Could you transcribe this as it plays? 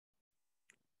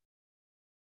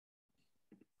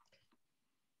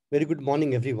Very good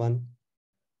morning, everyone.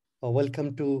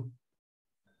 Welcome to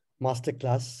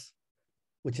Masterclass,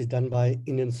 which is done by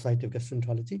Indian Society of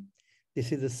Gastroenterology.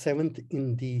 This is the 7th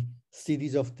in the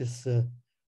series of this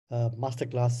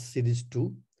Masterclass Series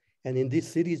 2. And in this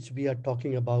series, we are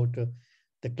talking about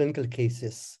the clinical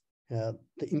cases, the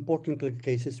important clinical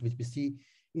cases which we see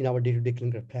in our day-to-day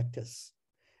clinical practice,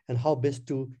 and how best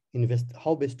to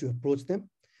approach them,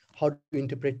 how to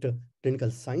interpret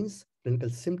clinical signs, clinical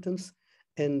symptoms,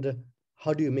 and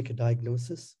how do you make a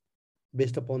diagnosis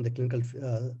based upon the clinical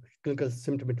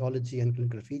symptomatology and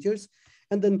clinical features,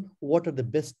 and then what are the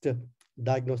best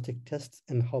diagnostic tests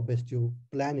and how best you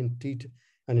plan and treat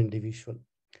an individual.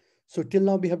 So till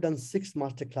now we have done 6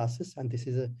 master classes, and this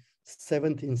is a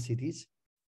 7th in series,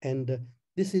 and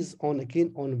this is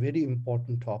again on a very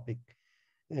important topic,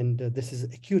 and this is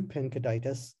acute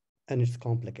pancreatitis and its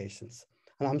complications.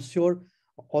 And I'm sure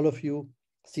all of you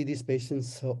see these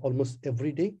patients almost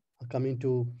every day coming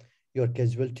to your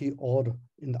casualty or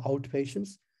in the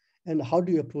outpatients. And how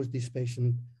do you approach this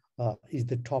patient is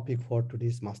the topic for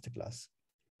today's masterclass.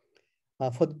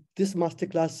 For this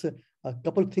masterclass, a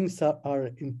couple of things are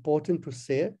important to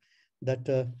say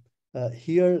that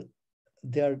here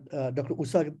there Dr.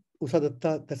 Usha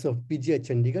Datta, that's of PGI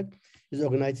Chandigarh, is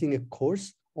organizing a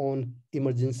course on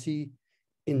emergency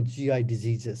in GI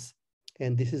diseases.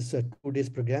 And this is a 2 days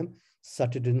program,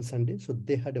 Saturday and Sunday. So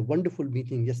they had a wonderful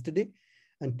meeting yesterday.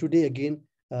 And today again,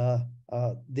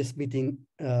 this meeting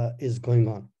is going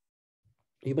on.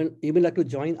 Even like to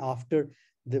join after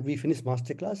we finish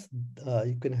masterclass,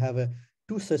 you can have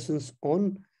 2 sessions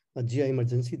on GI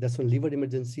emergency, that's on liver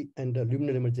emergency and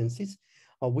luminal emergencies,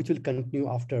 which will continue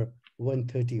after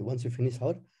 1:30 once we finish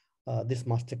our this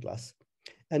masterclass.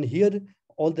 And here,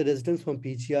 all the residents from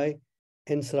PGI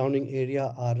and surrounding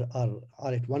area are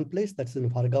at one place, that's in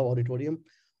Bhargav Auditorium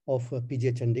of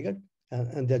PGI Chandigarh,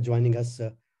 and they're joining us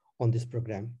on this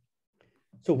program.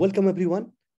 So welcome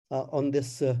everyone on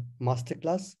this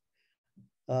masterclass.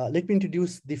 Let me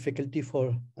introduce the faculty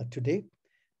for today.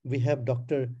 We have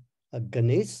Dr.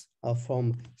 Ganesh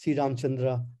from Sri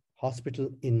Ramchandra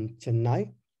Hospital in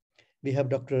Chennai. We have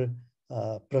Dr.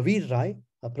 Praveer Rai.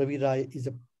 Praveer Rai is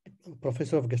a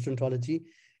professor of gastroenterology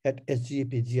at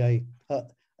SGPGI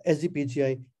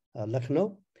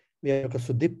Lucknow. We have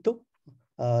Dr. Sudipto.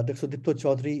 Dr. Sudipto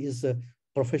Chaudhary is a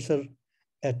professor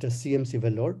at CMC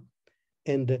Vellore.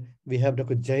 And we have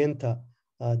Dr. Jayanta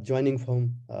joining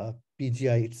from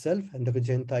PGI itself. And Dr.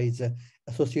 Jayanta is an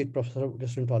associate professor of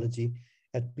gastroenterology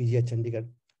at PGI Chandigarh.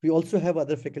 We also have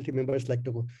other faculty members like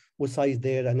Dr. Usha is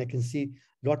there, and I can see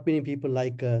not many people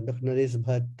like Dr. Naresh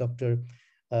Bhatt,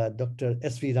 Dr.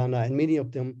 S.V. Rana, and many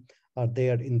of them are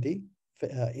there in the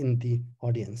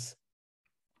audience.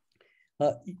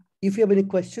 If you have any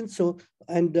questions,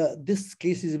 this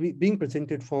case is being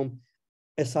presented from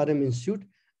SRM Institute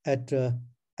at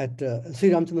Sri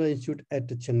Ramchandra Institute at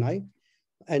Chennai,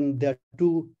 and there are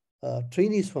 2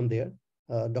 trainees from there,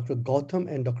 Dr. Gautam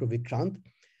and Dr. Vikrant.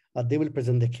 They will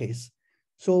present the case.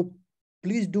 So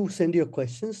please do send your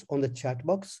questions on the chat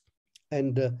box,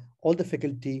 and all the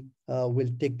faculty will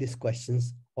take these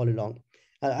questions all along.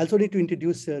 I also need to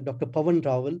introduce Dr. Pavan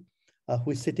Rawal,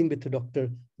 who is sitting with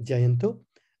Dr. Jayanto,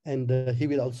 and he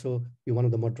will also be one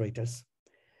of the moderators.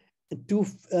 To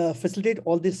facilitate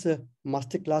all this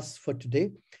masterclass for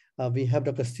today, we have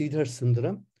Dr. Sridhar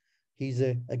Sundaram. He's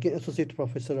again associate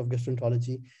professor of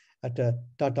gastroenterology at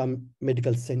Tata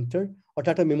Medical Center or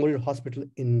Tata Memorial Hospital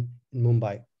in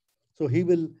Mumbai. So he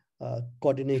will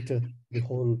coordinate the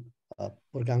whole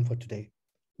program for today.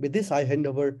 With this, I hand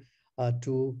over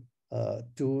to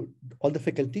all the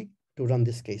faculty to run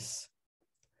this case.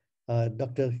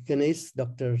 Dr. Ganesh,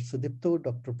 Dr. Sudipto,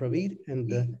 Dr. Praveer,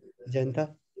 and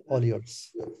Jayanta, all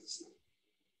yours.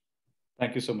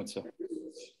 Thank you so much, sir.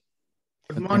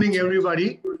 Good morning,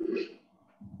 everybody.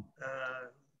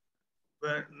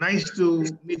 Nice to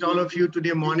meet all of you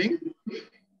today morning.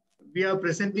 We are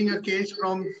presenting a case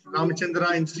from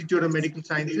Ramchandra Institute of Medical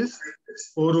Sciences,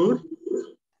 Porur,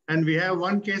 and we have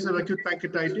one case of acute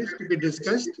pancreatitis to be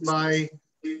discussed by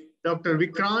Dr.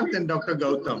 Vikrant and Dr.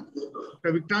 Gautam.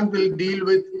 Dr. Vikrant will deal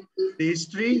with the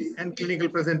history and clinical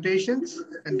presentations,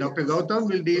 and Dr. Gautam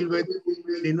will deal with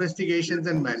the investigations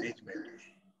and management.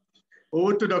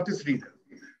 Over to Dr.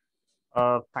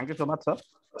 Sridhar. Thank you so much, sir.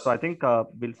 So I think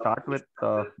we'll start with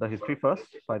the history first.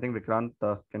 So I think Vikrant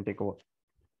can take over.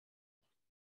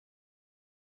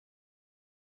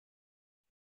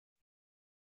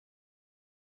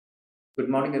 Good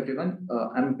morning, everyone.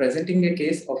 I'm presenting a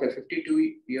case of a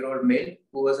 52-year-old male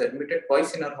who was admitted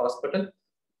twice in our hospital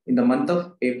in the month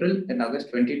of April and August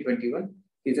 2021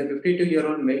 He's a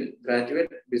 52-year-old male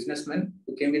graduate businessman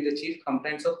who came with the chief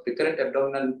complaints of recurrent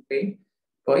abdominal pain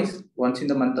twice, once in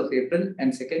the month of April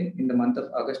and second in the month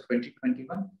of August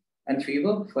 2021, and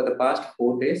fever for the past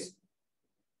 4 days.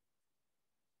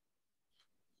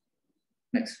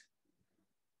 Next.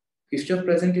 History of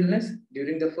present illness.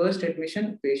 During the first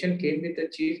admission, patient came with the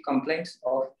chief complaints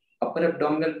of upper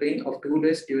abdominal pain of 2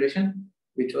 days duration,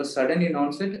 which was sudden in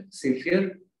onset,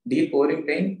 severe, deep pouring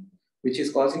pain, which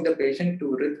is causing the patient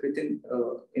to writhe within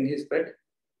in his bed,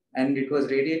 and it was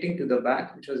radiating to the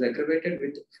back, which was aggravated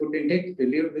with food intake,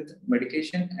 relieved with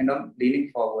medication, and on leaning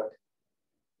forward.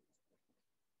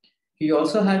 He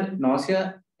also had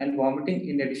nausea and vomiting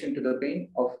in addition to the pain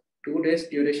of 2 days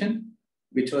duration,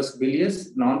 which was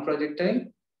bilious, non-projectile,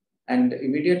 and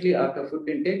immediately after food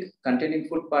intake containing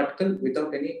food particle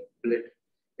without any blood.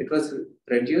 It was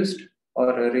reduced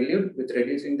or relieved with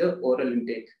reducing the oral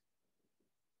intake.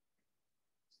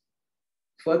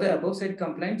 For the above said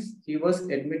complaints, he was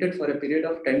admitted for a period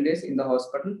of 10 days in the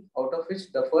hospital, out of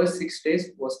which the first 6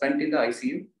 days was spent in the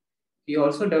ICU. He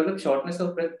also developed shortness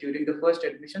of breath during the first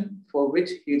admission, for which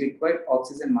he required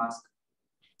oxygen mask.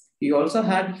 He also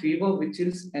had fever with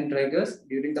chills and rigors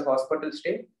during the hospital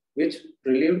stay, which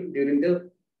relieved during the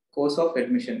course of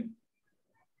admission.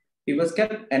 He was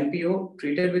kept NPO,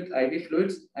 treated with IV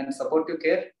fluids and supportive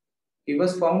care. He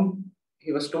was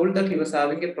told that he was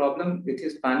having a problem with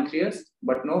his pancreas,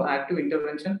 but no active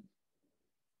intervention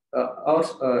or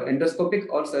endoscopic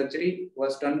or surgery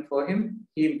was done for him.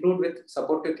 He improved with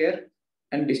supportive care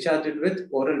and discharged with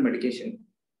oral medication.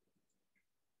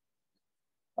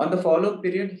 On the follow-up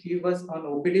period, he was on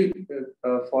OPD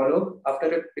follow-up. After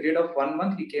a period of 1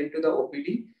 month, he came to the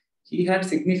OPD. He had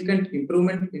significant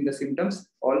improvement in the symptoms.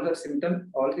 All his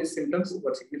symptoms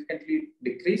were significantly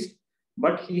decreased,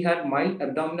 but he had mild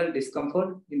abdominal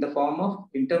discomfort in the form of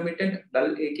intermittent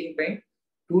dull aching pain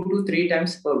 2 to 3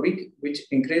 times per week, which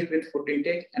increased with food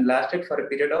intake and lasted for a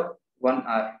period of 1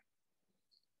 hour.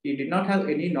 He did not have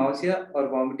any nausea or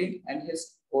vomiting, and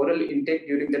his oral intake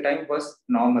during the time was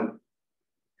normal.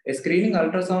 A screening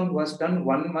ultrasound was done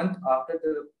 1 month after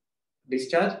the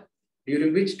discharge,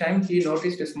 during which time he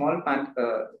noticed a small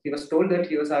he was told that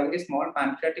he was having a small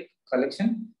pancreatic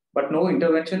collection, but no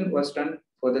intervention was done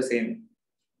for the same.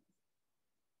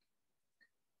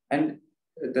 And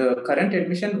the current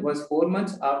admission was 4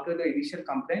 months after the initial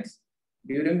complaints,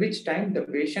 during which time the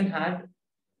patient had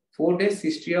 4 days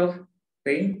history of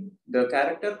pain. The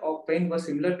character of pain was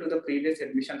similar to the previous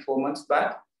admission 4 months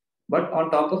back, but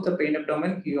on top of the pain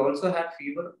abdomen, he also had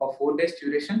fever of 4 days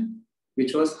duration,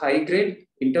 which was high grade,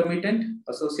 intermittent,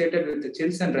 associated with the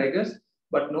chills and rigors,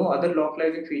 but no other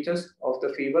localizing features of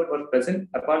the fever were present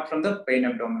apart from the pain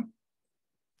abdomen.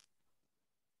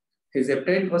 His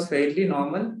appetite was fairly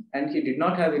normal, and he did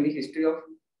not have any history of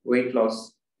weight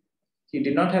loss. He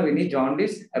did not have any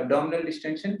jaundice, abdominal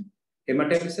distension,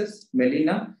 hematemesis,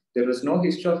 melena. There was no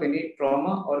history of any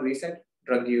trauma or recent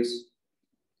drug use.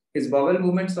 His bowel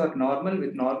movements are normal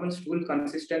with normal stool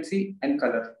consistency and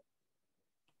color.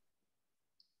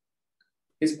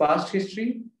 His past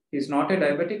history, he is not a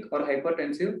diabetic or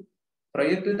hypertensive.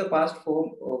 Prior to the past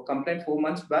complaint 4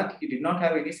 months back, he did not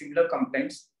have any similar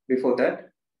complaints before that.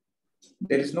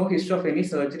 There is no history of any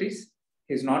surgeries.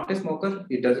 He is not a smoker.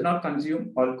 He does not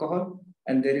consume alcohol,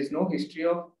 and there is no history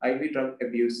of IV drug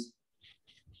abuse.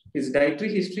 His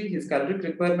dietary history, his caloric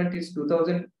requirement is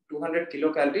 2,200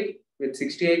 kilocalorie with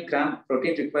 68 gram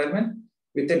protein requirement,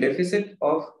 with a deficit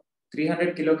of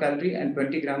 300 kilocalorie and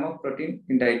 20 gram of protein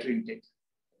in dietary intake.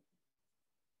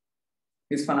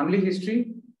 His family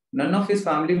history, none of his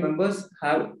family members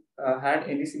have had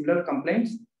any similar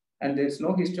complaints, and there is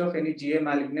no history of any GA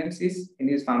malignancies in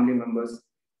his family members.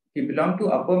 He belonged to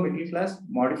upper middle class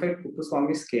modified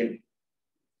Kuppuswamy scale.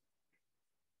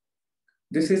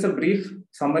 This is a brief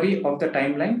summary of the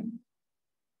timeline.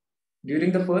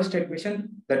 During the first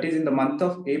admission, that is in the month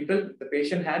of April, the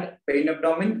patient had pain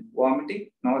abdomen, vomiting,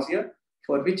 nausea,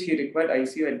 for which he required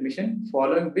ICU admission,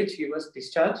 following which he was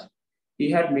discharged.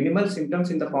 He had minimal symptoms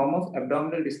in the form of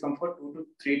abdominal discomfort 2 to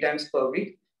 3 times per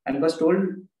week, and was told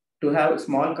to have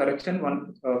small correction,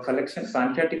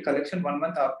 pancreatic collection 1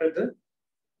 month after the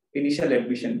initial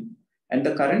admission. And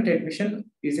the current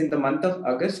admission is in the month of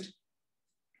August,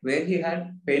 where he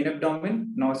had pain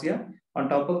abdomen, nausea. On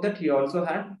top of that, he also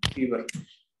had fever.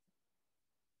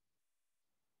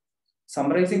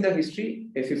 Summarizing the history,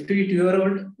 a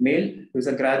 52-year-old male who is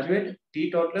a graduate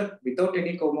teetotaler without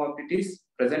any comorbidities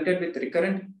presented with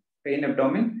recurrent pain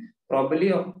abdomen,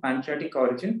 probably of pancreatic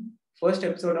origin. First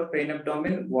episode of pain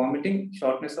abdomen, vomiting,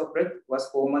 shortness of breath was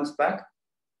 4 months back,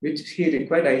 which he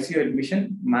required ICU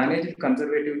admission, managed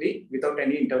conservatively without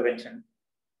any intervention.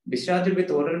 Discharged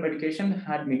with oral medication,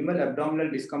 had minimal abdominal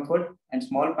discomfort and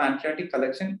small pancreatic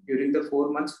collection during the 4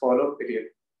 months follow-up period.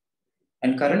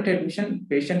 And current admission,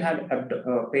 patient had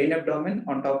pain abdomen.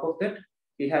 On top of that,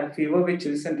 he had fever with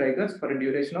chills and rigors for a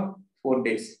duration of 4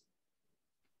 days.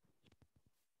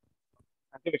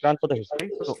 Thank you, Vikrant, for the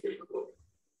history. So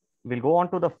we'll go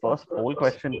on to the first poll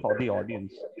question for the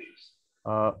audience.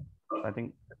 I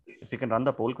think if you can run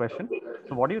the poll question.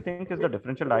 So what do you think is the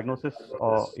differential diagnosis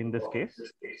in this case?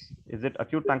 Is it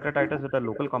acute pancreatitis with a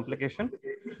local complication?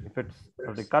 If it's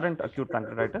a recurrent acute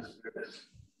pancreatitis,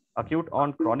 acute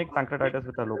on chronic pancreatitis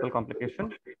with a local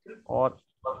complication, or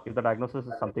if the diagnosis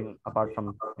is something apart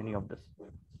from any of this?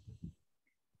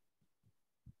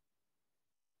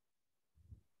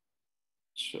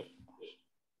 Sure.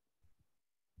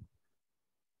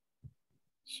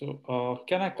 So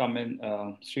can I come in,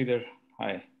 Sridhar?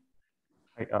 Hi.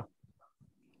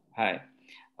 Hi.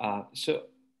 So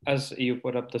as you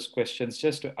put up these questions,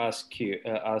 just to ask you,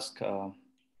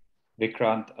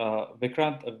 Vikrant.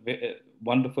 Vikrant,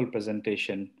 wonderful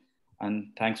presentation,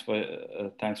 and thanks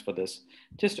for this.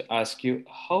 Just to ask you,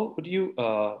 how would you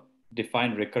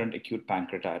define recurrent acute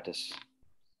pancreatitis?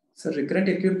 So recurrent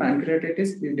acute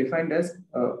pancreatitis is defined as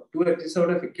 2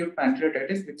 episodes of acute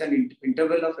pancreatitis with an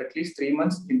interval of at least 3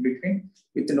 months in between,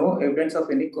 with no evidence of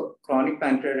any chronic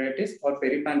pancreatitis or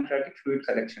peripancreatic fluid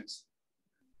collections.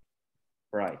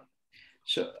 Right.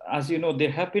 So as you know,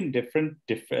 there have been different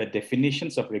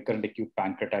definitions of recurrent acute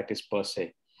pancreatitis per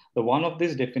se. The one of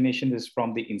these definitions is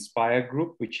from the INSPIRE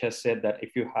group, which has said that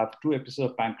if you have 2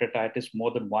 episodes of pancreatitis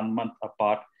more than 1 month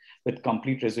apart with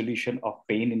complete resolution of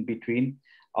pain in between,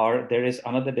 or there is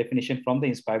another definition from the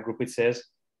INSPIRE group which says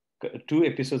 2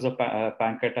 episodes of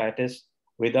pancreatitis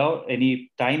without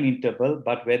any time interval,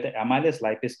 but where the amylase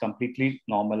lipase completely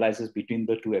normalizes between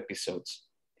the 2 episodes.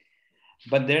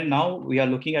 But then now we are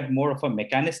looking at more of a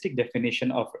mechanistic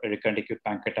definition of recurrent acute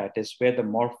pancreatitis, where the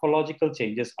morphological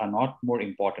changes are not more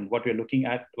important. What we're looking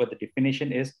at, what the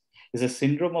definition is a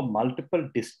syndrome of multiple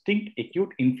distinct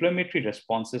acute inflammatory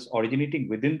responses originating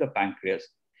within the pancreas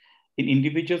in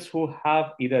individuals who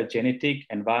have either genetic,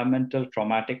 environmental,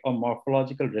 traumatic, or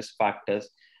morphological risk factors,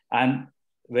 and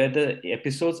where the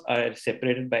episodes are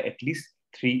separated by at least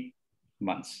 3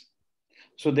 months.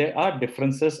 So there are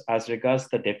differences as regards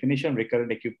the definition of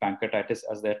recurrent acute pancreatitis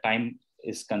as the time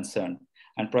is concerned,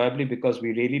 and probably because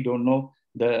we really don't know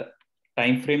the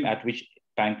time frame at which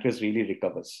pancreas really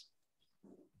recovers.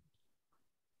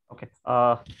 Okay.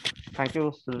 Thank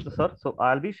you, sir. So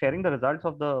I'll be sharing the results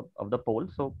of the poll.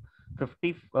 So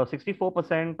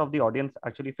 64% of the audience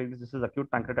actually feels this is acute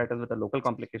pancreatitis with a local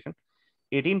complication.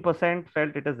 18%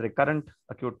 felt it is recurrent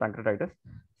acute pancreatitis.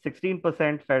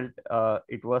 16% felt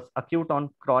it was acute on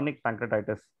chronic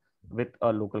pancreatitis with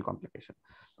a local complication.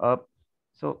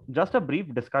 So just a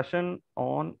brief discussion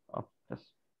on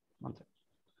just 1 second.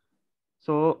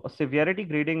 So severity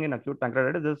grading in acute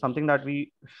pancreatitis is something that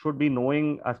we should be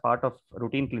knowing as part of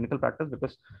routine clinical practice,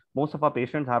 because most of our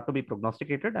patients have to be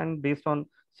prognosticated, and based on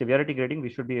severity grading, we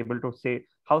should be able to say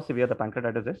how severe the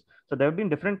pancreatitis is. So there have been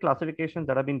different classifications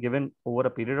that have been given over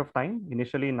a period of time.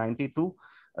 Initially in 92,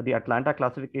 the Atlanta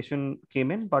classification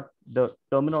came in, but the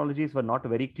terminologies were not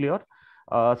very clear.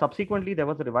 Subsequently, there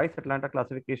was a revised Atlanta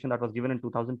classification that was given in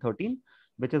 2013,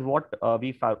 which is what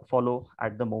we follow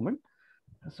at the moment.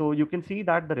 So you can see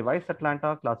that the revised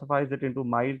Atlanta classifies it into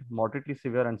mild, moderately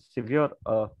severe, and severe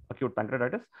acute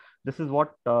pancreatitis. This is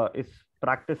what is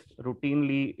practiced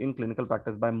routinely in clinical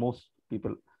practice by most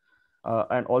people,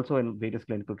 and also in various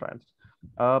clinical trials.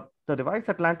 The revised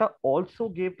Atlanta also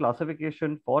gave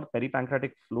classification for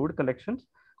peripancreatic fluid collections.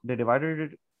 They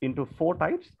divided it into 4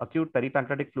 types: acute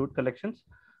peripancreatic fluid collections,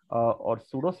 or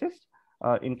pseudocyst,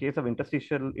 in case of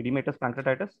interstitial edematous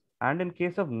pancreatitis, and in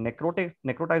case of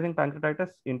necrotizing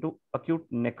pancreatitis into acute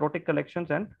necrotic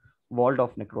collections and walled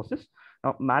off necrosis.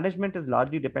 Now, management is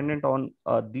largely dependent on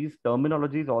these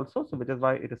terminologies also, so which is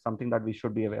why it is something that we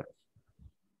should be aware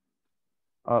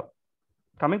of.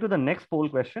 Coming to the next poll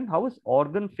question, how is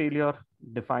organ failure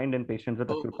defined in patients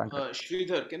with acute pancreatitis?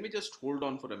 Sridhar, can we just hold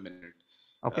on for a minute?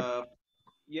 Okay.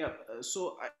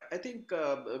 So I think,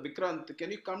 Vikrant, can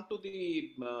you come to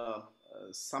the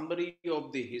summary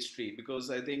of the history? Because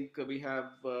I think we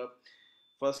have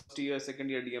first year, second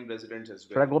year DM residents as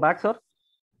well. Should I go back, sir?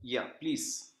 Yeah,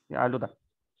 please. Yeah, I'll do that.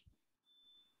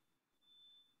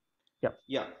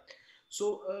 Yeah.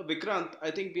 So Vikrant,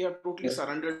 I think we have totally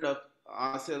surrendered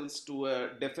ourselves to a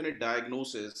definite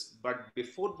diagnosis. But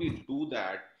before we do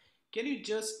that, can you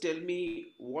just tell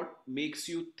me what makes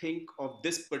you think of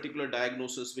this particular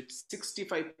diagnosis, which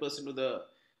 65% of the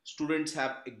students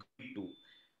have agreed to?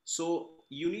 So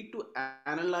you need to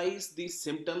analyze the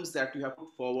symptoms that you have put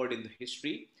forward in the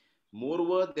history.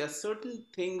 Moreover, there are certain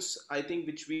things I think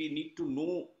which we need to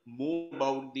know more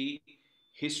about the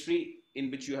history in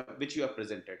which you have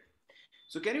presented.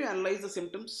 So can you analyze the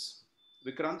symptoms,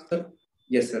 Vikrant?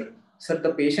 Yes, sir. Sir,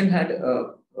 the patient had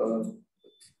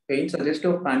pain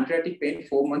suggestive of pancreatic pain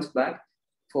 4 months back,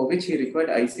 for which he required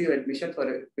ICU admission for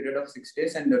a period of 6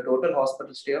 days and a total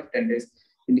hospital stay of 10 days,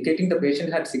 indicating the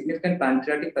patient had significant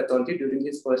pancreatic pathology during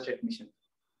his first admission.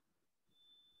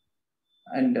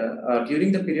 And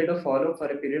during the period of follow-up for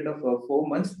a period of 4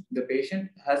 months, the patient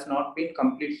has not been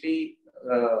completely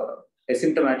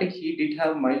asymptomatic. He did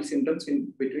have mild symptoms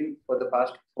in between for the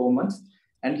past 4 months.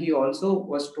 And he also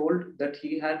was told that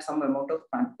he had some amount of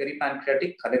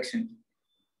peripancreatic collection,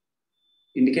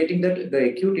 indicating that the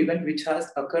acute event which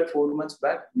has occurred 4 months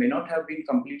back may not have been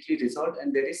completely resolved,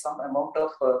 and there is some amount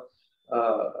of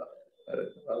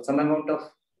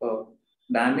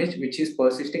damage which is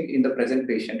persisting in the present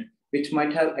patient, which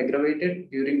might have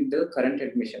aggravated during the current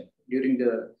admission, during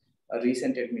the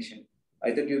recent admission,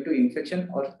 either due to infection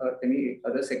or any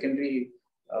other secondary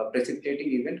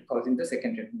precipitating event causing the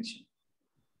second admission.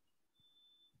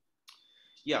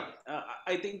 Yeah,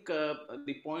 I think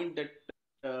the point that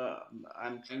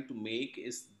I'm trying to make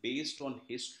is based on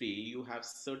history. You have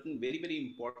certain very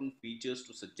important features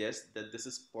to suggest that this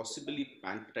is possibly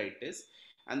pancreatitis,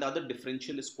 and the other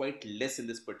differential is quite less in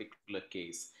this particular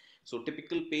case. So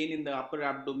typical pain in the upper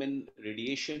abdomen,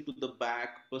 radiation to the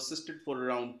back, persisted for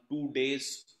around 2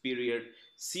 days period,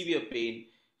 severe pain.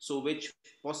 So which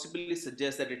possibly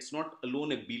suggests that it's not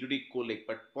alone a biliary colic,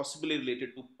 but possibly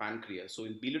related to pancreas. So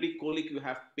in biliary colic, you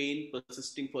have pain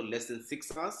persisting for less than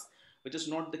 6 hours, which is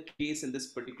not the case in this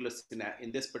particular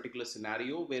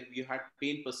scenario where you had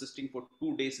pain persisting for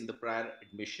 2 days in the prior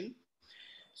admission.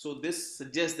 So this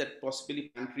suggests that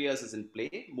possibly pancreas is in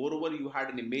play. Moreover, you had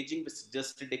an imaging which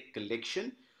suggested a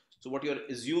collection. So what you're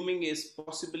assuming is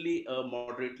possibly a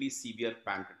moderately severe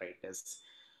pancreatitis.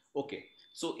 Okay,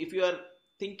 so if you are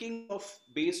thinking of,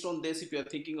 based on this, if you are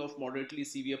thinking of moderately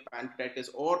severe pancreatitis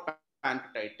or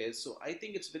pancreatitis, so I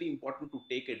think it's very important to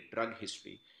take a drug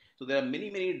history. So there are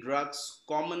many drugs,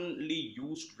 commonly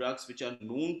used drugs, which are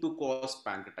known to cause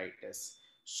pancreatitis.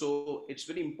 So it's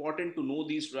very important to know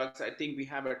these drugs. I think we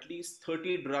have at least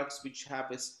 30 drugs which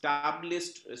have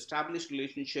established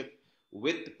relationship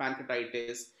with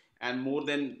pancreatitis, and more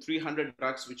than 300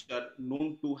 drugs which are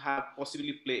known to have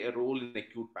possibly play a role in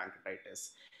acute pancreatitis.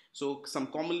 So some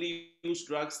commonly used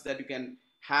drugs that you can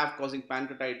have causing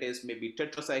pancreatitis may be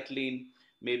tetracycline,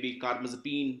 maybe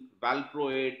carbamazepine,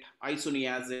 valproate,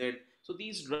 isoniazid. So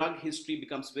these drug history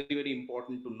becomes very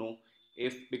important to know,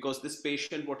 if because this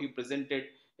patient what you presented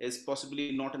is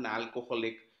possibly not an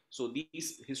alcoholic. So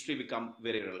these history become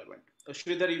very relevant.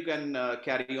 Sridhar, you can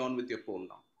carry on with your poll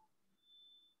now.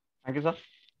 Thank you, sir.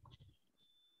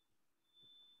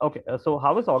 Okay, so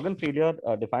how is organ failure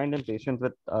defined in patients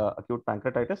with acute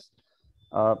pancreatitis?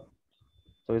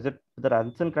 So is it the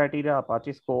Ranson criteria,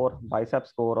 Apache score, BICEP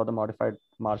score, or the modified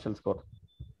Marshall score?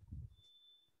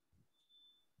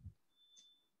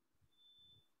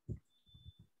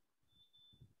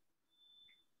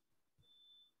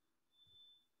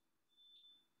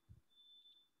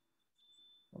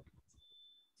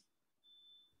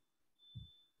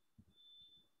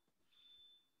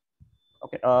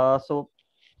 Okay, so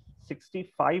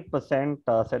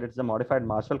 65% said it's the modified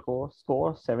Marshall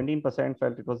score, 17%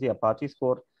 felt it was the Apache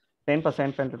score,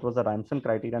 10% felt it was the Ranson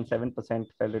criteria, and 7%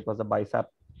 felt it was the BICEP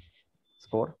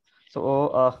score.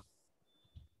 So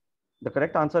the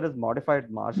correct answer is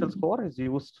modified Marshall score is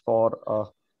used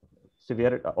for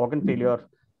severe organ failure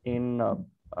in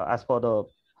as per the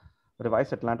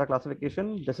revised Atlanta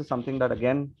classification. This is something that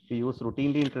again we use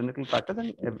routinely in clinical practice,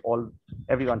 and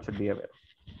everyone should be aware.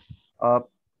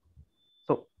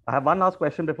 So I have one last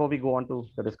question before we go on to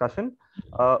the discussion.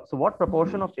 So what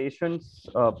proportion of patients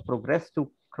progress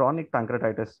to chronic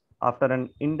pancreatitis after an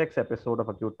index episode of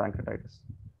acute pancreatitis?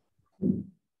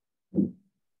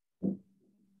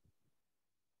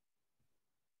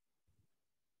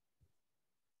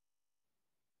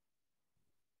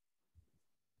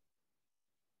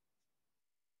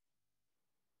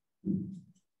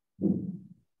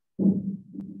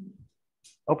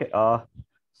 Okay,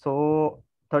 so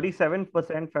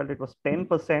 37% felt it was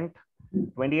 10%,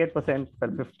 28%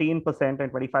 felt 15%,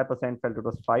 and 25% felt it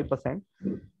was 5%.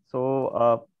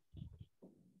 So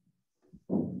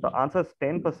the answer is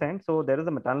 10%. So there is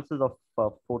a meta-analysis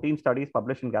of 14 studies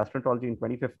published in Gastroenterology in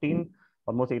 2015,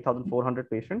 almost 8,400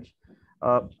 patients.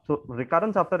 So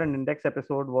recurrence after an index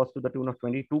episode was to the tune of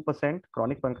 22%.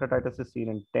 Chronic pancreatitis is seen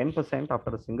in 10%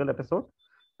 after a single episode.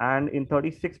 and in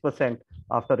 36%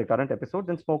 after recurrent episodes,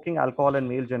 and smoking, alcohol, and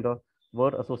male gender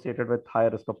were associated with higher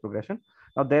risk of progression.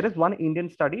 Now, there is one Indian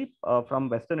study from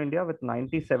Western India with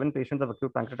 97 patients of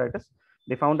acute pancreatitis.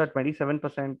 They found that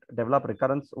 27% developed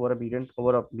recurrence over a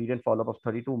median follow-up of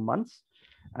 32 months,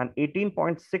 and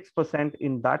 18.6%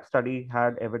 in that study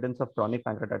had evidence of chronic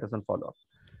pancreatitis on follow-up.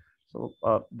 So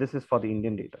this is for the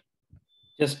Indian data.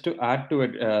 Just to add to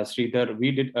it, Sridhar,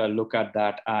 we did look at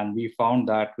that, and we found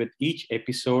that with each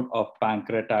episode of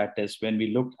pancreatitis, when we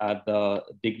looked at the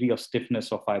degree of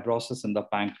stiffness or fibrosis in the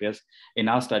pancreas, in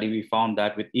our study, we found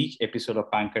that with each episode of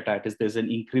pancreatitis, there's an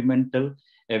incremental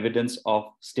evidence of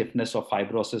stiffness or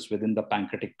fibrosis within the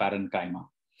pancreatic parenchyma,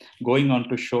 going on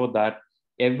to show that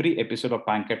every episode of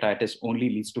pancreatitis only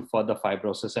leads to further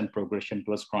fibrosis and progression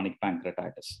towards chronic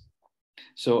pancreatitis.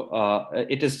 So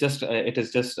it is just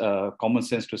common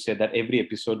sense to say that every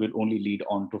episode will only lead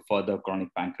on to further chronic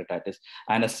pancreatitis,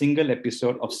 and a single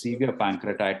episode of severe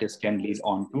pancreatitis can lead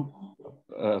on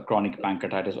to chronic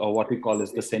pancreatitis, or what we call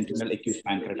as the sentinel acute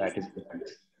pancreatitis.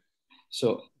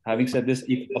 So having said this,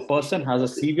 if a person has a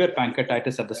severe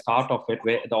pancreatitis at the start of it,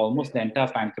 where almost the entire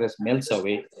pancreas melts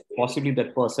away, possibly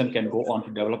that person can go on to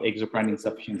develop exocrine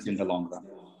insufficiency in the long run.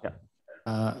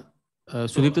 Yeah.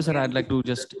 Sudipta sir, I'd like to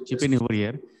just chip in over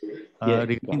here.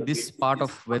 Regarding this part of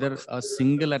whether a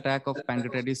single attack of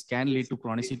pancreatitis can lead to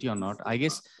chronicity or not, I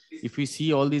guess if we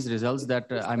see all these results that,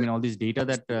 all this data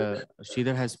that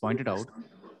Sridhar has pointed out,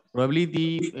 probably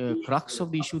the crux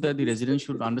of the issue that the residents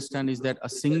should understand is that a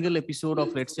single episode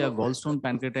of, let's say, a gallstone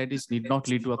pancreatitis need not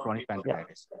lead to a chronic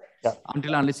pancreatitis. Yeah.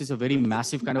 Until unless it's a very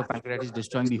massive kind of pancreatitis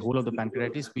destroying the whole of the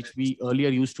pancreatitis, which we earlier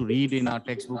used to read in our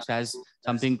textbooks as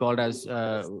something called as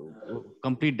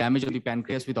complete damage of the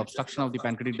pancreas with obstruction of the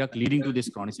pancreatic duct leading to this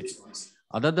chronicity.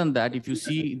 Other than that, if you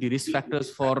see the risk factors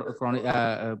for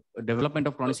development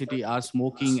of chronicity are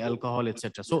smoking, alcohol,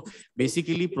 etc. So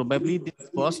basically, probably the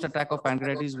first attack of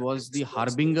pancreatitis was the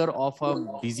harbinger of a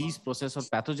disease process or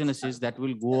pathogenesis that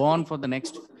will go on for the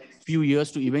next few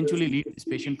years to eventually lead this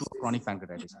patient to a chronic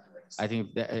pancreatitis. I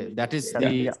think that is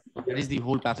the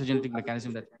whole pathogenetic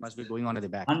mechanism that must be going on at the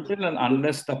back. Until and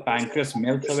unless the pancreas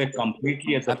melts away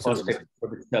completely at the first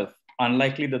episode itself,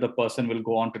 unlikely that the person will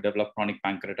go on to develop chronic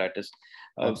pancreatitis.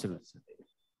 Absolutely.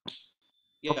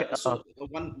 Yeah, okay. So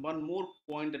one more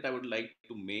point that I would like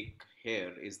to make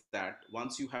here is that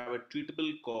once you have a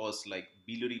treatable cause like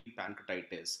biliary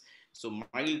pancreatitis, so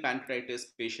mild pancreatitis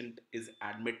patient is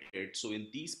admitted. So in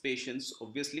these patients,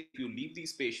 obviously, if you leave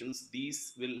these patients,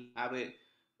 these will have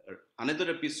another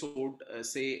episode,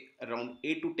 say around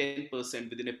 8 to 10%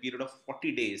 within a period of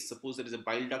 40 days. Suppose there is a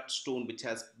bile duct stone which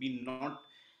has been not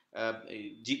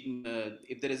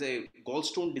if there is a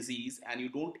gallstone disease and you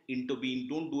don't intervene,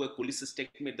 don't do a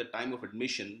cholecystectomy at the time of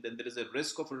admission, then there is a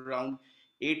risk of around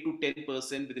 8 to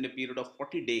 10% within a period of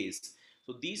 40 days.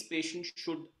 So these patients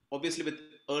should, obviously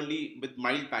with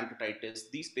mild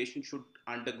pancreatitis, these patients should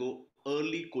undergo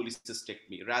early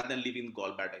cholecystectomy rather than leaving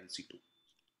gallbladder in situ.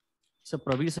 So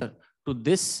Praveen sir, to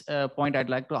this point, I'd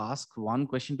like to ask one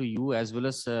question to you as well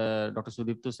as Dr.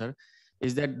 Sudipto sir.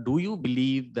 Is that, do you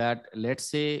believe that, let's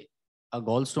say, a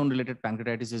gallstone related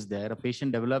pancreatitis is there, a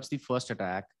patient develops the first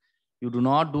attack, you do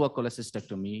not do a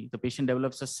cholecystectomy, the patient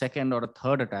develops a second or a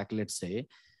third attack, let's say,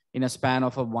 in a span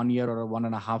of 1 year or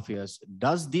 1.5 years.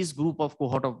 Does this group of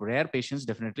cohort of rare patients,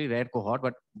 definitely rare cohort,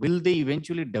 but will they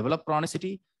eventually develop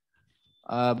chronicity?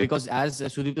 Because as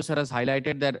Sudipto sir has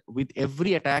highlighted that with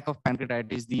every attack of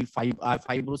pancreatitis, the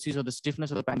fibrosis or the stiffness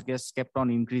of the pancreas kept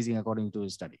on increasing according to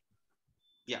his study.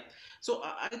 Yeah, so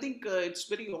I think it's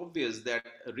very obvious that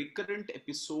recurrent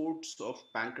episodes of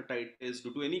pancreatitis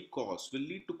due to any cause will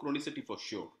lead to chronicity for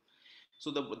sure. So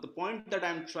the point that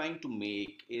I'm trying to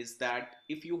make is that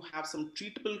if you have some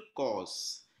treatable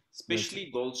cause,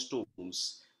 especially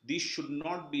gallstones, these should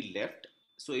not be left.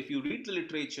 So if you read the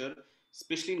literature,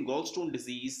 especially in gallstone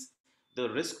disease, the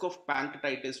risk of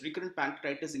pancreatitis, recurrent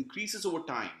pancreatitis increases over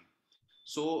time.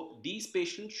 So these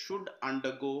patients should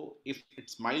undergo, if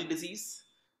it's mild disease,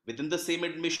 within the same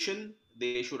admission,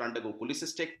 they should undergo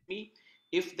cholecystectomy.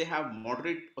 If they have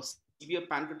moderate or severe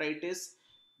pancreatitis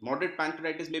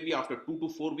may be after 2 to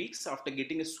 4 weeks after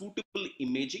getting a suitable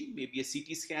imaging, maybe a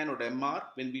CT scan or MR,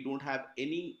 when we don't have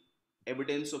any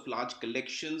evidence of large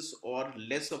collections or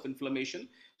less of inflammation,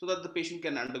 so that the patient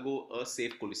can undergo a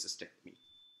safe cholecystectomy.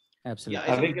 Absolutely.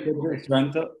 Yeah, I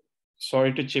think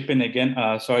sorry to chip in again.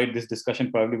 Sorry, this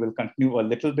discussion probably will continue a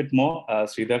little bit more,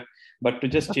 Sridhar. But to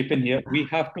just chip in here, we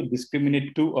have to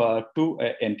discriminate two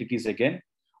entities again.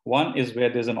 One is where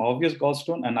there's an obvious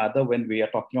gallstone, and other when we are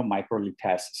talking of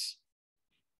microlithasis.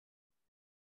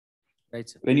 Right,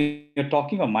 sir. When you're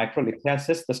talking of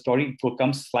microlithiasis, the story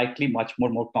becomes slightly much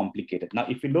more complicated. Now,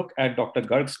 if you look at Dr.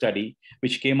 Garg's study,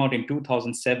 which came out in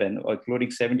 2007,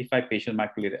 including 75 patients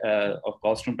of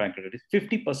gallstone pancreatitis,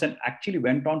 50% actually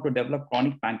went on to develop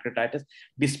chronic pancreatitis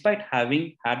despite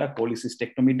having had a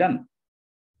cholecystectomy done.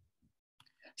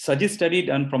 Sajid study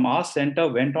done from our center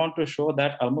went on to show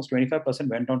that almost 25%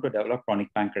 went on to develop chronic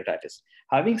pancreatitis.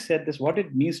 Having said this, what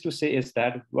it means to say is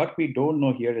that what we don't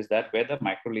know here is that whether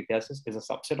microlithiasis is a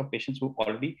subset of patients who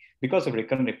already, because of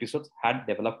recurrent episodes, had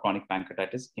developed chronic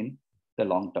pancreatitis in the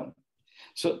long term.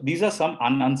 So these are some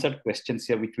unanswered questions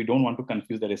here, which we don't want to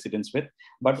confuse the residents with.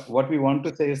 But what we want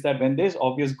to say is that when there's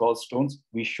obvious gallstones,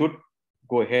 we should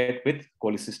go ahead with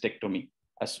cholecystectomy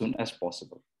as soon as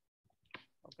possible.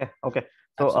 Okay.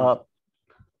 So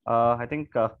I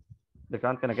think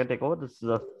Vikrant, can again take over? This is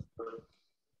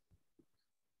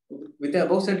With the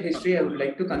above said history, I would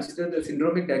like to consider the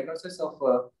syndromic diagnosis of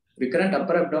recurrent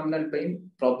upper abdominal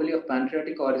pain, probably of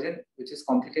pancreatic origin, which is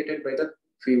complicated by the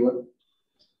fever.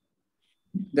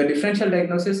 The differential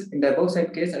diagnosis in the above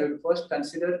said case, I would first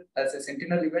consider as a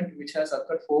sentinel event which has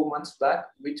occurred 4 months back,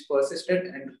 which persisted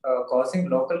and causing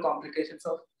local complications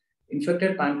of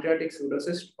infected pancreatic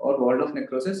pseudocyst or walled-off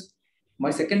necrosis. My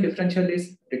second differential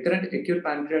is recurrent acute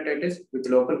pancreatitis with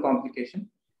local complication.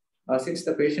 Since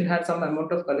the patient had some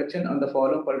amount of collection on the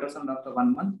follow-up ultrasound after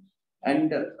 1 month.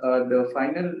 And the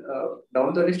final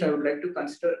down the list, I would like to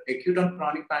consider acute on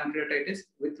chronic pancreatitis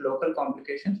with local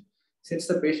complications, since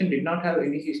the patient did not have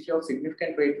any history of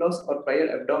significant weight loss or prior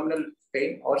abdominal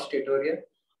pain or steatorrhea.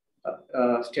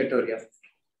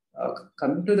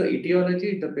 Coming to the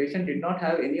etiology, the patient did not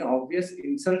have any obvious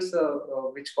insults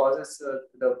which causes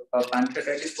the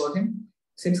pancreatitis for him.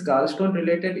 Since gallstone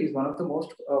related is one of the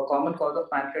most common cause of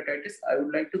pancreatitis, I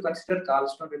would like to consider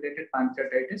gallstone related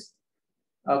pancreatitis.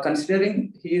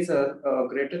 Considering he is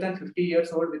greater than 50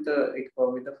 years old with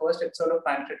the first episode of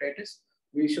pancreatitis,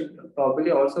 we should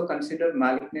probably also consider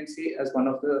malignancy as one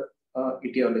of the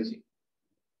etiology.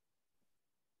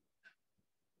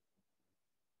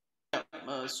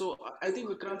 So I think,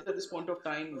 Vikrant, at this point of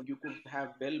time, you could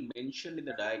have well mentioned in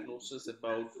the diagnosis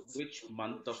about which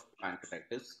month of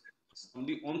pancreatitis, from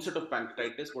the onset of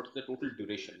pancreatitis, what is the total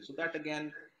duration. So that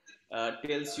again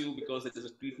tells you, because it is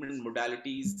a treatment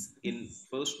modalities in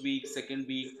first week, second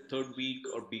week, third week,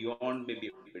 or beyond may be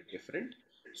a bit different.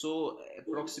 So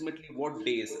approximately what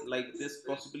days, like this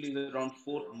possibly is around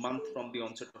 4th month from the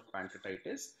onset of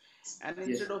pancreatitis. And Yes.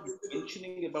 instead of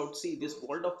mentioning about, see, this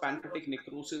walled of pancreatic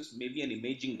necrosis may be an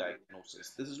imaging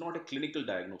diagnosis. This is not a clinical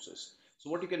diagnosis.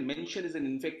 So what you can mention is an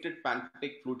infected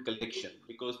pancreatic fluid collection,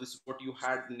 because this is what you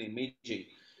had in imaging.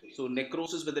 So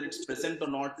necrosis, whether it's present or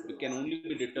not, can only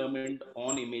be determined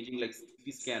on imaging like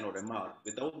CT scan or MR.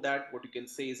 Without that, what you can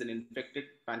say is an infected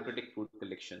pancreatic fluid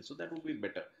collection. So that would be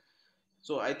better.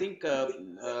 So I think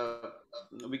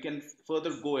we can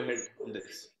further go ahead on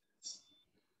this.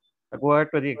 go ahead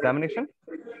with the examination.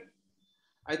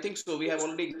 I think so. We have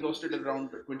already exhausted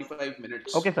around 25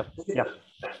 minutes. Okay, sir. Yeah.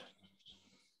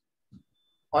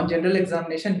 On general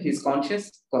examination, he is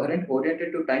conscious, coherent,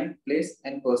 oriented to time, place,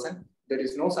 and person. There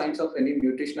is no signs of any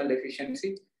nutritional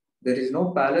deficiency. There is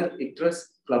no pallor, icterus,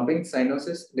 clubbing,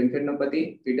 cyanosis,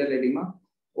 lymphadenopathy, pedal edema.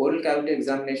 Oral cavity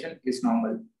examination is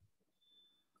normal.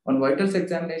 On vitals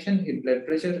examination, his blood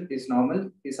pressure is normal.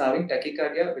 He is having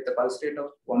tachycardia with a pulse rate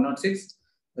of 106,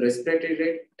 respiratory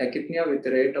rate, tachypnea with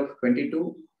a rate of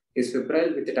 22, is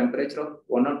febrile with a temperature of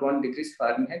 101 degrees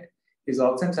Fahrenheit. His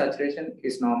oxygen saturation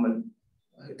is normal.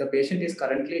 The patient is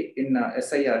currently in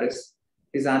SIRS.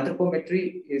 His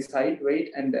anthropometry, his height,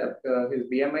 weight, and his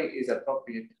BMI is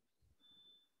appropriate.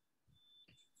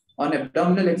 On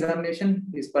abdominal examination,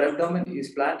 his perabdomen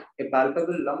is flat. A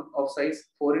palpable lump of size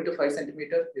 4 into 5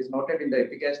 centimeter is noted in the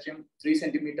epigastrium 3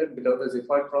 centimeter below the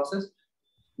xiphoid process.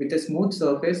 With a smooth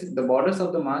surface, the borders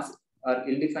of the mass are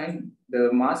ill-defined.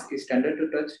 The mass is tender to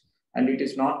touch and it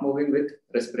is not moving with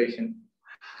respiration.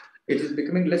 It is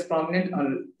becoming less prominent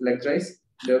on leg rise.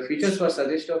 The features were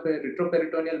suggestive of a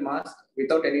retroperitoneal mass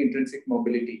without any intrinsic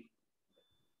mobility.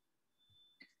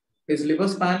 His liver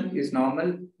span is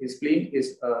normal. His spleen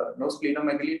is no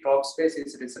splenomegaly. Top space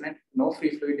is resonant. No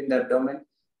free fluid in the abdomen.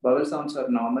 Bowel sounds are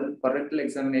normal. Rectal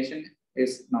examination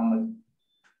is normal.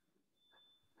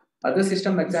 Other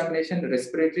system examination,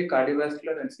 respiratory,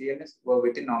 cardiovascular, and CNS were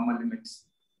within normal limits.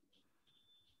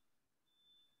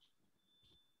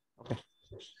 Okay.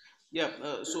 Yeah.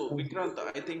 So Vikrant,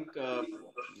 I think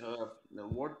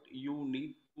what you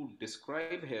need to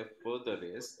describe here further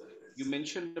is, you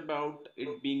mentioned about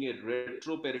it being a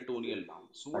retroperitoneal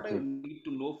lump. So what I need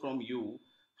to know from you,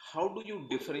 how do you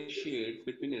differentiate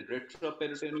between a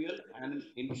retroperitoneal and an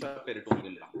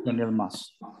intraperitoneal lump? Peritoneal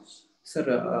mass. Sir,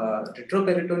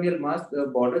 retroperitoneal mass, the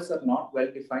borders are not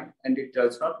well defined and it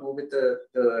does not move with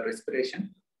the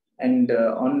respiration. And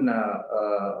on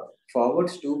forward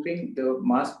stooping, the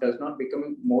mass does not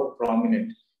become more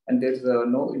prominent. And there's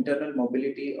no internal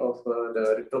mobility of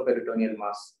the retroperitoneal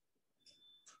mass.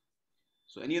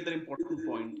 So any other important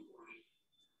point?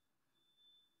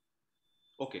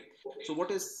 Okay. So what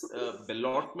is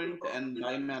ballotment and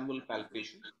bimanual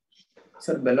palpation?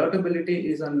 So ballotability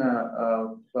is on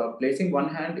placing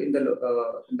one hand in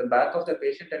the back of the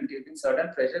patient and giving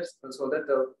certain pressures so that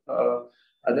the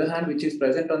other hand, which is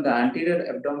present on the anterior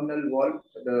abdominal wall,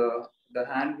 the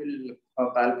hand will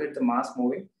palpate the mass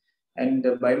moving. And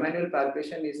the bimanual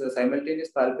palpation is a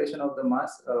simultaneous palpation of the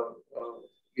mass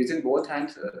using both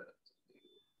hands.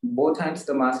 Both hands,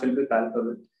 the mass will be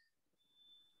palpable.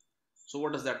 So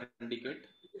what does that indicate?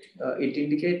 It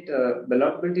indicates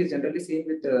ballotability is generally seen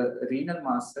with renal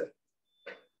mass, sir.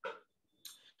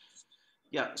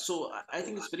 Yeah, so I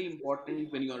think it's very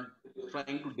important when you're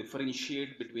trying to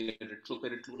differentiate between a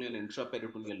retroperitoneal and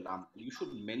intraperitoneal lump. You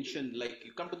should mention, like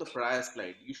you come to the prior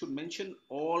slide, you should mention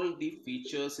all the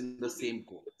features in the same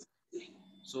go.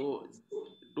 So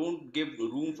don't give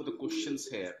room for the questions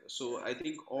here. So I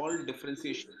think all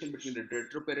differentiation between the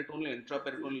retroperitoneal and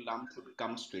intraperitoneal lump should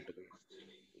come straight away,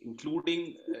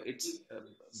 including its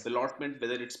ballotment,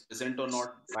 whether it's present or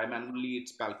not, bimanually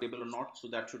it's palpable or not. So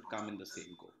that should come in the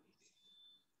same go.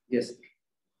 Yes.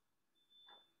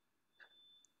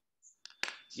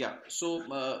 Yeah.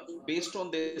 So based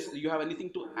on this, do you have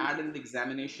anything to add in the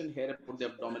examination here about the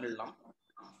abdominal lump?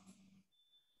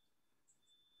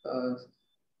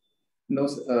 No,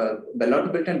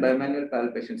 ballotability and bimanual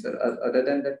palpation, sir. Other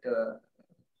than that,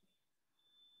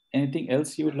 Anything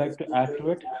else you would like to add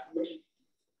to it?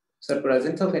 sir,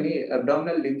 presence of any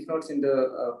abdominal lymph nodes in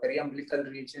the periumbilical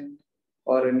region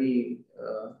or any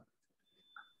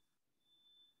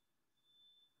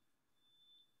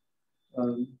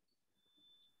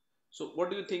so what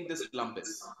do you think this lump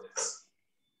is?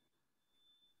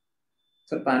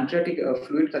 Sir, pancreatic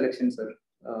fluid collection, sir.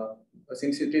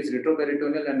 Since it is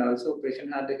retroperitoneal and also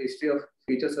patient had a history of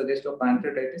feature suggest of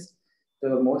pancreatitis, the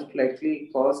most likely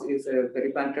cause is a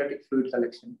peripancreatic fluid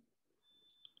collection.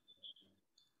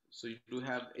 So you do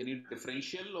have any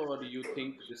differential, or do you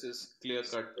think this is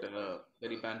clear-cut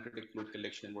peripancreatic fluid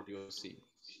collection, what you are seeing?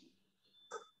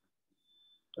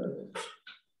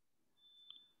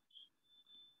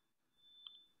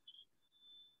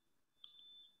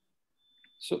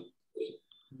 So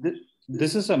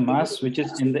this is a mass which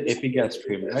is in the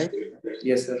epigastrium, right?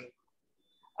 Yes, sir.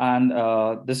 And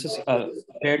this is a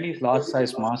fairly large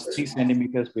size mass, 3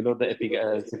 centimeters below the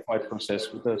xiphoid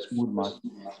process with a smooth mass.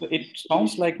 So it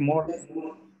sounds like more.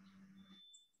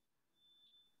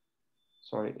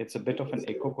 Sorry, it's a bit of an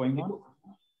echo going on.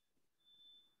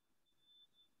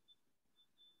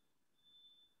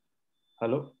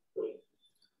 Hello?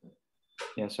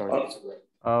 Yeah, sorry.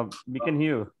 We can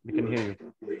hear you. We can hear you.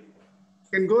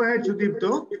 You can go ahead, Sudeep,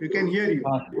 though. We can hear you.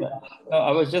 Yeah. No,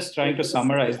 I was just trying to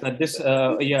summarize that this,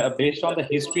 based on the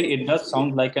history, it does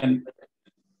sound like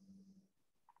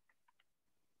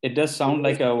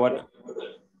what?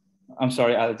 I'm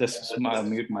sorry, I'll just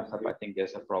mute myself. I think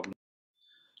there's a problem.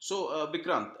 So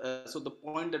Vikrant, so the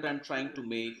point that I'm trying to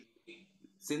make,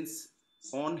 since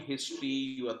on history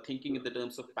you are thinking in the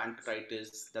terms of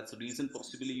pancreatitis, that's the reason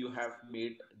possibly you have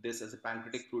made this as a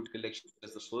pancreatic fluid collection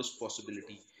as the first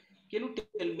possibility. Can you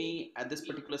tell me at this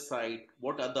particular site,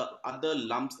 what are the other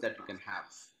lumps that you can have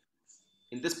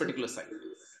in this particular site?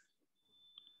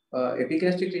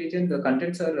 Epigastric region, the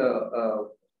contents are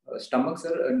stomach,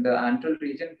 sir, and the antral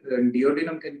region,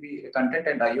 duodenum can be a content,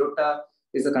 and aorta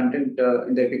is a content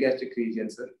in the epigastric region,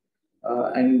 sir.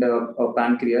 And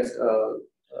pancreas.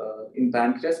 In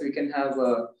pancreas, we can have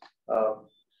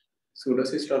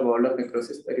pseudocyst or walled-off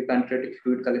necrosis, peripancreatic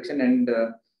fluid collection, and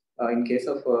in case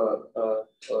of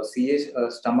CH,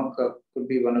 stomach could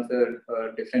be one of the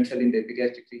differential in the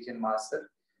epigastric region mass, sir.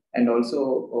 And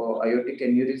also aortic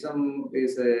aneurysm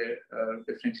is a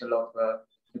differential of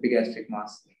epigastric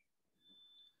mass.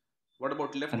 What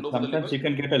about left and lobe of the liver? Sometimes you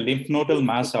can get a lymph nodal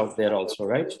mass out there also,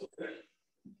 right?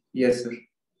 Yes, sir.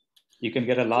 You can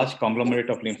get a large conglomerate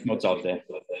of lymph nodes out there,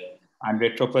 and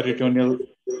retroperitoneal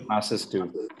masses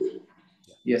too.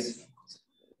 Yes.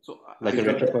 So like a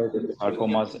retroperitoneal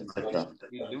sarcomas, etc.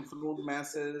 The lymph node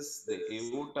masses, the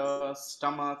aorta,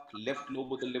 stomach, left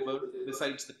lobe of the liver,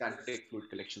 besides the pancreatic fluid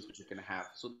collections which you can have.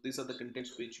 So these are the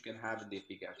contents which you can have in the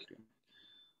epigastrium.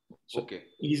 So okay.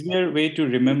 Easier way to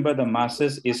remember the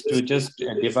masses is to just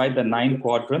divide the 9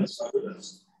 quadrants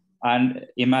and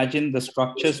imagine the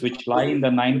structures which lie in the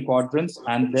 9 quadrants,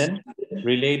 and then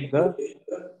relate the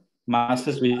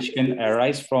masses which can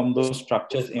arise from those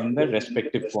structures in the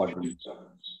respective quadrants.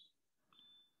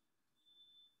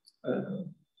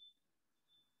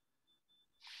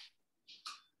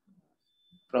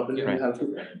 Probably we have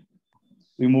to.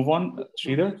 We move on,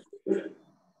 Sridhar.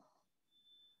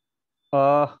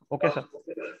 Okay, sir.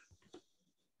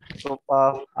 So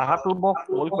I have 2 more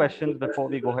poll questions before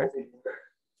we go ahead.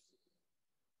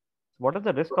 What is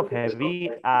the risk of heavy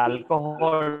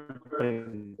alcohol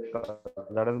drink,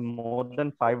 that is more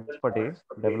than 5 per day,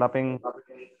 developing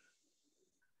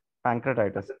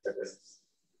pancreatitis?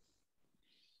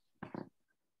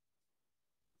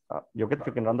 Yogit, if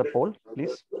you can run the poll,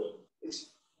 please.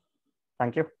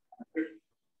 Thank you.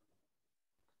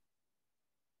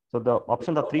 So the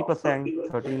options are 3%,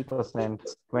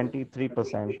 13%,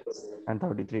 23%, and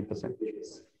 33%.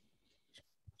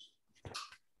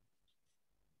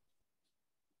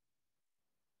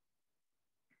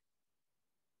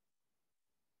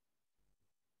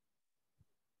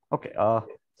 Okay,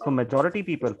 so majority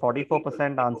people,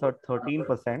 44% answered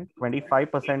 13%,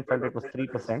 25% felt it was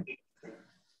 3%,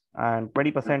 and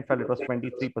 20% felt it was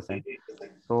 23%.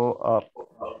 So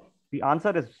the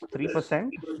answer is 3%.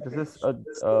 This is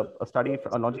a study,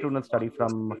 a longitudinal study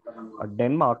from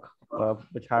Denmark,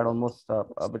 which had almost,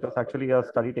 which was actually a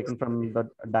study taken from the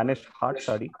Danish heart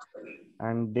study.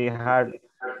 And they had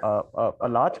a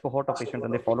large cohort of patients,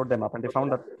 and they followed them up, and they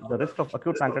found that the risk of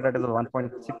acute pancreatitis was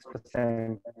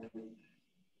 1.6%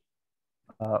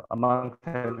 amongst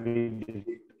heavy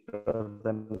drinkers,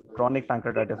 and chronic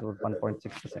pancreatitis was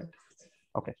 1.6%.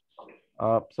 Okay.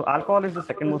 So alcohol is the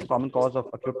second most common cause of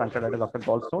acute pancreatitis after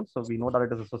gallstones. So we know that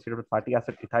it is associated with fatty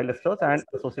acid ethyl esters and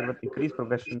associated with increased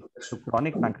progression to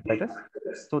chronic pancreatitis.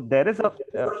 So there is a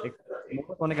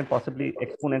monotonic and possibly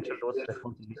exponential dose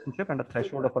response relationship, and a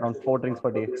threshold of around 4 drinks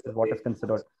per day is what is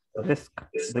considered risk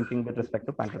drinking with respect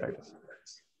to pancreatitis.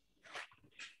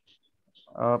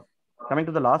 Coming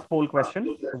to the last poll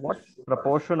question, so what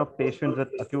proportion of patients with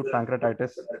acute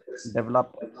pancreatitis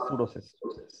develop pseudocysts?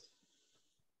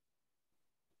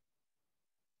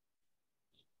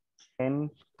 10,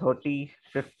 30,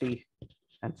 50,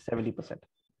 and 70%.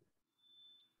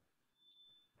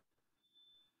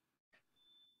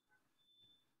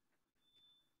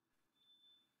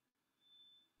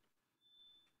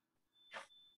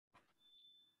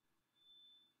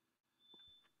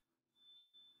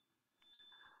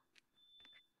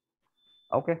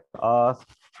 Okay.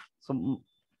 So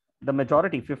the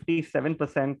majority,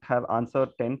 57%, have answered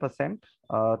 10%.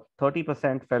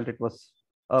 30% felt it was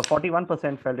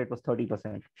 41% felt it was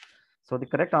 30%. So the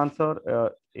correct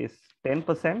answer is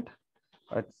 10%.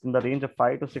 It's in the range of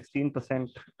 5 to 16%.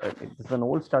 It's an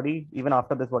old study. Even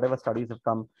after this, whatever studies have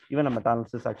come, even a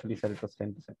meta-analysis actually said it was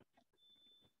 10%.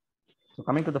 So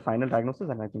coming to the final diagnosis,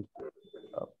 and I think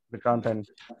Vikrant and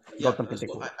Gautam can take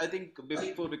over. I think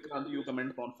before Vikrant, you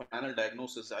comment on final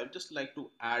diagnosis, I'd just like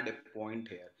to add a point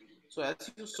here. So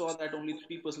as you saw that only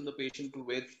 3% of the patients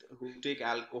who take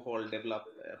alcohol develop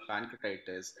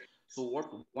pancreatitis. So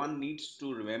what one needs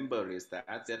to remember is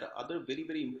that there are other very,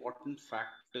 very important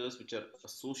factors which are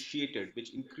associated,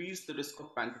 which increase the risk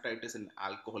of pancreatitis in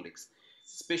alcoholics.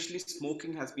 Especially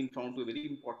smoking has been found to be a very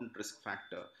important risk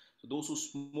factor. So those who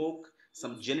smoke,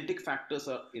 some genetic factors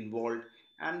are involved,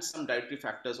 and some dietary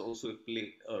factors also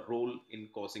play a role in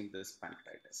causing this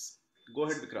pancreatitis. Go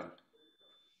ahead, Vikrant.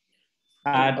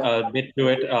 Add a bit to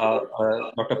it,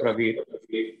 Dr. Praveer.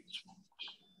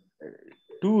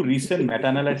 2 recent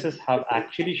meta-analyses have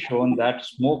actually shown that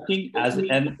smoking as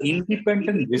an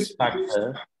independent risk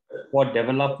factor for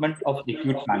development of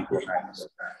acute pancreatitis.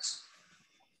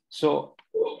 So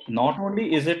not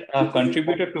only is it a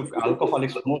contributor to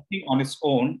alcoholic smoking on its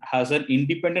own, has an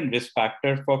independent risk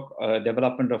factor for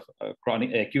development of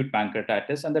chronic acute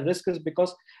pancreatitis. And the risk is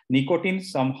because nicotine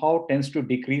somehow tends to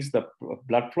decrease the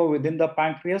blood flow within the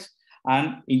pancreas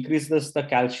and increases the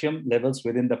calcium levels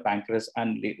within the pancreas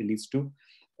and leads to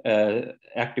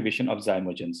activation of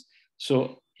zymogens.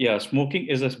 So yeah, smoking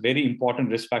is a very important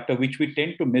risk factor, which we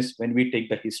tend to miss when we take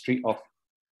the history of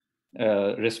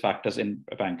risk factors in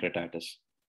pancreatitis.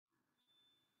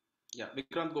 Yeah,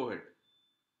 Vikrant, go ahead.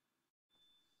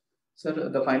 Sir,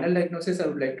 the final diagnosis, I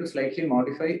would like to slightly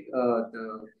modify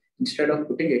instead of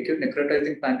putting acute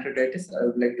necrotizing pancreatitis, I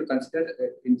would like to consider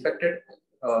infected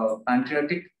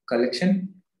pancreatic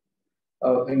collection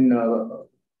in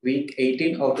week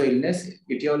 18 of the illness.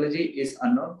 Etiology is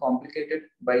unknown, complicated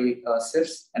by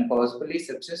sepsis and possibly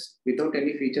sepsis without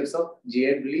any features of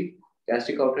GI bleed,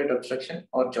 gastric outlet obstruction,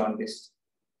 or jaundice.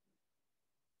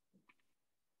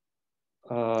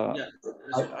 Yeah. So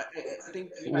I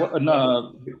think we have.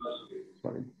 No,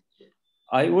 sorry.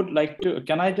 I would like to,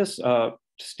 can I just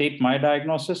state my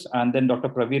diagnosis and then Dr.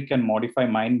 Praveer can modify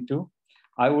mine too?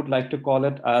 I would like to call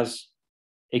it as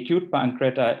acute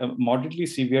pancreatitis, moderately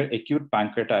severe acute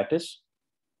pancreatitis,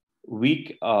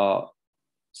 week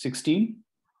 16,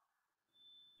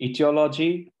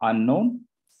 etiology unknown,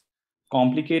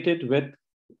 complicated with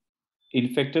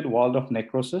infected wall of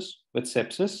necrosis with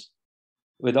sepsis,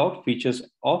 without features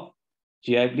of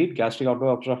GI bleed, gastric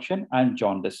outflow obstruction, and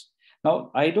jaundice.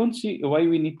 Now, I don't see why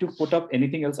we need to put up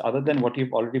anything else other than what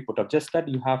you've already put up, just that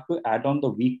you have to add on the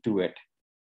week to it.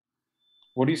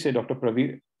 What do you say, Dr.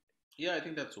 Praveer? Yeah, I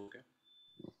think that's okay.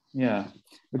 Yeah,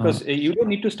 because you don't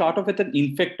need to start off with an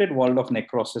infected wall of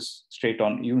necrosis straight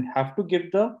on. You have to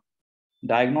give the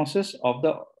diagnosis of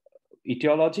the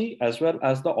etiology as well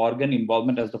as the organ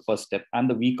involvement as the first step and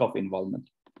the week of involvement.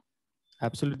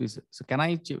 Absolutely. So can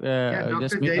I Dr.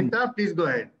 just make Jainta, please go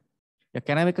ahead.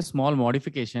 can I make a small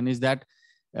modification? Is that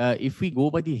if we go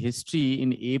by the history,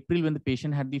 in April when the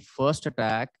patient had the first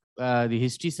attack, the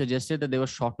history suggested that there was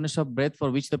shortness of breath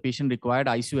for which the patient required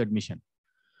ICU admission.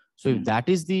 So if that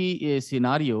is the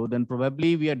scenario, then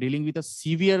probably we are dealing with a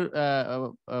severe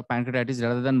pancreatitis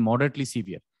rather than moderately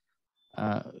severe.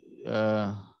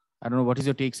 I don't know, what is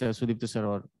your take, sir, Sudipta sir?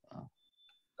 Or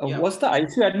was the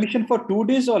ICU admission for 2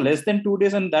 days or less than 2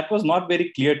 days? And that was not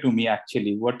very clear to me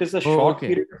actually. What is the short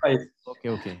period of ICU?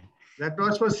 Okay. That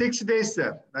was for 6 days,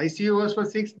 sir. The ICU was for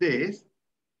 6 days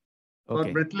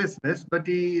for breathlessness, but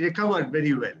he recovered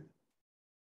very well.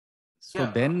 So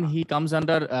then he comes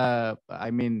under, comes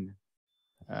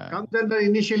under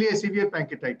initially a severe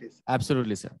pancreatitis.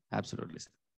 Absolutely, sir. Absolutely,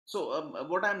 sir. So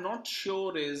what I'm not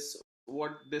sure is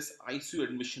what this ICU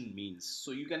admission means.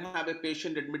 So you can have a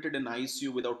patient admitted in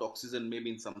ICU without oxygen, maybe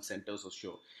in some centers or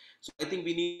sure. So I think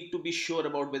we need to be sure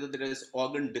about whether there is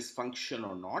organ dysfunction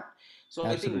or not. So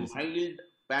Absolutely. I think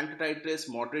mild pancreatitis,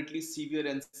 moderately severe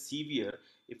and severe,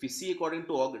 if we see according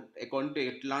to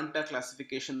Atlanta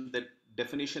classification, the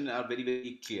definition are very,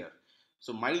 very clear.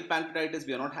 So mild pancreatitis,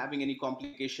 we are not having any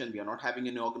complication, we are not having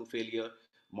any organ failure.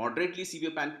 Moderately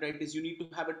severe pancreatitis, you need to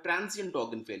have a transient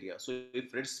organ failure. So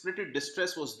if respiratory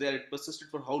distress was there, it persisted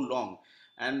for how long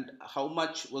and how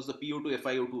much was the PO to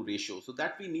FiO2 ratio. So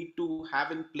that we need to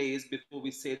have in place before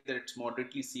we say that it's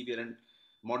moderately severe and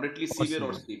moderately severe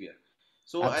or severe.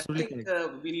 So absolutely. I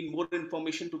think we need more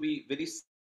information to be very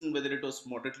certain whether it was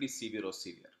moderately severe or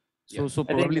severe. So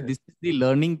probably this is the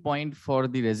learning point for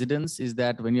the residents, is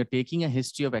that when you're taking a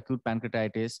history of acute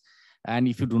pancreatitis, and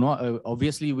if you do not,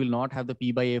 obviously you will not have the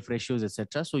P/F ratios,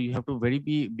 etc. So you have to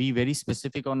be very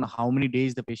specific on how many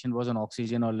days the patient was on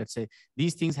oxygen, or let's say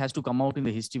these things has to come out in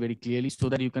the history very clearly so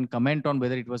that you can comment on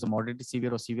whether it was a moderately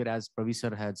severe or severe, as Pravi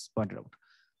sir has pointed out.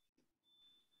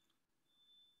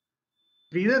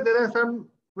 Sridhar, there are some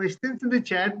questions in the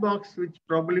chat box which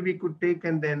probably we could take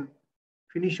and then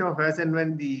finish off as and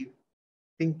when the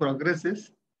thing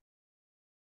progresses.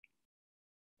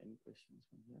 Any questions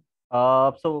from here?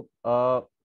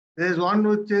 There's one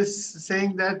which is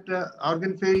saying that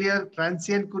organ failure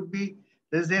transient could be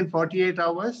less than 48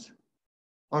 hours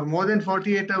or more than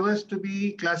 48 hours to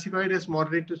be classified as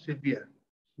moderate to severe.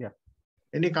 Yeah.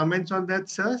 Any comments on that,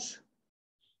 sirs?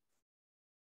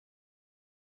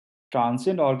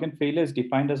 Transient organ failure is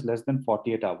defined as less than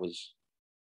 48 hours.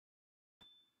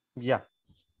 Yeah.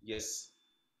 Yes.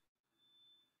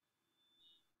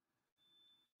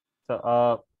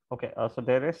 So, okay. So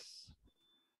there is,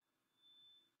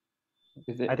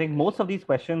 I think most of these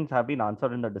questions have been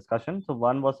answered in the discussion. So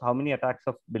one was how many attacks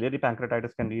of biliary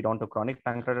pancreatitis can lead on to chronic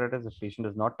pancreatitis if patient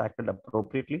is not tackled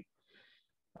appropriately.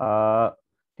 I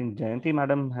think Jayanti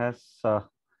madam has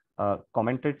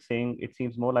commented saying it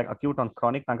seems more like acute on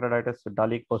chronic pancreatitis with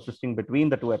dull ache persisting between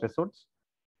the 2 episodes.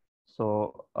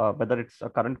 So whether it's a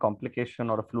current complication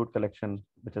or a fluid collection,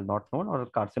 which is not known, or a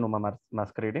carcinoma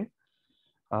masquerading.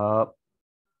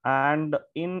 And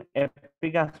in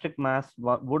epigastric mass,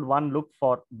 would one look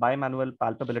for bimanual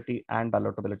palpability and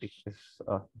palatability? Is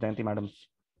Jayanti madam's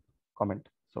comment.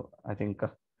 So I think,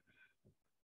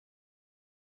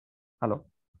 hello.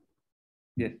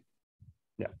 Yes.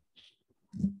 Yeah.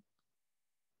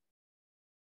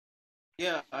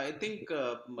 Yeah, I think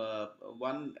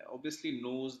one obviously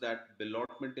knows that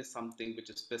ballotment is something which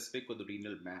is specific for the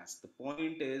renal mass. The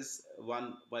point is,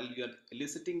 while you are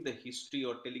eliciting the history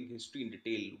or telling history in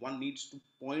detail, one needs to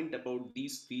point about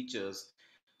these features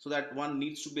so that one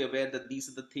needs to be aware that these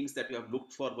are the things that you have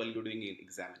looked for while you're doing an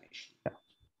examination.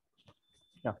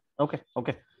 Yeah. Okay.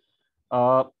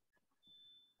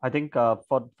 I think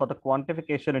for the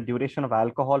quantification and duration of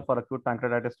alcohol for acute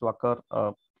pancreatitis to occur,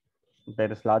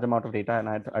 there is large amount of data, and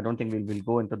I don't think we'll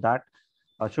go into that.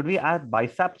 Should we add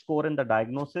BISAP score in the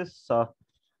diagnosis?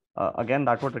 Again,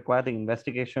 that would require the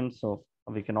investigation, so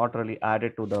we cannot really add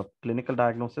it to the clinical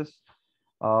diagnosis.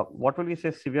 What will we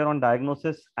say severe on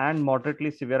diagnosis and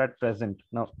moderately severe at present?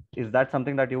 Now, is that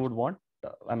something that you would want?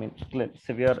 I mean,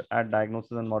 severe at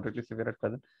diagnosis and moderately severe at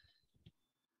present.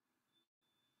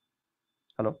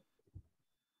 Hello.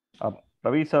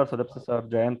 Ravi sir, Sudipta sir,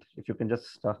 Jayant, if you can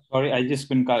just... Sorry, I just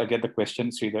couldn't get the question,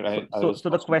 Sridhar. So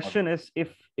the question is,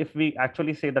 if we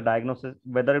actually say the diagnosis,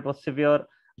 whether it was severe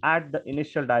at the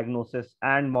initial diagnosis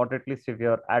and moderately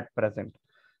severe at present.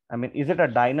 I mean, is it a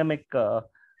dynamic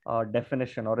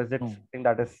definition, or is it something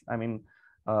that is, I mean,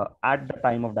 at the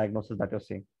time of diagnosis that you're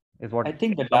saying? Is what I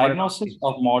think the diagnosis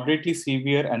of moderately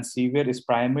severe and severe is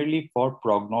primarily for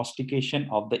prognostication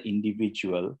of the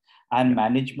individual and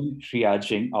management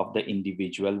triaging of the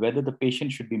individual. Whether the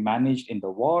patient should be managed in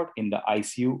the ward, in the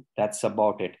ICU, that's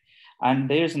about it. And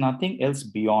there's nothing else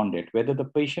beyond it. Whether the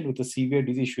patient with a severe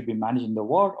disease should be managed in the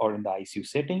ward or in the ICU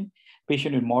setting,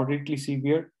 patient with moderately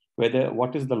severe,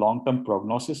 what is the long-term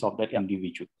prognosis of that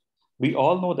individual. We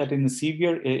all know that in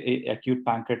severe acute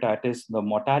pancreatitis, the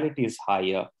mortality is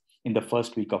higher in the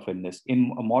first week of illness.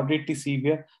 In moderately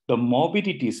severe, the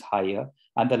morbidity is higher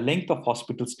and the length of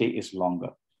hospital stay is longer.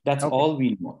 That's all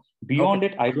we know. Beyond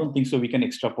it, I don't think so we can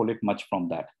extrapolate much from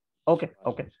that. Okay.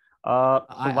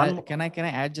 Can I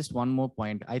add just one more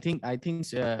point? I think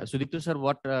Sudipta sir,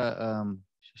 what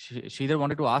Sridhar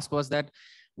wanted to ask was that,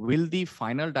 will the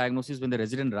final diagnosis when the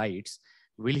resident writes,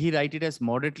 will he write it as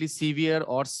moderately severe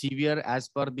or severe as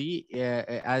per the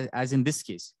as in this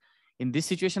case? In this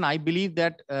situation, I believe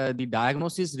that the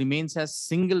diagnosis remains as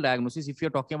single diagnosis. If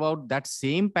you're talking about that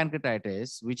same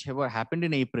pancreatitis, which happened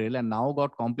in April and now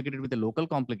got complicated with a local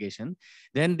complication,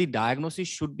 then the diagnosis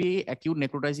should be acute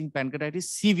necrotizing pancreatitis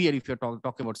severe. If you're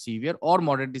talking about severe or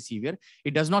moderately severe,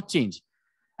 it does not change.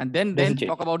 And then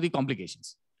talk about the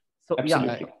complications. So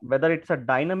yeah, whether it's a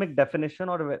dynamic definition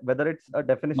or whether it's a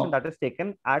definition that is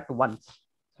taken at once.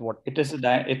 What it is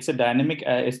it's a dynamic,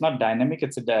 it's not dynamic,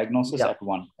 it's a diagnosis at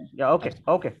one. Okay.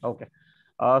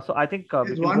 So I think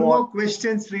there's one more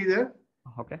question, Sridhar.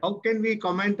 Okay. How can we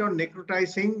comment on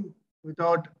necrotizing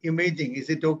without imaging? Is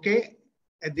it okay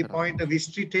at the point of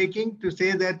history taking to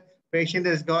say that patient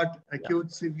has got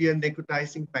acute severe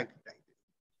necrotizing pancreatitis?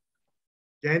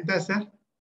 Jayanta sir?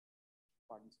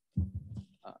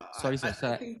 Sorry, sir.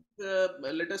 I think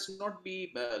let us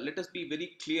be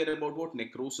very clear about what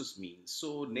necrosis means.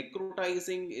 So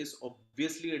necrotizing is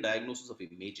obviously a diagnosis of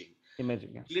imaging.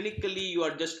 Clinically, you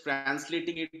are just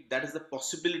translating it. That is the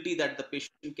possibility that the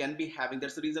patient can be having.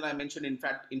 That's the reason I mentioned, in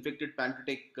fact, infected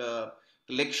pancreatic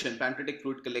pancreatic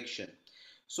fluid collection.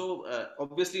 So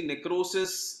obviously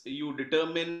necrosis you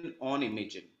determine on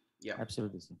imaging. Yeah,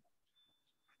 absolutely, sir.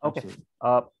 Okay.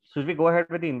 Should we go ahead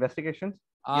with the investigations?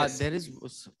 Yes. There is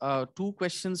 2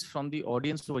 questions from the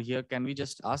audience over here. Can we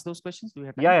just ask those questions? Do we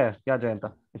have time? Yeah,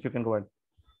 Jayanta, if you can go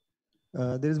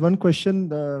ahead. There is one question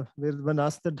where one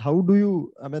asked that how do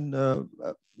you,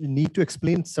 you need to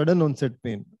explain sudden onset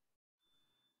pain?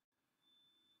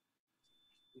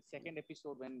 The second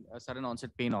episode when sudden onset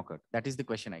pain occurred. That is the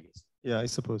question, I guess. Yeah, I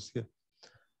suppose. Yeah.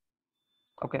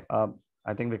 Okay.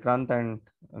 I think Vikrant and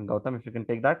Gautam, if you can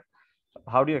take that.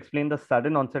 How do you explain the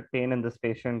sudden onset pain in this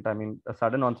patient? I mean, a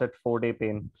sudden onset 4-day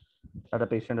pain that the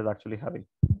patient is actually having.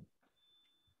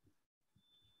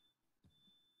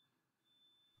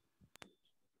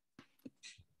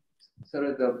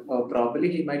 So probably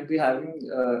he might be having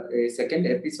a second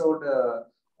episode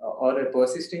or a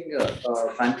persisting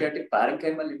pancreatic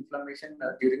parenchymal inflammation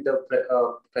during the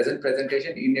present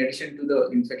presentation. In addition to the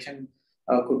infection,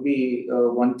 could be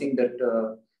one thing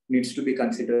that needs to be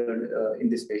considered in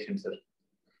this patient, sir.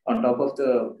 On top of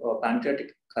the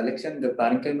pancreatic collection, the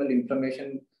parenchymal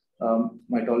inflammation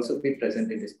might also be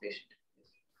present in this patient.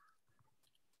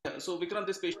 So Vikrant,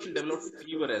 this patient developed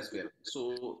fever as well.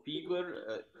 So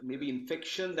fever, maybe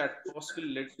infection that possibly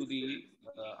led to the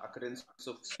occurrence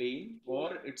of pain,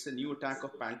 or it's a new attack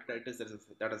of pancreatitis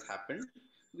that has happened.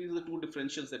 These are the 2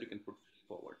 differentials that you can put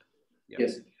forward. Yeah.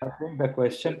 Yes. I think the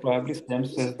question probably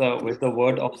stems with the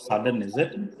word of sudden, is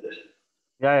it?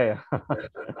 Yeah.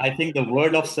 I think the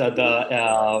word of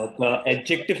the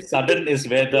adjective sudden is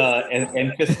where the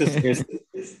emphasis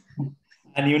is.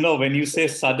 And you know, when you say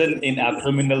sudden in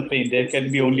abdominal pain, there can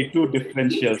be only 2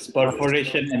 differentials,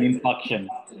 perforation and infarction.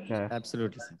 Yeah,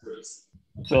 absolutely.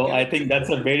 So I think that's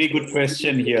a very good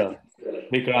question here,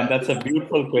 Vikrant. That's a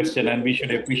beautiful question, and we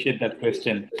should appreciate that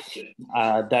question.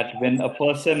 That when a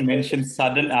person mentions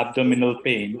sudden abdominal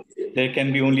pain, there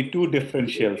can be only 2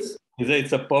 differentials. Either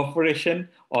it's a perforation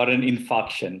or an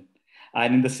infarction.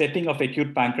 And in the setting of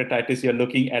acute pancreatitis, you're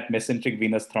looking at mesenteric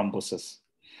venous thrombosis.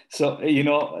 So,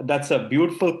 that's a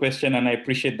beautiful question, and I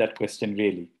appreciate that question,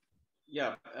 really.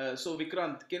 Yeah. So,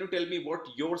 Vikrant, can you tell me what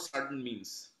your sudden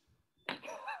means?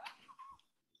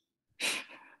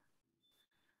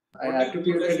 I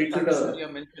attributed it to the. You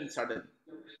mentioned sudden.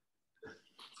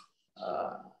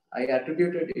 I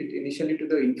attributed it initially to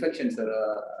the infection, sir,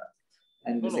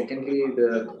 and secondly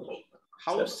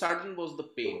How sudden was the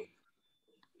pain?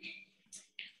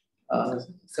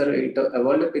 Sir, it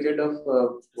evolved a period of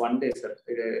 1 day, sir.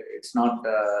 It's not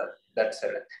that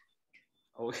sudden.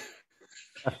 Okay.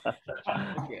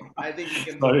 Okay, I think we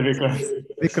can. Sorry,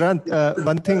 Vikrant,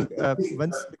 one thing,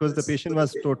 once, because the patient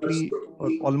was totally or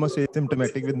almost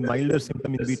asymptomatic with milder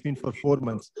symptom in between for 4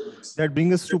 months, that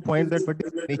brings us to point that what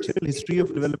is the natural history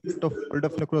of development of word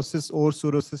of necrosis or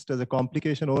cirrhosis as a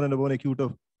complication or an acute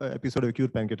episode of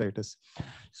acute pancreatitis.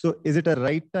 So is it a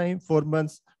right time, 4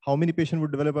 months? How many patients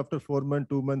would develop after 4 months,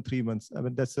 2 months, 3 months? I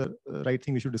mean, that's the right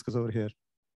thing we should discuss over here.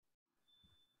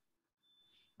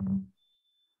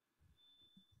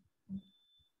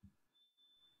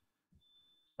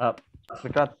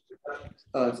 Vikrant.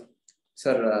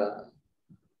 Sir,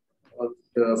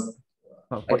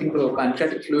 I think the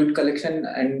pancreatic fluid collection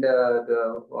and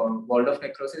the wall of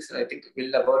necrosis, I think,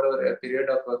 will evolve over a period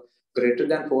of greater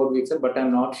than 4 weeks, but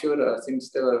I'm not sure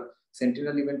since the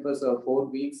sentinel event was 4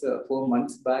 weeks, 4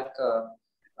 months back.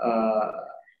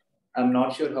 I'm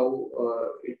not sure how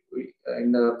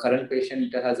in the current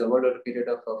patient has evolved over a period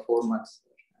of 4 months.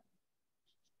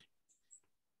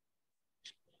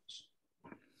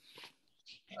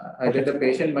 Either the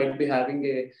patient might be having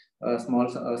a small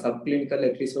subclinical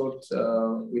episodes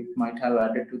which might have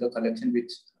added to the collection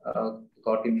which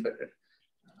got infected.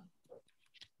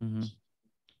 Mm-hmm.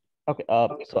 Okay,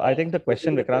 so I think the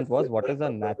question, Vikrant, was what is the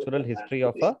natural history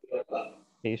of a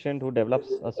patient who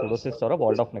develops a pseudocyst or a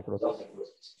walled-off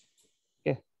necrosis?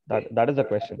 Okay, that is the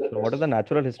question. So what is the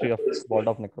natural history of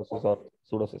walled-off necrosis or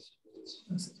pseudocyst?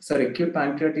 Sir, acute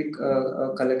pancreatic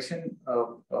collection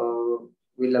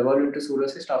will evolve into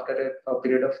pseudocyst after a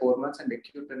period of 4 months, and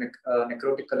acute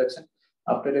necrotic collection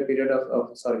after a period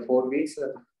of 4 weeks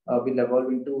will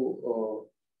evolve into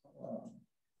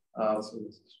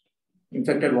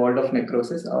infected walled-off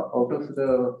necrosis. Out of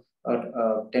the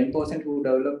 10% who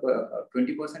develop,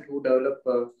 20% who develop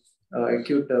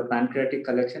acute pancreatic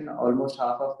collection, almost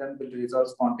half of them will resolve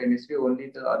spontaneously. Only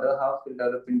the other half will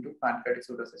develop into pancreatic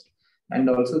pseudocyst. And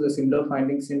also the similar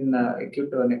findings in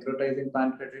acute necrotizing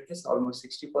pancreatitis, almost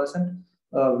 60%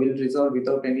 will resolve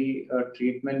without any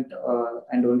treatment,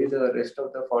 and only the rest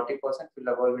of the 40%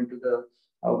 will evolve into the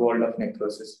walled-off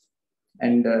necrosis.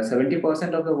 And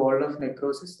 70% of the walled-off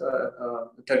necrosis,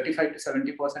 35 to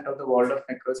 70% of the walled-off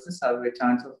necrosis have a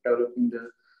chance of developing the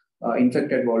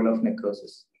infected walled-off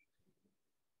necrosis.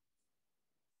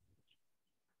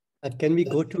 Can we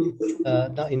go to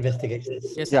the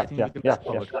investigations? Yes, I think we can move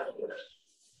forward.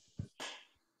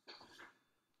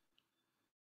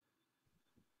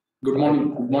 Good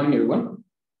morning, everyone.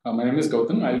 My name is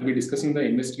Gautam. I'll be discussing the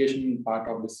investigation part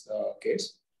of this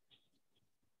case.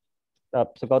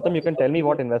 So Gautam, you can tell me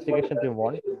what investigations you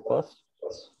want first.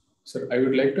 Sir, I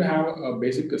would like to have a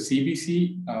basic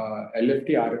CBC, LFT,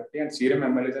 RFT, and serum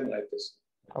amylase and lipase.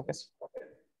 Okay.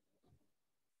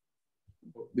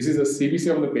 This is the CBC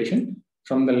of the patient.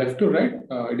 From the left to right,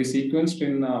 it is sequenced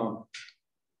in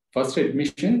first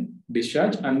admission,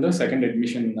 discharge, and the second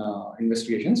admission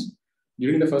investigations.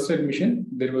 During the first admission,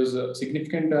 there was a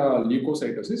significant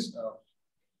leukocytosis,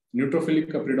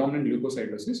 neutrophilic predominant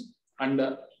leukocytosis,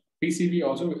 and PCV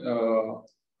also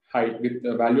high with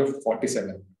a value of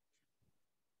 47.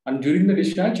 And during the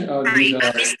discharge, Sorry,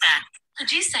 I missed that.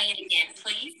 Could you say it again,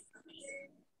 please?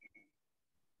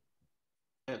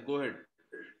 Yeah, go ahead.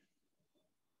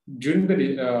 During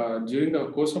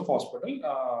the course of hospital,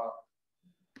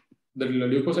 the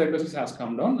leukocytosis has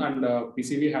come down and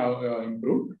PCV have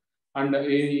improved. And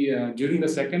during the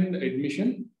second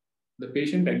admission, the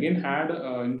patient again had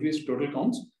increased total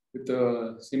counts with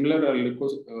similar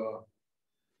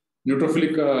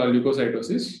neutrophilic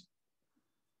leukocytosis.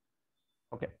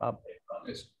 Okay.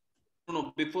 Yes.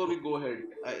 No, before we go ahead,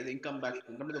 I think come to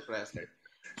the prior slide.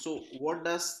 So what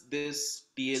does this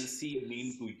TLC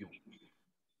mean to you?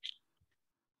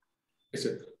 Yes,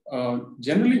 sir.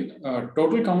 Generally,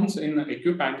 total counts in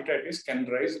acute pancreatitis can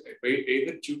rise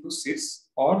either due to cysts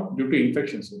or due to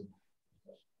infections.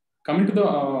 Coming to the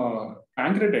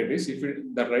pancreatitis,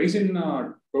 the rise in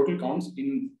total counts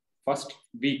in first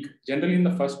week, generally in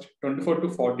the first 24 to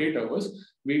 48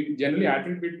 hours, we generally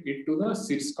attribute it to the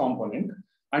cysts component.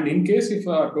 And in case if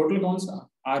total counts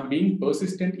are being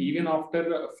persistent even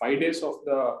after 5 days of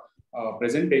the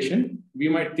presentation, we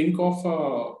might think of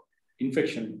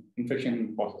infection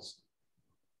process.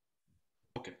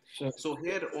 Okay. So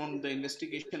here on the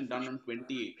investigation done on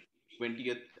 20th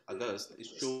August, it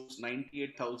shows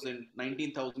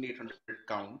 19,800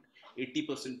 count,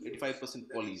 80%, 85%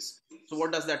 polys. So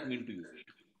what does that mean to you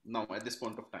now at this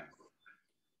point of time?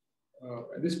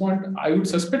 At this point, I would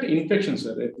suspect infection,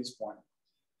 sir, at this point.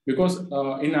 Because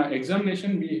in our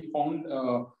examination, we found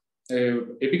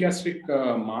epigastric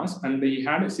mass, and he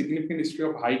had a significant history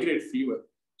of high-grade fever.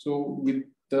 So with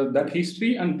that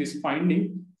history and this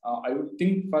finding, I would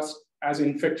think first as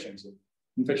infection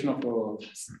of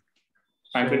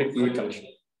pancreatic fluid collection.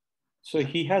 So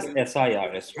he has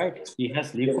SIRS, right? He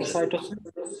has leukocytosis.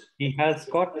 He has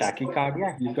got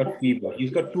tachycardia. He's got fever.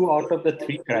 He's got 2 out of the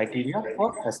 3 criteria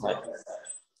for SIRS.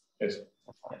 Yes.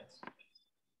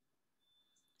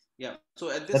 Yeah. So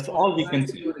at this That's point, all we can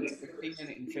see. you are expecting an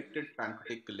infected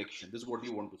pancreatic collection. This is what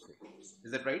you want to say.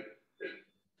 Is that right?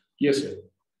 Yes, sir.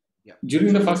 Yeah.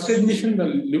 During the first admission, the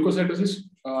leukocytosis,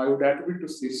 I would attribute to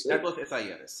this. That was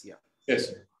SIRS. Yeah. Yes,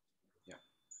 sir. Yeah.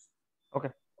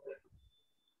 Okay.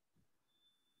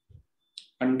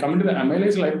 And coming to the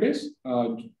amylase lipase,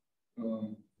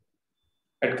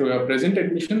 at present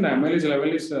admission, the amylase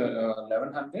level is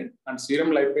 1100 and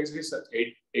serum lipase is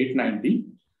 890.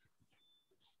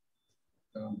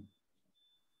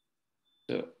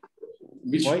 So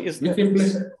which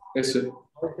implies, yes, sir.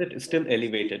 Why is it still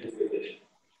elevated?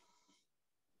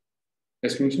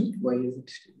 Explanation? Why is it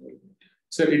still elevated?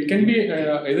 Sir, it can be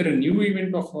either a new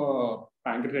event of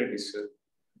pancreatitis, sir,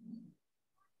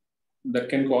 that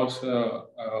can cause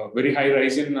very high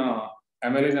rise in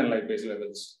amylase and lipase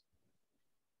levels.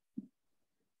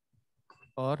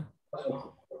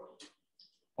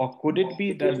 Or could it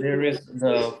be that there is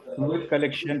the fluid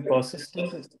collection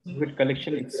persistence? Fluid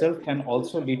collection itself can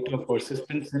also lead to a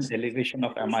persistence in elevation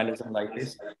of amylase and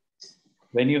lipase.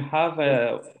 When you have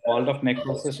a walled off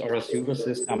necrosis or a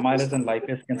pseudocyst, amylase and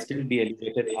lipase can still be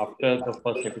elevated after the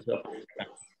first episode.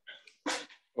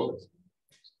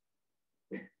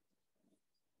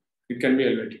 It can be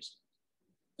elevated.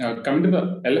 Coming to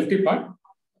the LFT part,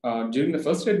 during the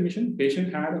first admission,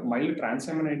 patient had mild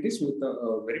transaminitis with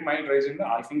a very mild rise in the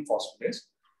alkaline phosphatase.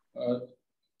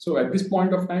 So at this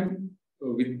point of time,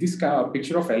 with this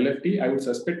picture of LFT, I would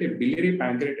suspect a biliary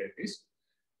pancreatitis.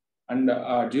 And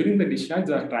during the discharge,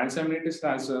 the transaminitis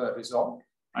has resolved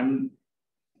and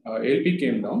ALP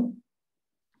came down.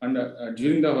 And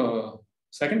during the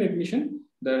second admission,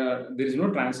 there is no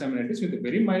transaminitis with a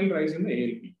very mild rise in the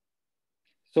ALP.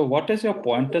 So what is your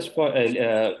pointers for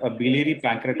a biliary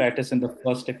pancreatitis in the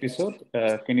first episode?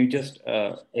 Can you just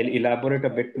elaborate a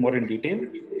bit more in detail?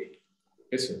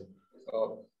 Yes, sir.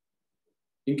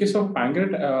 In case of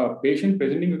patient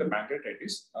presenting with a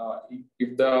pancreatitis,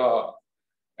 if the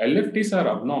LFTs are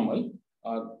abnormal,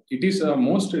 it is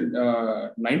most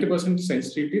 90%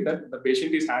 sensitivity that the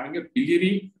patient is having a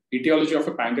biliary etiology of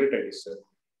a pancreatitis, sir.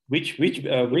 Which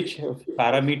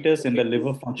parameters in the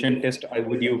liver function test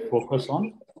would you focus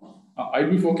on? I'll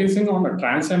be focusing on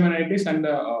transaminitis and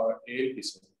ALP,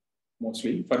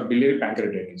 mostly for biliary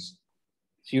pancreatitis.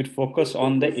 So you'd focus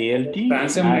on the ALT?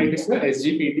 Transaminitis,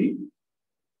 SGPT.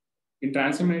 In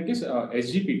transaminitis,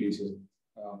 SGPT.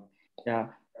 Yeah.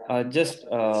 Just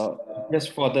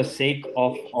for the sake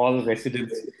of all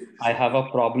residents, I have a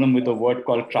problem with the word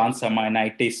called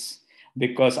transaminitis.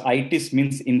 Because itis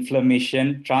means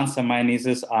inflammation,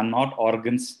 transaminases are not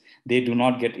organs, they do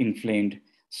not get inflamed.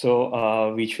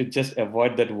 So we should just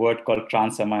avoid that word called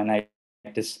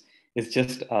transaminitis. It's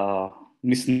just a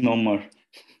misnomer.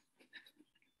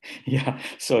 Yeah,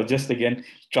 so just again,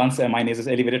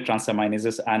 transaminases, elevated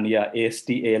transaminases, and yeah, AST,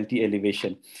 ALT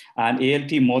elevation. And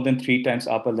ALT more than 3 times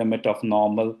upper limit of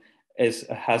normal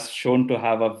has shown to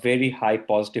have a very high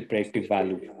positive predictive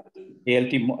value.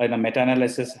 ALT in a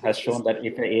meta-analysis has shown that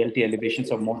if the ALT elevations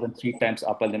of more than 3 times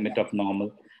upper limit of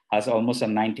normal has almost a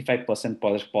 95%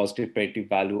 positive predictive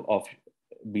value of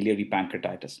biliary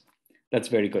pancreatitis. That's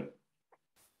very good.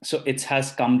 So it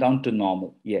has come down to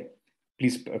normal. Yeah.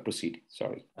 Please proceed.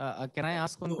 Sorry. Can I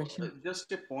ask one question?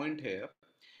 Just a point here.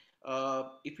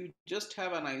 If you just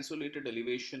have an isolated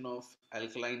elevation of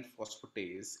alkaline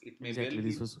phosphatase, it may well be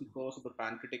because of the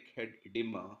pancreatic head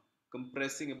edema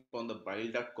compressing upon the bile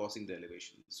duct causing the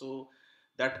elevation. So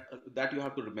that you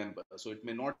have to remember. So it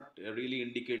may not really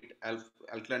indicate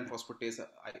alkaline phosphatase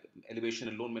elevation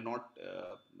alone may not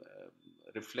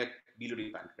reflect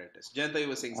biliary pancreatitis. Jayanta, you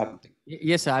were saying something.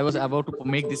 Yes, sir, I was about to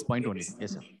make this point only.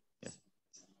 Yes, sir. Yes.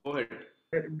 Go ahead.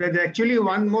 There's actually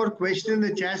one more question in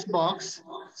the chat box,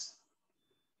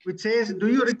 which says, do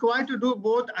you require to do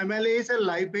both amylase and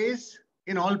lipase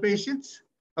in all patients?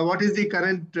 what is the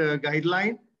current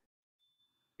guideline?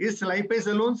 Is lipase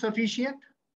alone sufficient?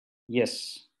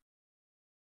 Yes.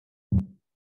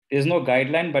 There's no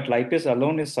guideline, but lipase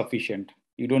alone is sufficient.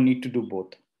 You don't need to do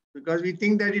both. Because we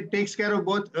think that it takes care of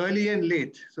both early and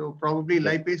late. So probably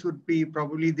lipase would be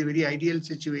probably the very ideal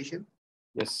situation.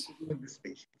 Yes. For this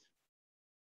patient.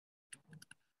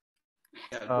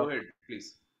 Yeah, go ahead,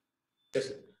 please.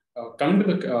 Yes. Coming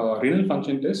to the renal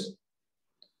function test,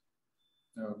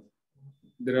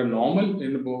 there are normal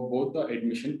in both the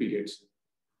admission periods.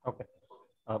 Okay.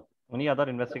 Any other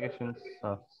investigations?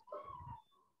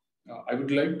 I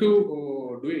would like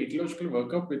to do a etiological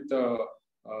workup with the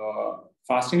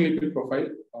fasting lipid profile.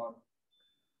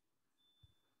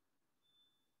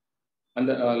 And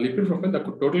the lipid profile, the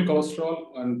total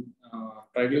cholesterol and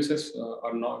triglycerides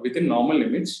are not within normal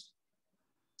limits.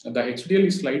 The HDL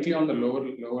is slightly on the lower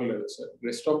levels.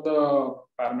 Rest of the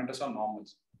parameters are normal.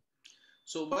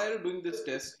 So why are you doing this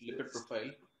test, lipid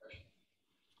profile?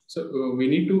 So we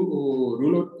need to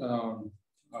rule out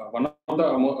one of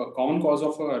the common cause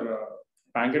of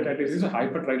pancreatitis is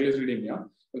hypertriglyceridemia.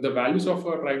 If the values of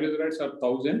triglycerides are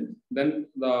 1000, then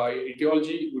the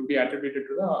etiology would be attributed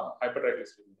to the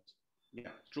hypertriglyceridemia.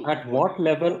 Yeah, true. At what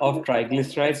level of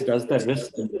triglycerides does the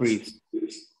risk increase?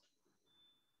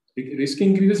 Risk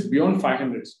increases beyond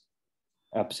 500.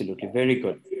 Absolutely, very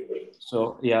good.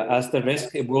 So yeah, as the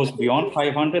risk goes beyond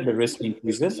 500, the risk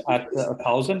increases. At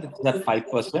 1000, it's at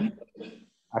 5%.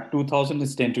 At 2000,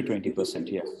 it's 10 to 20%.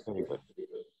 Yes, very good.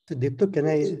 So Dipto, can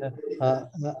I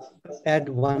add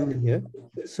one here?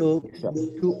 So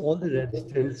to all the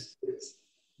residents,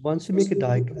 once you make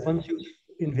a once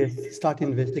you start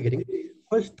investigating,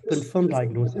 first confirm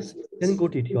diagnosis, then go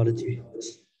to etiology.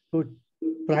 So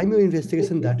primary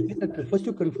investigation that way, that first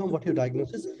you confirm what your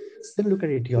diagnosis, then look at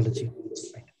etiology.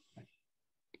 Right.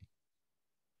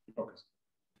 Okay.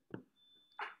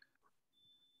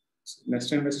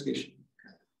 Next investigation.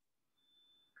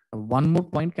 One more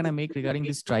point can I make regarding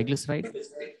this triglyceride?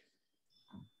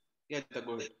 Yeah,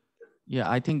 go ahead. Yeah,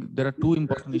 I think there are two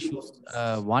important issues.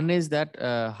 One is that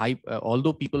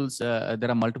although there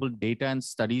are multiple data and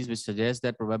studies which suggest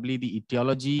that probably the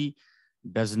etiology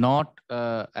does not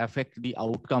affect the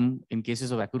outcome in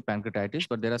cases of acute pancreatitis,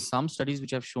 but there are some studies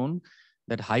which have shown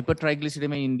that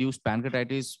hypertriglyceridemia-induced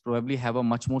pancreatitis probably have a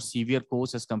much more severe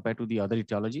course as compared to the other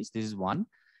etiologies. This is one.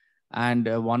 And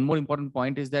one more important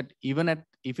point is that even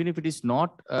if it is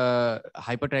not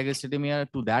hypertriglyceridemia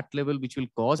to that level which will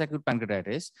cause acute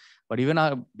pancreatitis, but even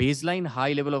a baseline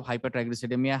high level of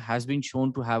hypertriglyceridemia has been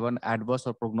shown to have an adverse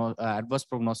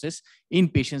prognosis in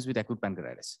patients with acute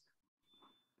pancreatitis.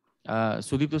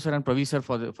 Sudipto sir and Pravi sir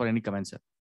for any comments, sir.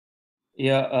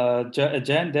 Yeah,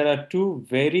 Jan, there are two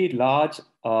very large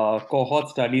cohort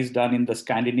studies done in the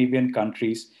Scandinavian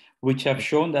countries which have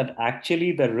shown that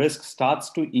actually the risk starts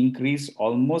to increase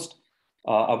almost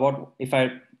about, if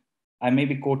I may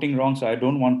be quoting wrong, so I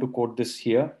don't want to quote this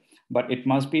here, but it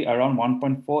must be around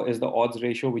 1.4 is the odds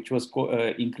ratio, which was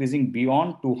increasing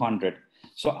beyond 200.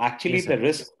 So actually Yes, the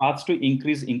risk starts to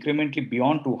increase incrementally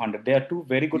beyond 200. There are two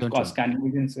very good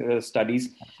Scandinavian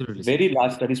studies, absolutely, very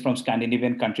large studies from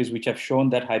Scandinavian countries, which have shown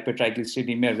that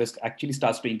hypertriglyceridemia risk actually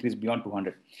starts to increase beyond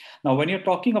 200. Now, when you're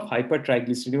talking of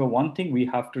hypertriglyceridemia, one thing we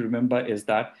have to remember is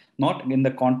that not in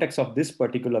the context of this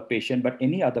particular patient, but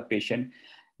any other patient,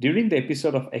 during the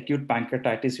episode of acute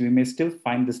pancreatitis, we may still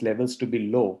find these levels to be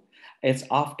low. It's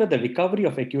after the recovery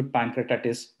of acute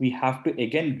pancreatitis, we have to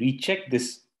again recheck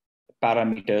this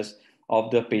parameters of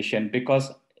the patient,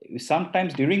 because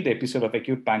sometimes during the episode of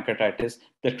acute pancreatitis,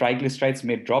 the triglycerides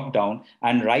may drop down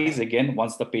and rise again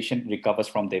once the patient recovers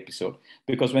from the episode.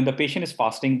 Because when the patient is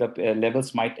fasting, the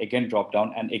levels might again drop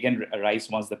down and again rise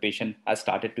once the patient has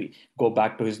started to go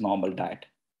back to his normal diet.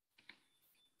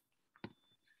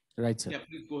 Right, sir. Yeah,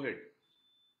 please go ahead.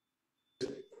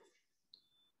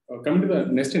 Coming to the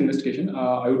next investigation,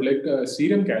 I would like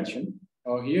serum calcium.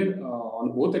 Here,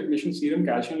 on both admissions, serum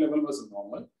calcium level was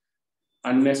normal.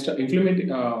 And next,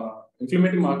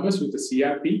 inflammatory markers with the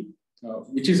CRP,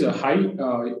 which is a high in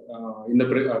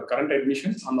the current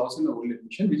admission and also in the old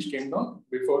admission, which came down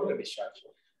before the discharge.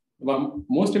 One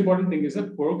most important thing is the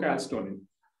procalcitonin,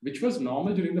 which was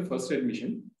normal during the first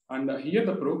admission. And here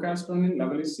the procalcitonin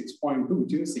level is 6.2,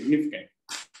 which is significant.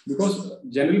 Because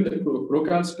generally the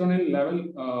procalcitonin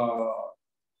level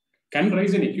can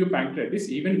rise in acute pancreatitis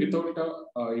even without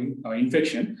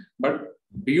infection, but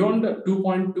beyond the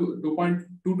 2.2 to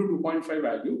 2.5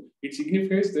 value, it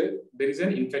signifies that there is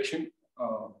an infection,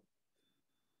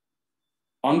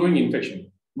 ongoing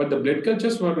infection. But the blood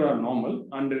cultures were normal,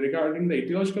 and regarding the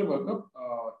etiological workup,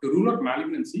 to rule out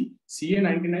malignancy,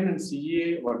 CA99 and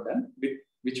CA were done with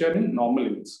which are in normal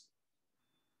limits.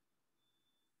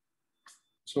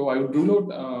 So I would rule out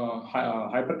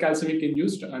hypercalcemic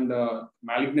induced and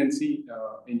malignancy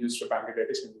induced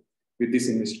pancreatitis with these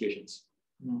investigations.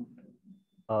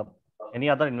 Any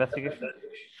other investigation?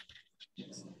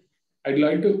 I'd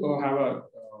like to have a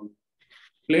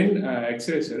plain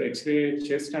X-ray, sir. X-ray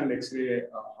chest and X-ray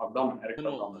abdomen.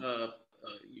 No,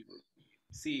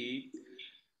 see,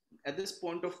 at this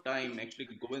point of time, actually,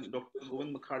 Dr.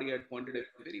 Govind Makhadi had pointed a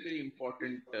very, very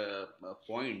important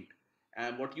point.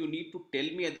 And what you need to tell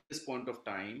me at this point of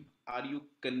time, are you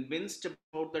convinced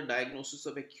about the diagnosis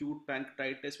of acute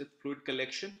pancreatitis with fluid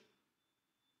collection?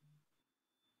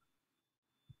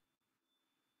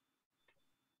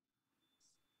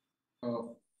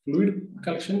 Fluid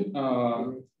collection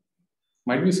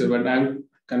might be, sir, but I'm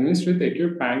convinced with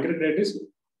acute pancreatitis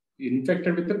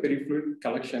infected with the perifluid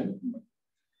collection.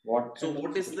 So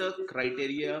what is the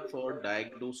criteria for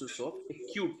diagnosis of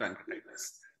acute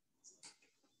pancreatitis?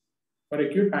 For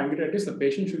acute pancreatitis, the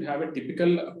patient should have a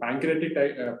typical pancreatic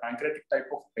type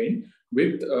of pain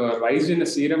with rise in a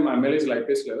serum amylase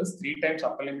lipase levels 3 times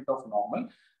upper limit of normal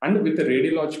and with the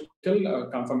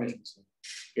radiological confirmations.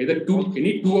 Either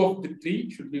any two of the 3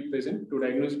 should be present to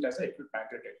diagnose it as acute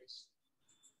pancreatitis.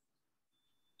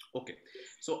 Okay,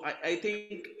 so I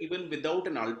think even without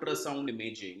an ultrasound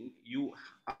imaging, you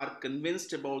are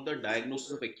convinced about the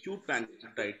diagnosis of acute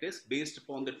pancreatitis based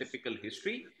upon the typical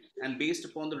history and based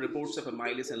upon the reports of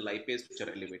amylase and lipase which are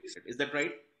elevated. Is that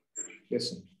right?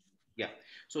 Yes, sir. Yeah.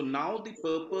 So now the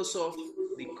purpose of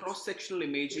the cross-sectional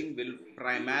imaging will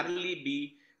primarily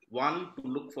be, one, to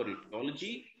look for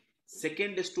etiology.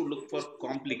 Second is to look for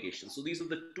complications. So these are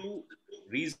the 2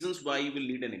 reasons why you will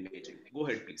need an imaging. Go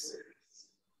ahead, please.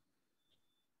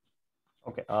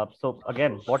 Okay. So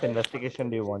again, what investigation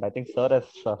do you want? I think sir has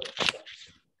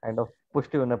kind of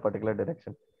pushed you in a particular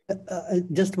direction.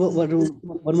 Just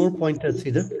one more point,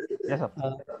 Sridhar. Yes, sir.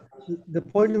 The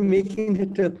point of making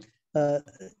it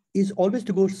is always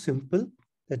to go simple.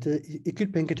 That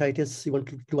acute pancreatitis, you want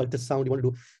to do ultrasound, you want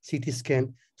to do CT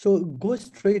scan. So go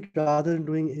straight rather than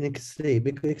doing an X-ray,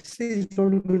 because X-ray is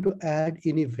not going to add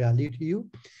any value to you.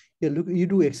 You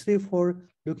do X-ray for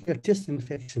looking at chest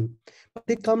infection, but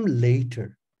they come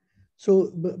later.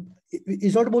 So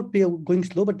it's not about going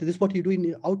slow, but this is what you do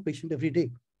in outpatient every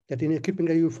day. That in acute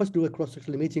pancreatitis, you first do a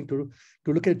cross-sectional imaging to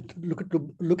look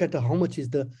at how much is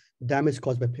the damage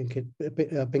caused by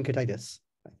pancreatitis.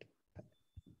 Right.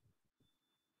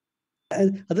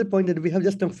 And other point that we have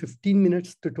just 15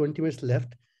 minutes to 20 minutes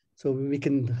left, so we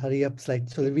can hurry up slightly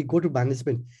so that we go to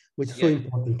management, which is so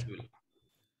important.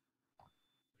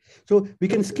 So we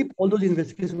can skip all those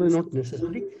investigations, but not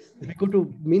necessary. If we go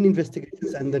to main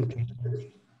investigations and then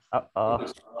treatment.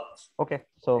 Okay,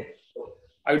 so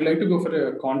I would like to go for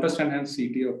a contrast enhanced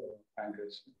CT of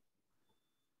pancreas.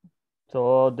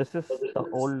 So this is the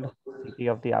old CT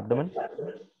of the abdomen.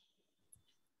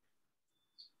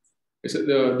 This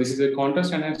is a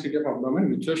contrast enhanced CT of abdomen,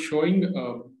 which was showing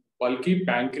bulky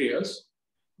pancreas.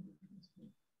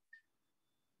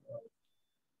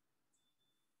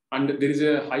 And there is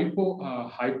a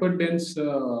hyperdense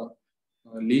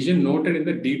lesion noted in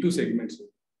the D2 segments.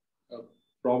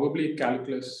 Probably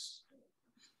calculus,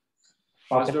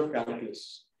 positive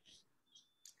calculus.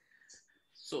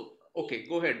 So, okay,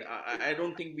 go ahead. I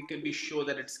don't think we can be sure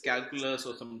that it's calculus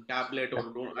or some tablet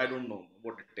or I don't know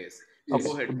what it is. So Okay.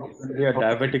 go ahead. We are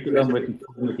diverticulum with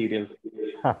material.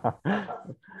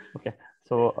 Okay,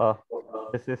 so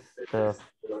this is the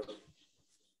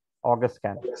August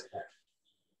scan.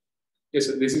 Yes,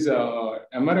 this is a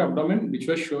MR abdomen which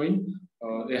was showing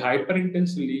a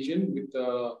hyperintense lesion with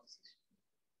a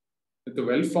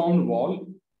well-formed wall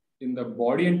in the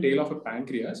body and tail of a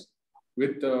pancreas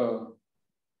with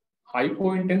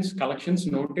hypointense collections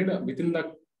noted within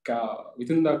the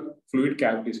fluid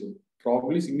cavity, so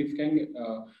probably signifying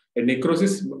a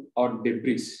necrosis or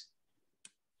debris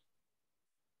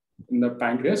in the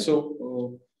pancreas.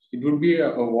 So it would be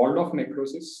a walled-off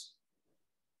necrosis.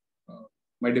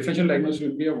 My differential diagnosis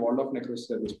would be a walled-off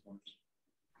necrosis at this point.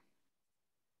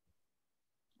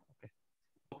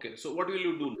 Okay, so what will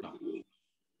you do now?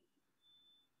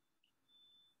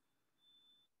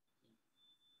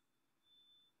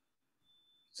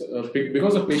 So,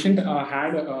 because the patient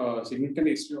had a significant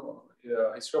history of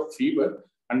fever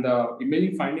and the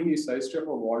imaging finding is a history of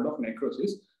a walled-off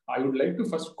necrosis, I would like to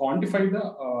first quantify the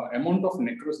amount of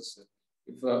necrosis.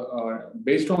 If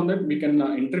based on that, we can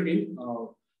intervene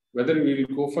whether we will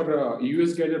go for a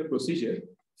US-guided procedure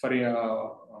for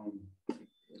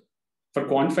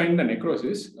quantifying the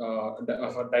necrosis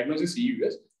for diagnosis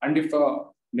EUS, and if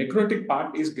necrotic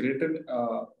part is greater,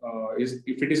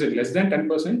 if it is less than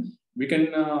 10%, we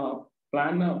can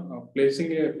plan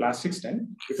placing a plastic stent.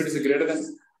 If it is greater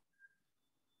than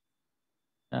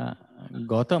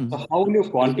Gautam. So how will you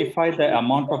quantify the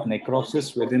amount of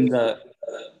necrosis within the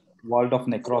world of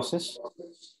necrosis?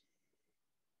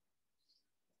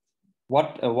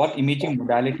 What imaging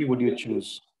modality would you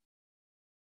choose?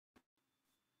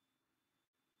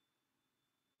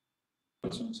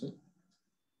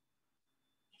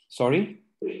 Sorry?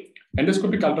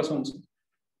 Endoscopic ultrasound.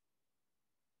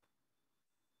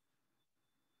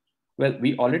 Well,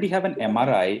 we already have an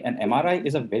MRI, and MRI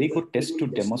is a very good test to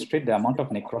demonstrate the amount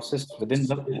of necrosis within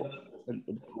the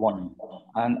one.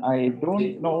 And I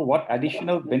don't know what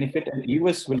additional benefit an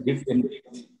EUS will give in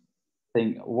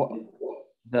thing.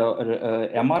 The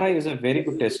MRI is a very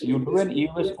good test. You do an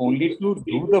EUS only to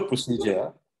do the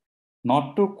procedure,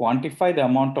 not to quantify the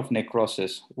amount of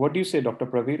necrosis. What do you say, Dr.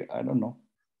 Praveer? I don't know.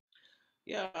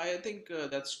 Yeah, I think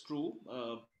that's true.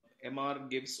 MR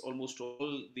gives almost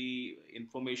all the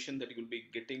information that you will be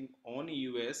getting on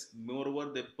EUS.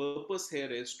 Moreover, the purpose here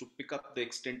is to pick up the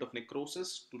extent of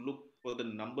necrosis, to look for the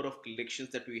number of collections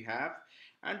that we have,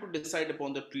 and to decide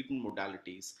upon the treatment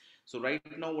modalities. So right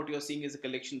now what you are seeing is a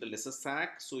collection in the lesser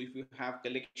sac. So if you have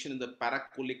collection in the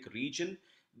paracolic region,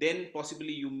 then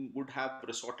possibly you would have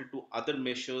resorted to other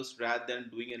measures rather than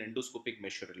doing an endoscopic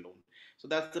measure alone. So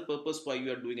that's the purpose why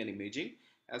you are doing an imaging.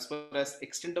 As far as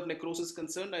extent of necrosis is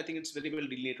concerned, I think it's very well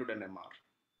delineated in MR.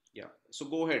 Yeah. So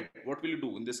go ahead. What will you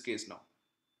do in this case now?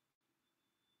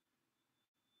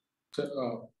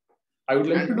 So, I would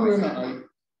like to do an.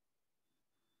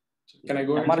 Can I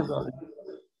go ahead?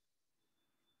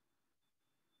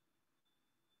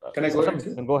 Can I go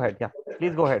ahead? Go ahead. Yeah.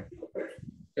 Please go ahead.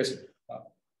 Yes.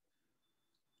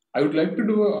 I would like to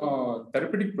do a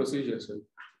therapeutic procedure, sir,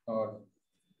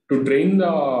 to drain the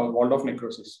wall of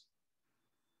necrosis.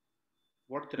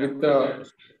 What therapy?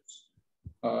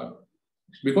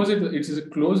 Because it is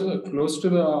close to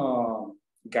the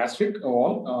gastric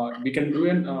wall, we can do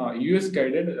an US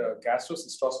guided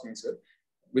gastrocystostomy, sir,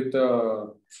 with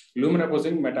lumen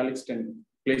opposing metallic stent,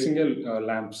 placing a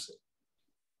lamps.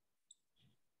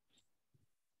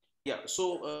 Yeah,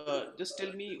 so just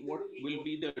tell me what will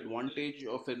be the advantage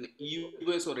of an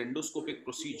EUS or endoscopic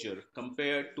procedure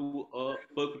compared to a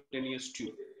percutaneous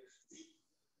tube?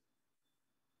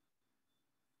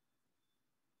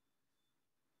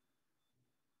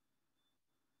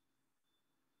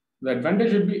 The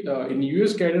advantage would be in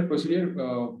US guided procedure,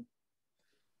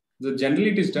 generally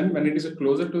it is done when it is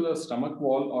closer to the stomach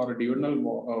wall or a duodenal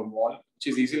wall, which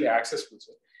is easily accessible.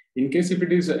 Sir. In case if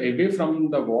it is away from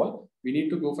the wall, we need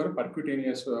to go for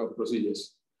percutaneous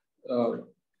procedures.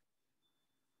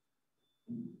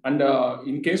 And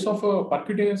in case of a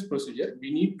percutaneous procedure,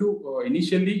 we need to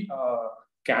initially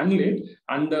cannulate,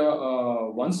 and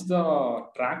once the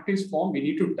tract is formed, we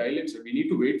need to dilate. So we need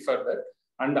to wait for that,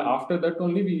 and after that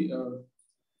only we.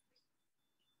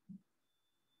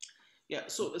 Yeah,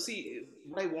 so see,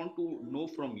 what I want to know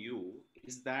from you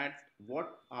is that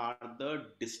what are the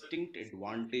distinct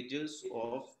advantages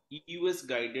of EUS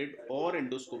guided or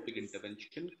endoscopic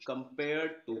intervention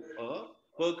compared to a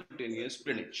percutaneous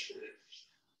drainage?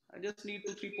 I just need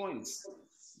 2-3 points.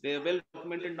 They are well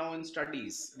documented now in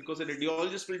studies, because a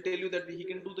radiologist will tell you that he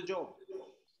can do the job.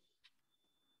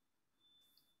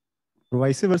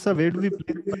 Vice versa, where do we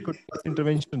place percutaneous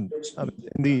intervention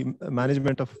in the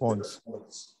management of wounds?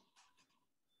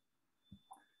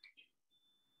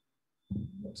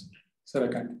 Sir,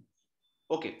 I can't.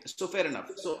 Okay, so fair enough.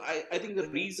 So I think the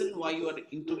reason why you are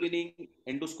intervening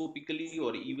endoscopically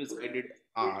or EUS guided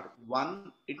are: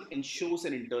 one, it ensures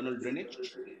an internal drainage.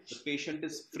 The patient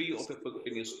is free of a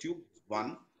percutaneous tube.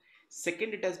 One.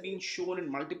 Second, it has been shown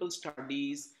in multiple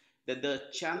studies that the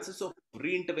chances of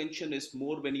re-intervention is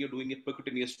more when you're doing a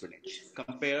percutaneous drainage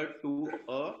compared to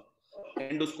a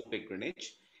endoscopic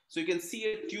drainage. So you can see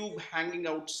a tube hanging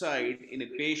outside in a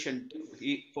patient.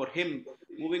 For him,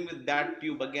 moving with that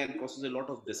tube again causes a lot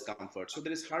of discomfort. So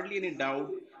there is hardly any doubt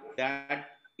that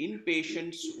in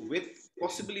patients with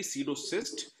possibly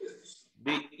pseudocyst,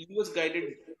 the EUS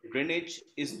guided drainage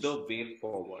is the way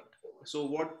forward. So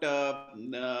what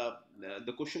the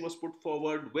question was put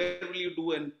forward: where will you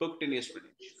do an percutaneous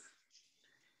drainage?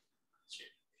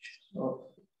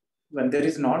 When there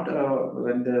is not,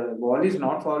 when the wall is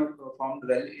not formed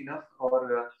well enough,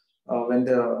 or when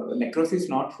the necrosis is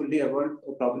not fully evolved,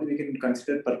 probably we can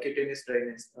consider percutaneous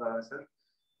drainage, sir.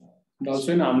 And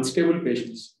also in unstable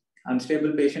patients.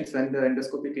 Unstable patients, when the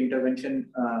endoscopic intervention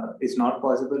is not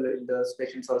possible in those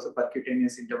patients, also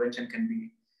percutaneous intervention can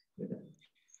be.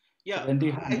 Yeah, When do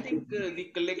you I think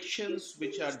the collections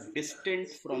which are distant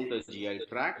from the GI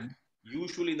tract,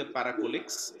 usually the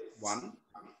paracolix, one.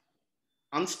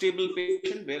 Unstable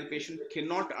patient where patient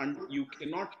cannot, you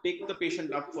cannot take the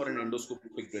patient up for an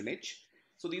endoscopic drainage.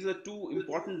 So these are two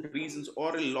important reasons,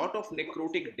 or a lot of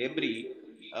necrotic debris,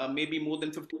 maybe more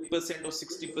than 50% or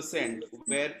 60%,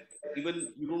 where even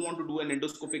you don't want to do an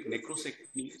endoscopic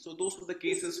necrosectomy. So those are the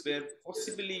cases where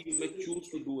possibly you may choose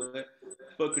to do a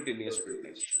percutaneous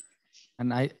drainage.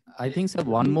 And I think, sir,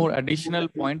 one more additional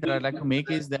point that I'd like to make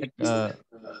is that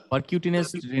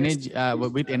percutaneous drainage,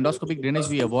 with endoscopic drainage,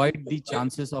 we avoid the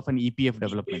chances of an EPF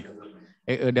development,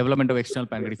 development of external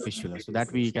pancreatic fistula. So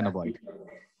that we can avoid.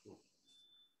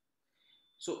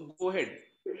 So go ahead.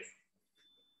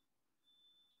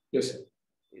 Yes, sir.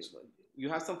 You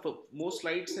have some more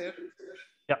slides here?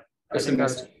 Yeah, I think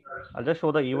I'll just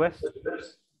show the US.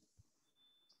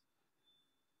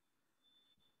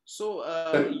 So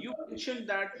you mentioned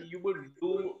that you would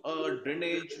do a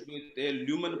drainage with a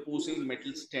lumen opposing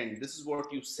metal stent. This is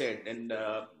what you said, and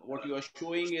what you are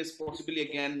showing is possibly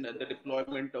again the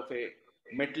deployment of a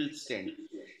metal stent.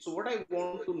 So what I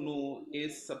want to know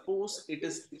is, suppose it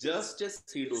is just a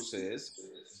pseudocyst,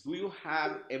 do you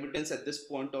have evidence at this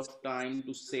point of time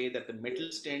to say that the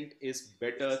metal stent is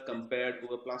better compared to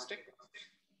a plastic?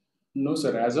 No,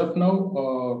 sir. As of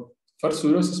now, for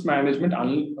pseudocyst management,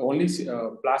 only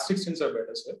plastic stents are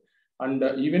better, sir. And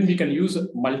even we can use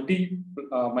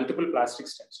multiple plastic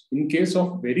stents. In case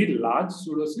of very large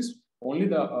pseudocyst, only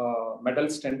the metal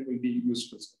stent will be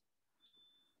useful, sir.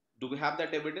 Do we have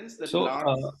that evidence that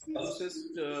large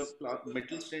pseudocyst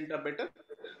metal stent are better?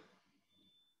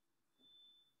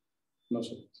 No,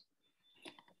 sir.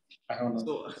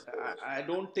 So I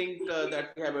don't think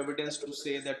that we have evidence to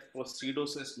say that for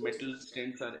pseudocyst metal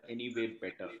stents are any way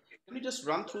better. Can you just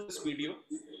run through this video?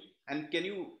 And can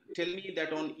you tell me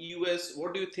that on EUS,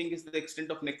 what do you think is the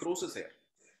extent of necrosis here?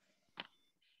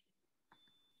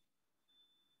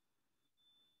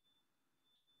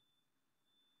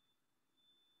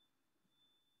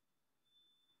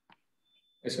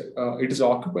 Yes, sir. It is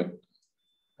occupied.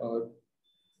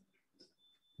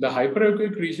 The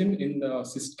hyperechoic region in the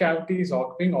cyst cavity is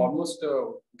occupying almost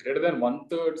greater than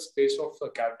 1/3 space of the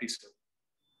cavity.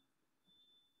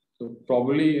 So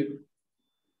probably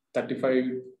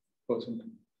 35%.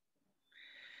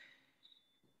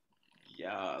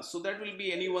 Yeah, so that will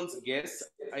be anyone's guess.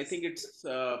 I think it's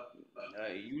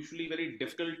usually very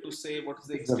difficult to say what is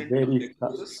the extent of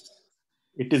necrosis.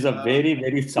 It is a very,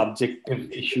 very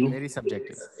subjective issue. Very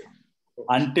subjective.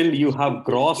 Until you have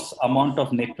gross amount of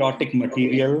necrotic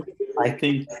material, I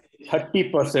think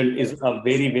 30% is a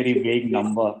very, very vague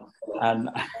number. And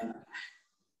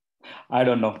I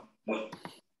don't know.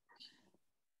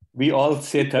 We all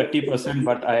say 30%,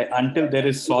 but until there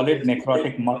is solid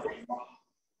necrotic,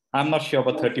 I'm not sure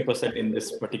about 30% in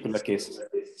this particular case.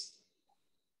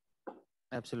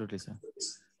 Absolutely, sir.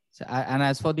 So, and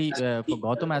as for the for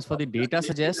Gautam, as for the data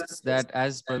suggests that,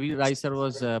 as Praveen Rai sir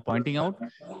was pointing out,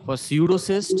 for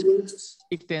pseudocyst,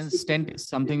 stent is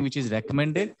something which is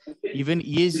recommended. Even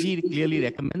ESG clearly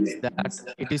recommends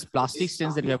that it is plastic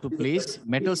stents that you have to place.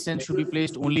 Metal stents should be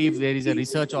placed only if there is a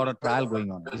research or a trial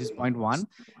going on. This is point one.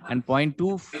 And point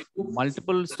two,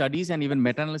 multiple studies and even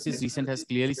meta-analysis recent has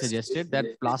clearly suggested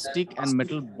that plastic and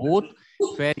metal both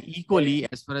fare equally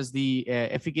as far as the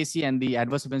efficacy and the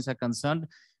adverse events are concerned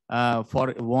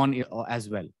for one as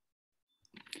well.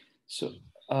 So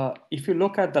if you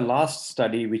look at the last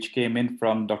study, which came in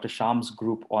from Dr. Sham's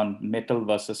group on metal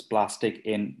versus plastic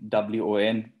in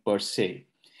WON per se,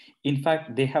 in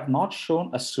fact, they have not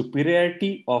shown a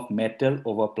superiority of metal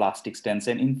over plastic stents.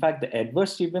 And in fact, the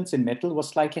adverse events in metal was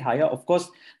slightly higher. Of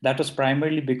course, that was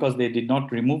primarily because they did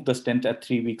not remove the stent at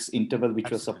 3 weeks interval,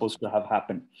 which was supposed to have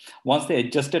happened. Once they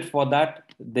adjusted for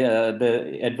that,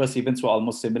 the adverse events were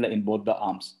almost similar in both the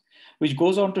arms, which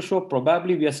goes on to show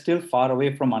probably we are still far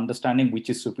away from understanding which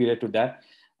is superior to that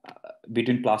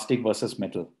between plastic versus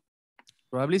metal.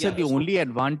 Probably, sir, the only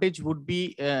advantage would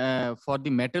be for the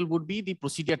metal would be the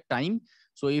procedure time.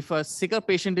 So if a sicker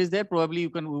patient is there, probably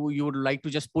you would like to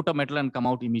just put a metal and come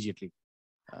out immediately.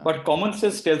 But common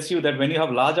sense tells you that when you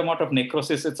have large amount of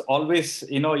necrosis, it's always,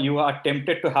 you are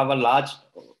tempted to have a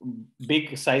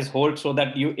big size hold so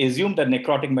that you assume that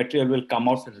necrotic material will come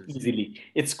out easily.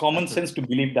 It's common sense to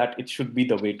believe that it should be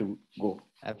the way to go.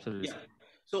 Absolutely. Yeah.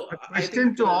 So a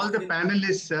question to all the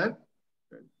panelists, sir.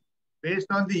 Based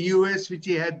on the US, which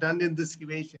he had done in this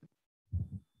excavation,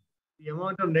 the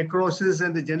amount of necrosis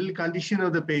and the general condition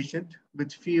of the patient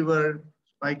with fever,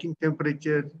 spiking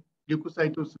temperature,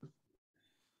 leukocytosis,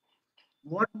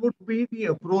 what would be the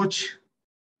approach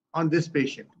on this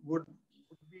patient? Would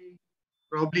we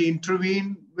probably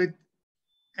intervene with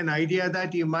an idea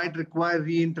that you might require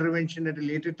re-intervention at a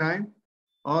later time?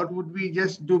 Or would we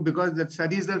just do, because the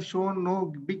studies have shown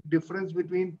no big difference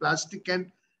between plastic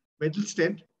and metal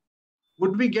stent,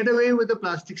 would we get away with a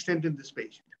plastic stent in this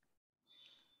patient?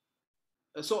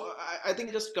 So I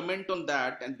think just comment on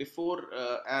that. And before,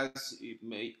 as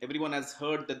everyone has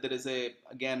heard that there is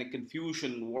again a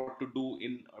confusion what to do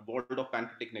in a world of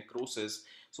pancreatic necrosis.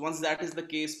 So once that is the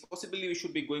case, possibly we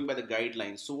should be going by the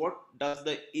guidelines. So what does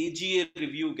the AGA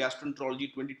review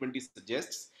gastroenterology 2020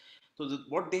 suggests? So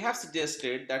what they have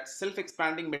suggested that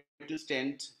self-expanding metal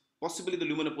stent, possibly the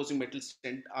lumen opposing metal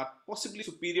stent, are possibly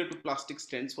superior to plastic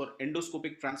stents for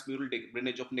endoscopic transmural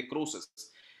drainage of necrosis.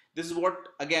 This is what,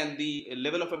 again, the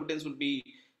level of evidence will be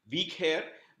weak here,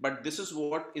 but this is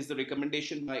what is the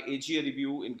recommendation by AGA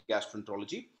review in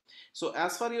gastroenterology. So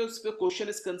as far as the question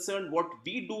is concerned, what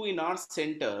we do in our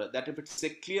center, that if it's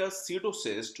a clear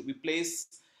pseudocyst,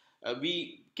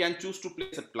 we can choose to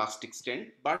place a plastic stent.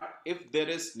 But if there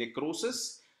is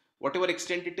necrosis, whatever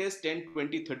extent it is, 10,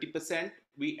 20, 30%,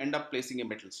 we end up placing a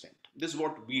metal stent. This is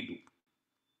what we do.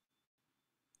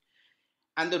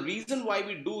 And the reason why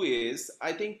we do is,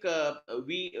 I think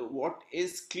what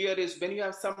is clear is when you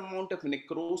have some amount of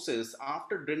necrosis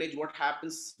after drainage, what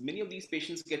happens, many of these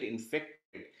patients get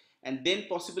infected, and then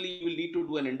possibly you will need to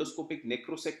do an endoscopic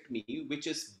necrosectomy, which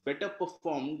is better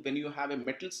performed when you have a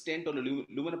metal stent or a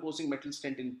lumen opposing metal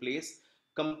stent in place,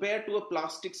 compared to a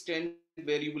plastic stent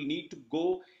where you will need to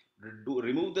go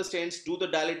remove the stents, do the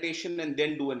dilatation, and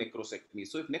then do a necrosectomy.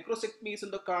 So if necrosectomy is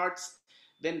in the cards,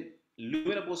 then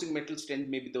lumen opposing metal stent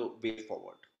may be the way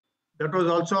forward. That was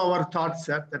also our thought,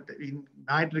 sir, that we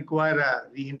might require a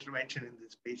re-intervention in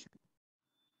this patient.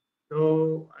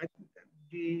 So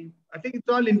I think it's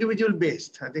all individual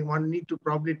based. I think one need to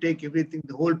probably take everything,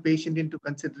 the whole patient into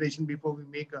consideration before we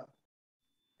make a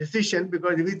decision,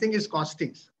 because everything is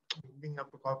costings. Being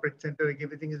up a corporate center,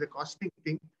 everything is a costing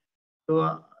thing.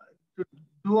 So to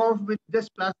do off with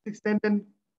just plastic stent and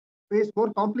face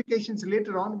more complications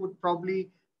later on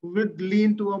would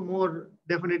lean to a more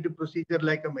definitive procedure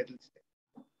like a metal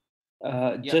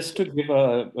stent. Just to give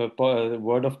a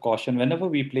word of caution, whenever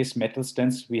we place metal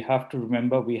stents, we have to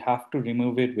remember we have to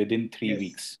remove it within 3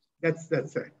 weeks. That's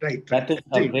right. That is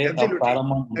of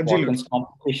paramount importance.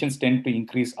 Complications tend to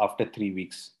increase after 3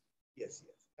 weeks. Yes,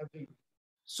 absolutely.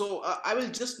 So I will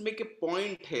just make a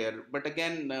point here, but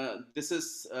again, this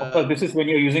is... this is when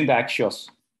you're using the Axios,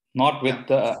 not with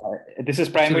this is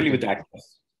primarily with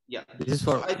Axios. Yeah. This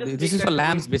is for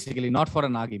lambs, basically, not for a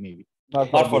Nagi, maybe. Not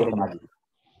for a Nagi.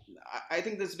 I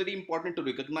think that's very important to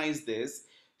recognize this.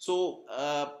 So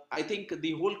I think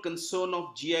the whole concern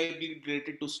of GI bleed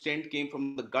related to stent came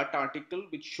from the gut article,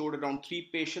 which showed around 3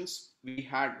 patients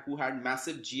who had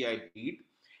massive GI bleed.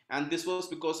 And this was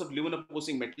because of lumen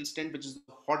opposing metal stent, which is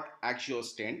the hot Axios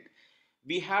stent.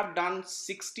 We have done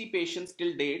 60 patients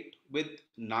till date with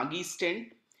Nagi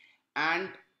stent, and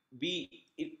we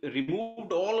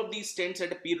removed all of these stents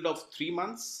at a period of 3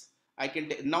 months.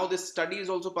 Now this study is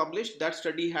also published. That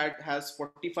study has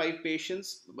 45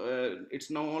 patients.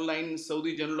 It's now online in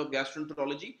Saudi Journal of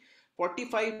Gastroenterology.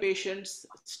 45 patients,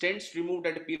 stents removed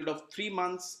at a period of 3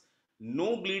 months,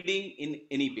 no bleeding in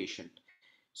any patient.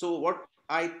 So what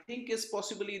I think is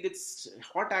possibly this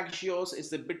hot Axios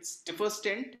is a bit stiffer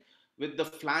stent, with the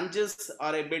flanges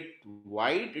are a bit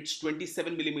wide. It's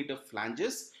 27 millimeter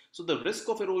flanges. So the risk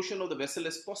of erosion of the vessel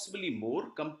is possibly more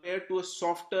compared to a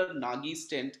softer Nagi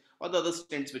stent or the other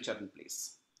stents which are in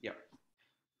place. Yeah.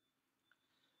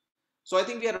 So I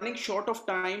think we are running short of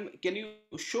time. Can you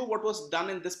show what was done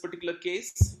in this particular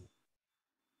case?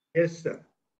 Yes, sir.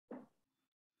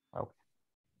 Okay.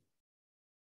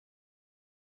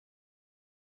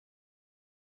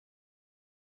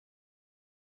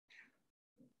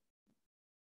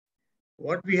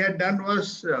 What we had done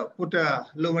was put a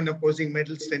lumen opposing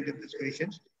metal stent in this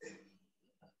patient.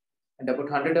 And about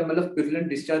 100 ml of purulent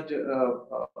discharge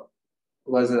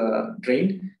was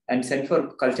drained and sent for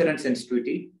culture and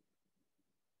sensitivity.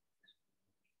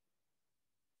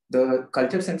 The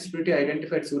culture sensitivity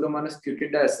identified Pseudomonas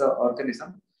cutida as the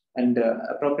organism, and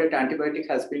appropriate antibiotic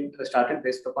has been started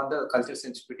based upon the culture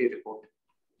sensitivity report.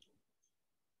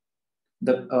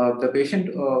 The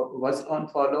patient was on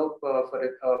follow-up for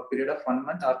a period of 1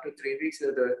 month. After 3 weeks,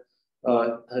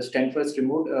 the stent was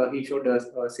removed. He showed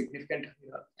a significant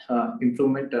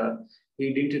improvement.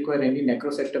 He didn't require any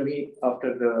necrosectomy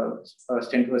after the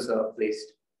stent was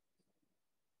placed.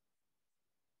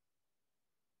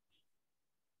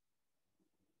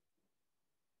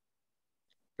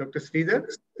 Dr. Sridhar?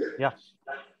 Yeah.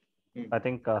 I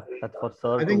think that's for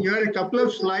Sir. I think you had a couple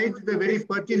of slides that are very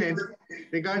pertinent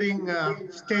regarding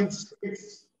stents,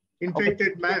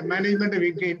 infected management of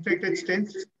infected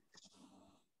stents.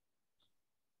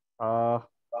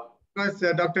 Because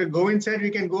Dr. Govind said we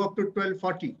can go up to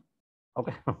 1240.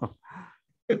 Okay.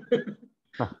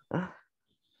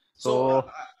 So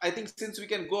I think since we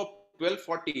can go up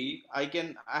 1240,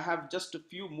 I have just a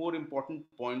few more important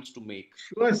points to make.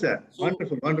 Sure, sir. So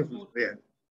wonderful, wonderful. Yeah.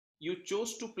 You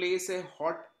chose to place a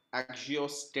hot axial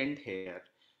stent here.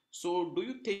 So do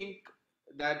you think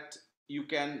that you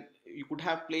could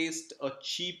have placed a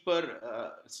cheaper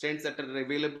stents that are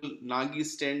available, Nagi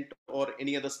stent or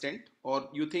any other stent, or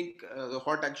you think the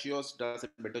hot axios does a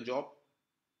better job?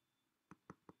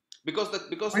 Because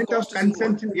point of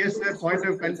contention, yes, sir. Point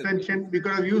of contention. We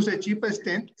could have used a cheaper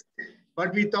stent,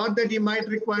 but we thought that he might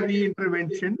require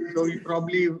re-intervention, so we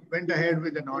probably went ahead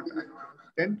with an hot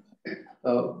stent,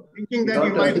 thinking that he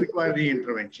might require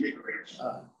re-intervention.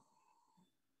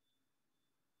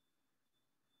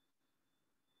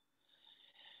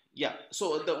 Yeah,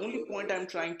 so the only point I'm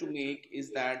trying to make is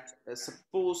that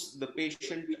suppose the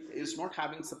patient is not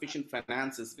having sufficient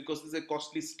finances because it's a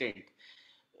costly stent.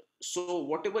 So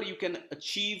whatever you can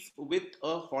achieve with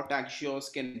a hot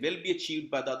axios can well be achieved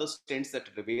by the other stents that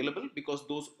are available, because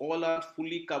those all are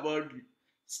fully covered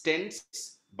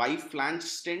stents, biflange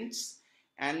stents,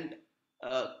 and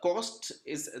cost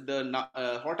is the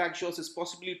hot axios is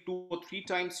possibly 2 or 3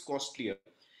 times costlier.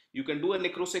 You can do a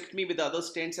necrosectomy with other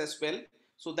stents as well,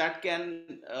 so that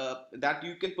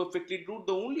you can perfectly do.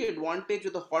 The only advantage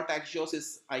with the hot axios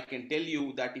is, I can tell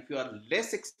you that if you are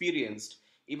less experienced,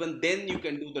 even then you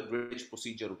can do the drainage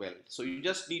procedure well. So you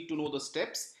just need to know the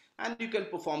steps and you can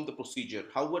perform the procedure.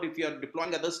 However, if you are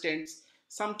deploying other stents,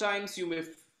 sometimes you may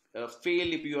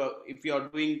fail if you are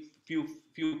doing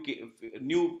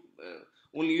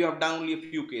only you have done only a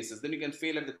few cases, then you can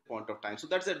fail at the point of time. So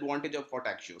that's the advantage of hot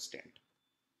axial stent.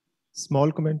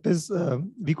 Small comment is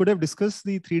we could have discussed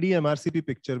the 3D MRCP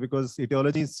picture because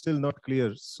etiology is still not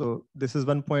clear. So this is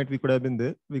one point we could have been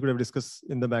there. We could have discussed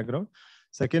in the background.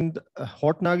 Second,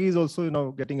 hot Nagi is also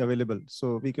now getting available.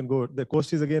 So we can go, the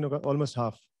cost is again almost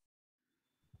half.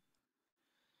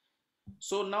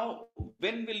 So now,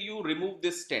 when will you remove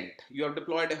this stent? You have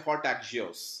deployed a hot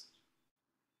axios.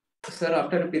 Sir,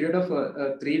 after a period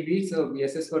of 3 weeks, we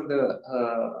assess for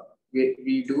the,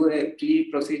 we do a key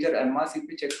procedure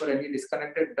MRCP check for any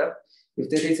disconnected duct. If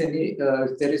there is any,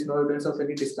 if there is no evidence of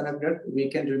any disconnected duct, we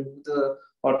can remove the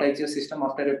hot axial system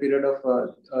after a period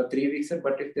of 3 weeks.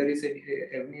 But if there is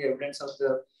any evidence of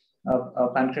the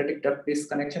pancreatic duct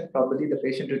disconnection, probably the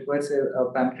patient requires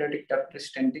a pancreatic duct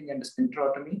stenting and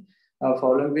sphincterotomy,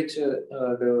 following which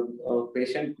the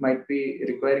patient might be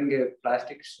requiring a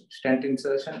plastic stent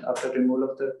insertion after removal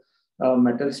of the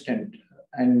metal stent,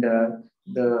 and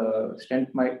the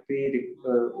stent might be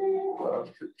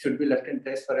should be left in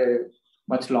place for a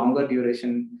much longer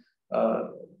duration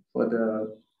for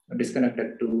the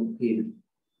disconnected to heal.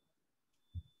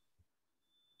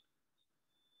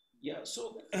 Yeah,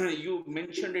 so you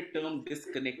mentioned a term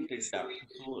disconnected duct.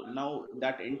 So now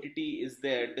that entity is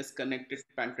there, disconnected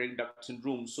pancreatic duct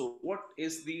syndrome. So what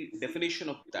is the definition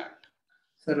of that?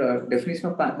 Sir,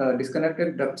 definition of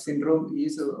disconnected duct syndrome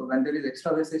is when there is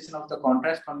extravasation of the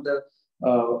contrast from the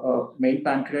main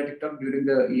pancreatic duct during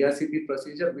the ERCP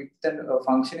procedure with a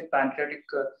functioning pancreatic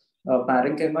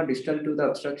parenchyma distal to the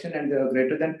obstruction and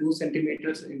greater than 2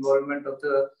 centimeters involvement of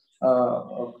the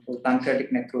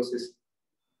pancreatic necrosis.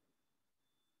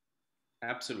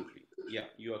 Absolutely. Yeah,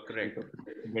 you are correct.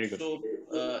 Very good. So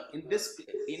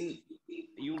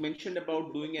you mentioned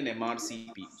about doing an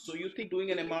MRCP. So you think doing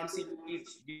an MRCP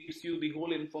gives you the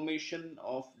whole information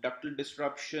of ductal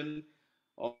disruption,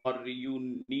 or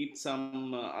you need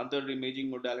some other imaging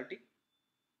modality?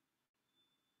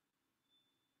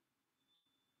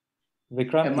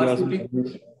 Vikrant,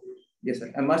 MRCP, yes,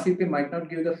 sir. MRCP might not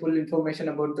give the full information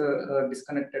about the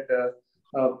disconnected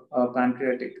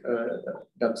pancreatic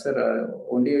duct, sir.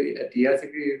 Only at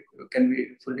ERCP can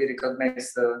we fully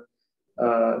recognize the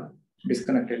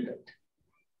disconnected duct.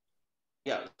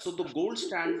 Yeah, so the gold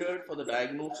standard for the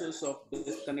diagnosis of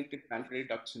disconnected pancreatic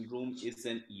duct syndrome is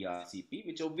an ERCP,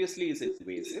 which obviously is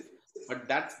invasive, but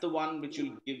that's the one which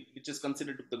will give, which is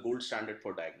considered the gold standard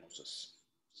for diagnosis.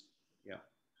 Yeah.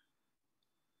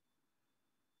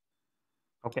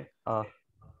 Okay.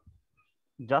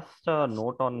 Just a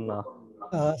note on.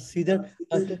 Sridhar,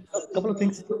 a couple of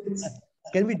things.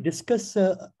 Can we discuss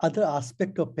other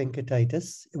aspect of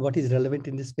pancreatitis? What is relevant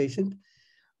in this patient,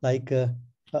 like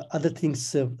other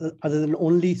things other than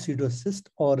only pseudocyst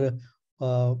or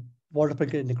water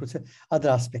pancreatic necrosis, other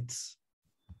aspects?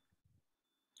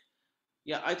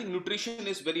 Yeah, I think nutrition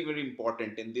is very, very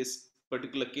important in this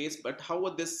particular case. But how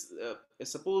about this?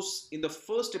 Suppose in the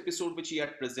first episode which he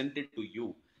had presented to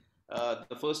you,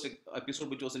 the first episode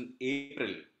which was in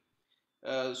April.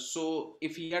 So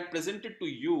if he had presented to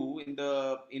you in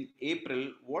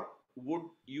April, what would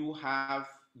you have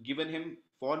given him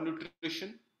for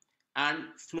nutrition and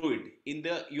fluid? In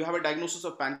the you have a diagnosis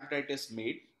of pancreatitis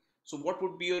made. So what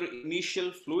would be your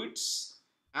initial fluids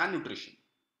and nutrition?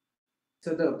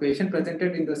 So the patient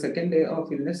presented in the second day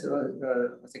of illness,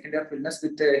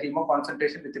 with a hemo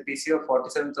concentration with a PC of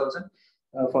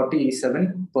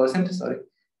 47%. Sorry.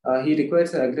 He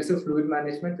requires aggressive fluid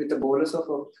management with a bolus of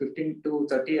 15 to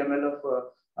 30 ml of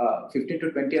 15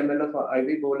 to 20 ml of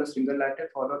IV bolus single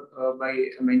lactate, followed by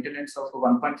maintenance of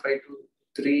 1.5 to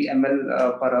 3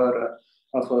 ml per hour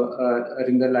of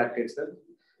ringal lactate, sir.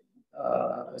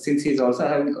 Since he's also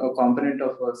having a component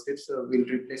of SIPs, we'll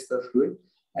replace the fluid.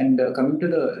 And coming to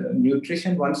the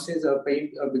nutrition, once his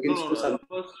pain begins to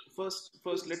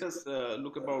first let us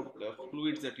look about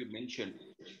fluids that you mentioned.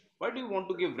 Why do you want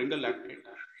to give ringal lactate?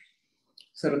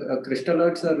 Sir,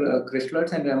 crystalloids are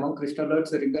crystalloids, and among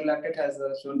crystalloids, the ringal lactate has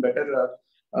shown better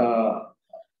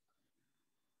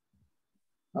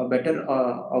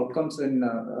outcomes in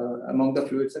among the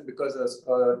fluids, because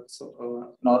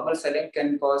normal saline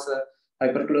can cause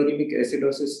hyperchloremic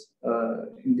acidosis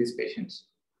in these patients.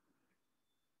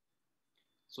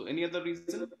 So any other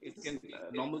reason? It can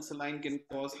normal saline can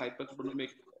cause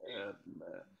hyperchloremic,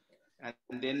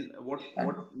 and then what is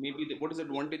the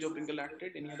advantage of ringal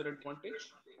lactate? Any other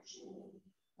advantage?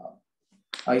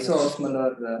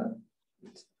 Isoosmolar.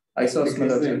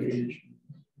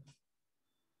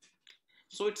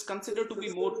 So it's considered to be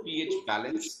more pH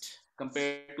balanced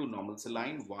compared to normal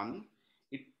saline. One,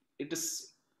 it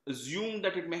is assumed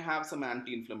that it may have some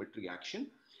anti-inflammatory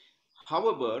action.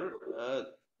 However,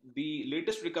 the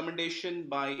latest recommendation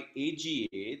by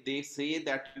AGA, they say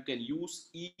that you can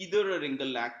use either a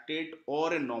ringal lactate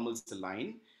or a normal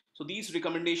saline. So these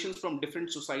recommendations from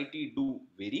different society do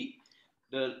vary.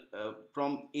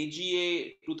 From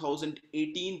AGA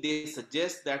 2018, they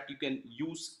suggest that you can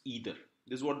use either.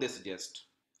 This is what they suggest.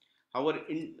 However,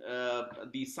 in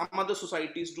some other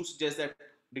societies do suggest that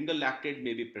ringal lactate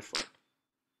may be preferred.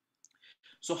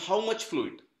 So how much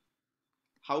fluid?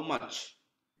 How much?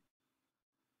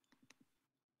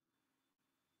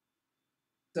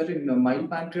 Sir, in mild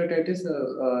pancreatitis,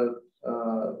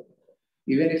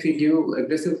 even if we give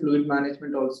aggressive fluid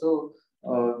management also,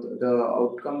 the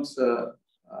outcomes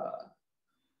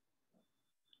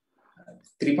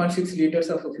 3.6 liters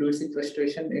of fluid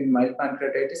sequestration in mild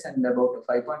pancreatitis and about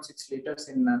 5.6 liters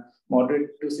in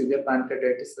moderate to severe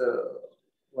pancreatitis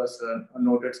was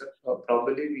noted. So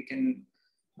probably we can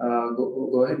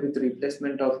go ahead with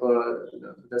replacement of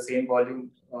the same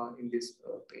volume in these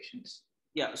patients.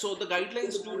 Yeah, so the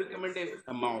guidelines do recommend an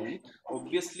amount.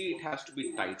 Obviously, it has to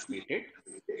be titrated.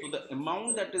 So the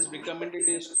amount that is recommended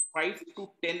is 5 to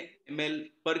 10 ml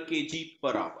per kg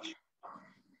per hour.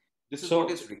 This is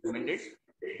what is recommended.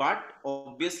 But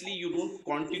obviously, you don't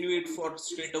continue it for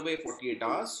straight away 48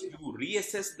 hours. You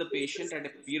reassess the patient at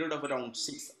a period of around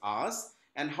 6 hours.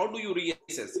 And how do you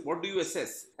reassess? What do you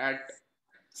assess at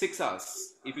 6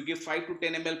 hours? If you give 5 to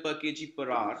 10 ml per kg per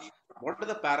hour, what are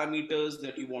the parameters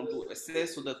that you want to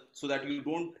assess so that you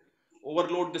don't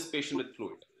overload this patient with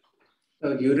fluid?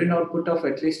 Urine output of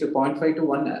at least 0.5 to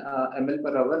 1 ml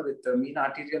per hour with mean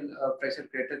arterial pressure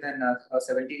greater than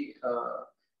 70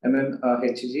 mm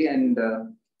Hg,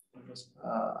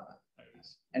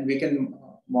 and we can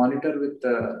monitor with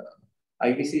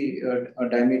IVC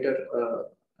diameter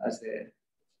as a.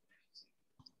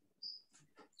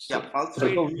 Yeah,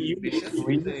 so we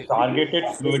use targeted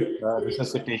fluid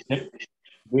resuscitation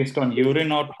based on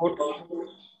urine output,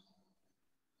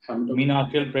 mean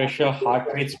arterial pressure,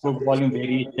 heart rate, stroke volume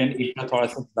variation,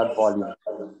 intrathoracic blood volume,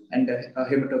 and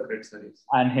hematocrit. Sorry.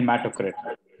 And hematocrit.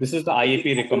 This is the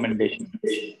IAP recommendation.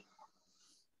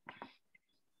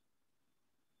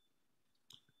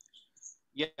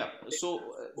 Yeah, so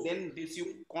then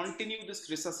you continue this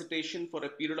resuscitation for a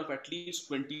period of at least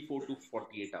 24 to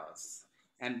 48 hours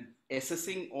and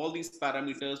assessing all these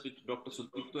parameters which Dr.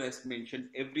 Sudipto has mentioned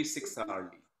every 6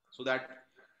 hours. So that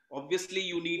obviously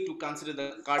you need to consider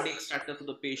the cardiac status of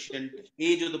the patient,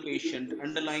 age of the patient,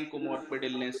 underlying comorbid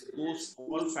illness. Those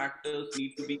all factors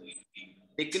need to be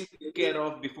taken care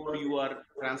of before you are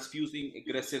transfusing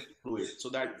aggressive fluid so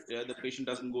that the patient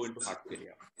doesn't go into heart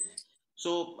failure.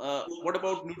 So what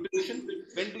about nutrition?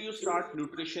 When do you start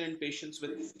nutrition in patients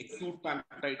with acute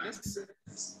pancreatitis?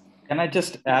 Can I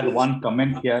just add one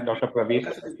comment here, Dr. Praveer?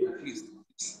 Yes, please.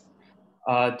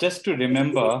 Just to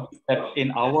remember that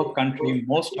in our country,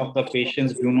 most of the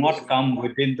patients do not come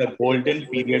within the golden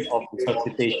period of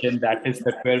resuscitation, that is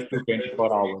the 12 to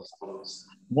 24 hours.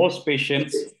 Most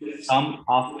patients come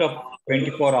after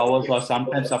 24 hours or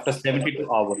sometimes after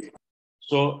 72 hours.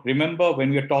 So remember,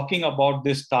 when we're talking about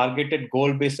this targeted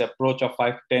goal-based approach of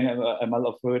 5 to 10 ml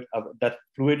of fluid, that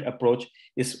fluid approach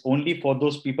is only for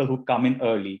those people who come in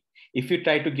early. If you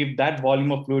try to give that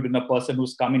volume of fluid in a person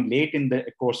who's coming late in the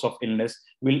course of illness,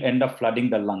 will end up flooding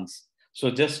the lungs.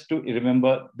 So just to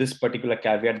remember this particular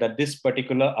caveat, that this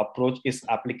particular approach is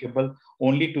applicable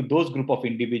only to those group of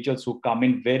individuals who come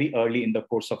in very early in the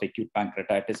course of acute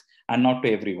pancreatitis and not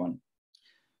to everyone.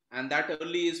 And that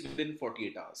early is within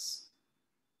 48 hours,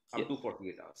 up to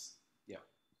 48 hours. Yeah.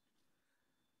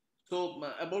 So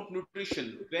about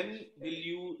nutrition, when will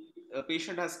you, a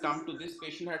patient has come to, this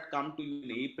patient had come to you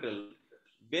in April,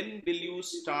 when will you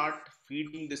start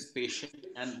feeding this patient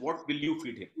and what will you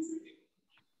feed him?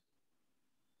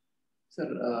 Sir,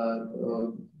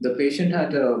 the patient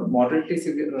had a moderately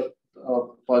severe,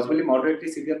 possibly moderately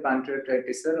severe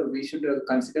pancreatitis, sir. We should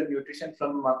consider nutrition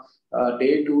from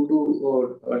day 2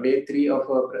 to day 3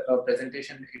 of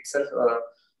presentation itself.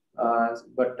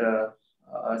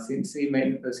 Since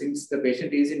the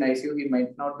patient is in ICU, he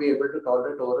might not be able to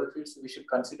tolerate oral feeds. We should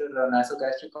consider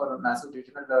nasogastric or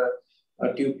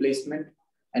nasojejunal tube placement,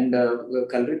 and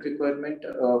caloric requirement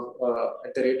of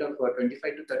at the rate of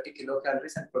 25 to 30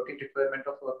 kilocalories, and protein requirement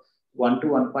of 1 to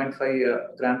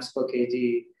 1.5 grams per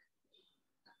kg.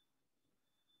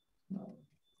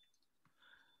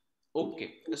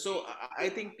 Okay, so I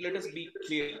think let us be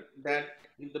clear that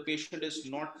if the patient is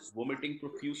not vomiting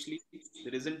profusely,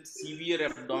 there isn't severe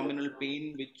abdominal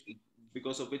pain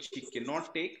because of which he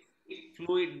cannot take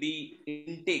fluid, the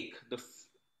intake,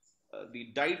 the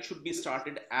diet should be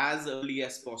started as early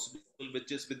as possible,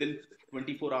 which is within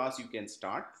 24 hours you can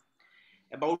start.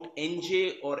 About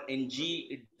NJ or NG,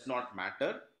 it does not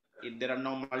matter. There are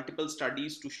now multiple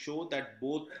studies to show that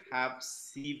both have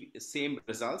same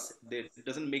results. It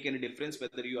doesn't make any difference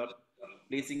whether you are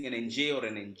placing an NJ or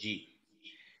an NG.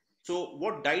 So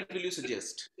what diet will you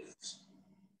suggest?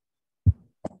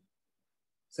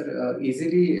 Sir,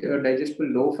 easily digestible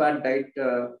low-fat diet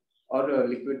or a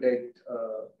liquid diet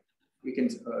we can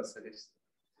suggest.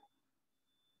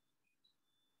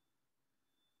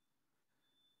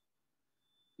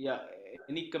 Yeah,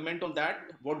 any comment on that?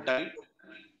 What diet?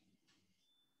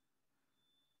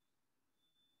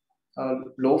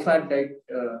 Low-fat diet.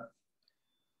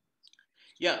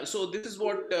 Yeah, so this is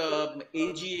what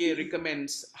AGA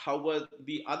recommends. However,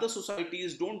 the other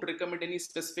societies don't recommend any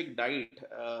specific diet.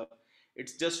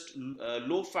 It's just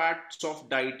low-fat, soft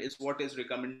diet is what is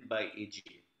recommended by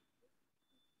AGA.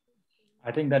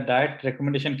 I think that diet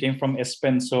recommendation came from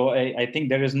ESPEN. So I think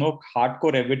there is no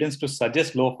hardcore evidence to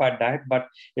suggest low-fat diet, but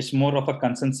it's more of a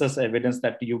consensus evidence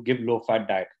that you give low-fat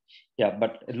diet. Yeah,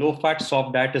 but low-fat,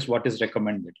 soft diet is what is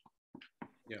recommended.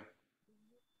 Yeah.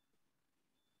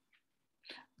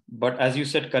 But as you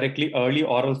said correctly, early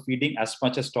oral feeding as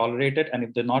much as tolerated, and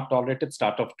if they're not tolerated,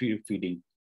 start off tube feeding.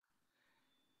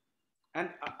 And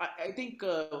I think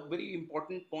a very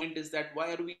important point is that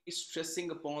why are we stressing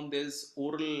upon this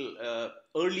oral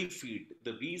early feed?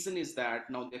 The reason is that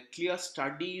now there are clear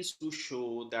studies to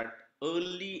show that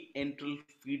early enteral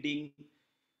feeding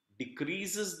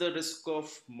decreases the risk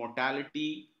of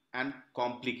mortality and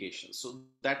complications. So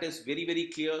that is very, very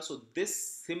clear. So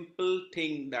this simple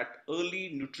thing, that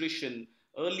early nutrition,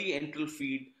 early enteral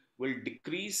feed will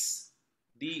decrease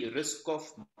the risk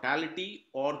of mortality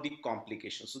or the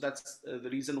complications. So that's the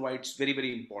reason why it's very,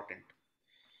 very important.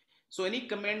 So any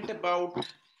comment about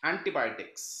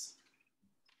antibiotics?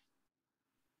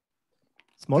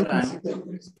 Small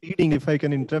feeding, if I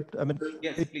can interrupt. I mean,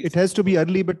 yes, it has to be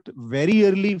early, but very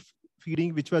early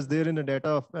feeding, which was there in the data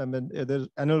of, I mean, the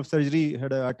Annals of Surgery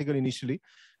had an article initially.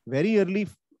 Very early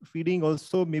feeding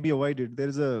also may be avoided. There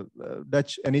is a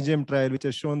Dutch NEGM trial which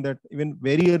has shown that even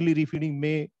very early refeeding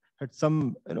may have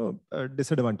some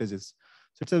disadvantages.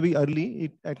 So it's a be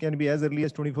early. It can be as early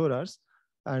as 24 hours,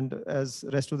 and as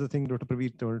rest of the thing Dr.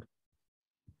 Praveer told.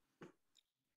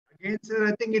 Again, sir,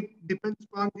 I think it depends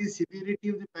upon the severity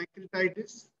of the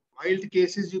pancreatitis. Mild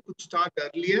cases you could start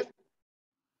earlier.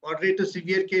 Moderate to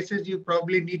severe cases, you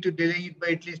probably need to delay it by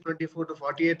at least 24 to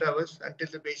 48 hours until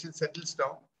the patient settles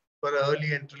down for an early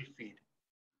enteral feed.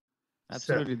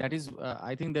 Absolutely. That is,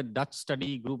 I think the Dutch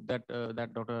study group that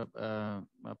that Dr.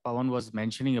 Pawan was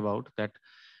mentioning about, that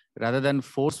rather than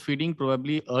force feeding,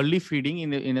 probably early feeding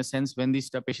in a sense, when this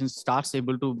patient starts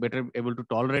able to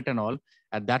tolerate and all,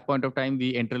 at that point of time,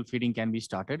 the enteral feeding can be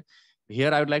started.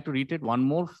 Here, I would like to reiterate one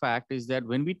more fact is that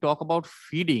when we talk about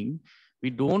feeding, We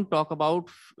don't talk about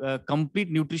complete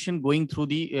nutrition going through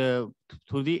the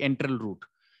enteral route,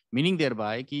 meaning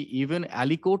thereby ki even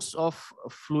aliquots of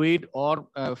fluid or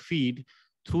feed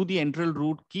through the enteral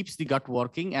route keeps the gut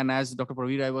working. And as Dr.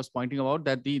 Praveer was pointing out,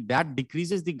 that that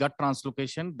decreases the gut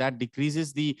translocation,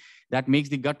 that makes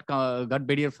the gut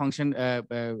barrier function,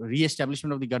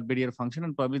 re-establishment of the gut barrier function,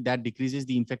 and probably that decreases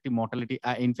the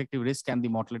infective risk and the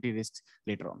mortality risks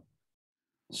later on.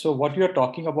 So what you're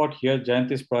talking about here, Jayant,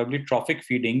 is probably trophic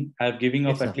feeding, giving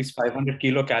of at least 500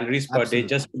 kilocalories per day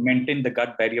just to maintain the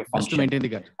gut barrier function. Just to maintain the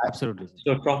gut, absolutely.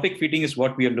 So trophic feeding is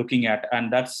what we are looking at,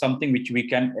 and that's something which we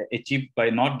can achieve by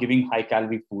not giving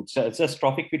high-calorie food. So it's just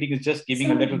trophic feeding is just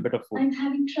giving a little bit of food. I'm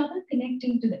having trouble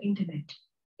connecting to the internet.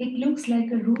 It looks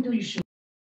like a router issue.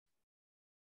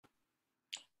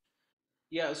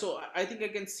 Yeah, so I think I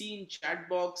can see in chat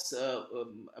box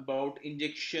about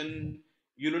injection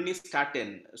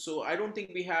statin. So I don't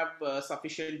think we have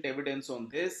sufficient evidence on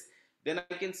this. Then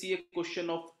I can see a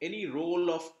question of any role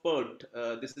of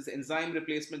PERT. This is enzyme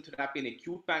replacement therapy in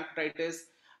acute pancreatitis.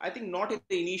 I think not in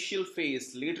the initial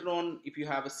phase. Later on, if you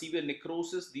have a severe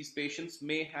necrosis, these patients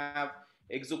may have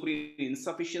exocrine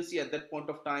insufficiency at that point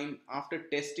of time after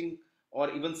testing, or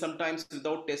even sometimes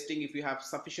without testing. If you have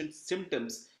sufficient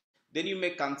symptoms, then you may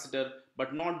consider,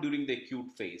 but not during the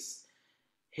acute phase.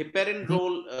 Heparin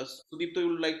role, Sudipto, you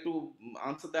would like to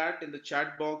answer that in the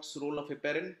chat box, role of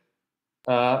heparin?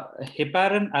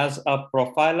 Heparin as a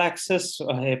prophylaxis,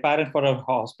 heparin for a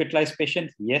hospitalized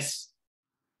patient, yes.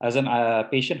 As a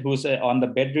patient who's on the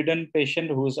bedridden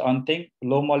patient who's on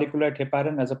low molecular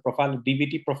heparin as a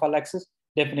DVT prophylaxis,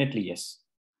 definitely yes.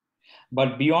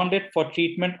 But beyond it, for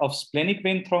treatment of splenic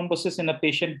vein thrombosis in a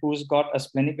patient who's got a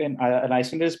splenic vein, an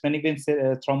isolated splenic vein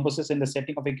thrombosis in the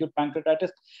setting of acute pancreatitis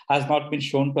has not been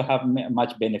shown to have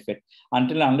much benefit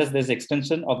unless there's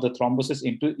extension of the thrombosis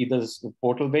into either the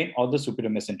portal vein or the superior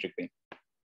mesenteric vein.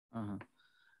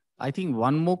 I think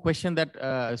one more question that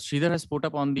Sridhar has put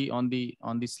up on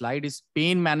the slide is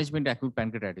pain management acute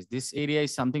pancreatitis. This area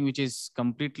is something which is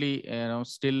completely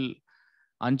still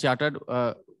uncharted.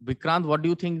 Vikrant, what do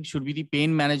you think should be the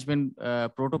pain management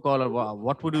protocol, or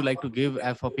what would you like to give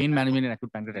for pain management in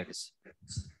acute pancreatitis?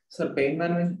 So pain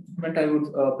management, I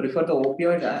would prefer the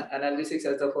opioid analgesics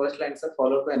as the first line, sir,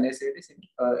 followed by NSAIDs.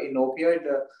 In opioid,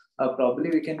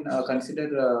 probably we can consider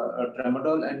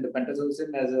tramadol and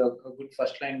pentazocine as a good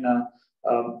first line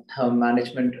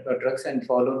management drugs, and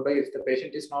followed by, if the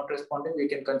patient is not responding, we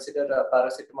can consider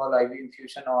paracetamol IV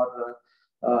infusion or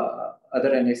other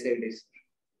NSAIDs.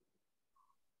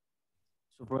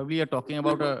 So probably you're talking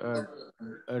about a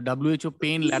WHO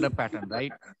pain ladder pattern,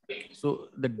 right? So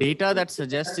the data that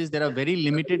suggests is there are very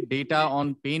limited data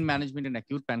on pain management in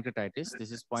acute pancreatitis.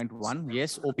 This is point one.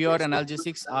 Yes, opioid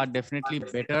analgesics are definitely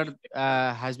better,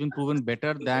 has been proven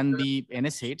better than the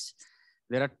NSAIDs.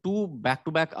 There are two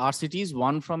back-to-back RCTs,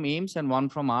 one from AIMS and one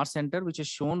from our center, which has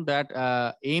shown that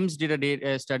AIMS did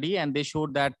a study and they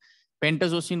showed that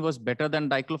pentazocine was better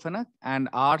than diclofenac, and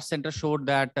our center showed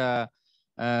that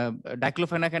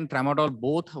diclofenac and tramadol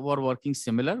both were working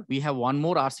similar. We have one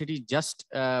more RCT just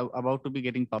about to be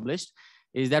getting published,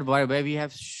 is that where we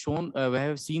have shown, we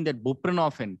have seen that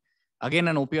buprenorphine, again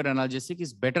an opioid analgesic,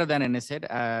 is better than NSAID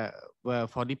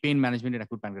for the pain management in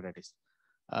acute pancreatitis.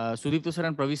 Sudipto sir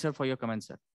and Praveer sir, for your comments,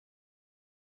 sir.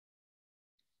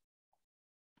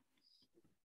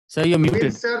 Sir, you're muted.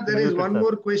 Yes, sir, there is one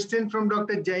more question from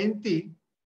Dr. Jayanti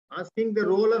asking the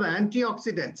role of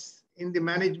antioxidants in the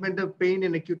management of pain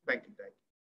in acute pancreatitis.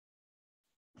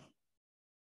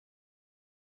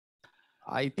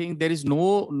 I think there is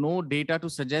no data to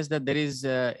suggest that there is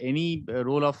any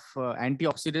role of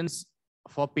antioxidants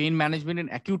for pain management in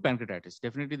acute pancreatitis.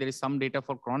 Definitely there is some data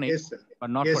for chronic, yes, but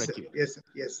not for acute. Yes, sir.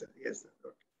 Yes, sir. Yes, sir.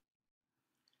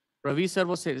 Praveer sir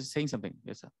was saying something.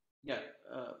 Yes, sir. Yeah,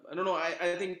 no,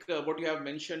 I think what you have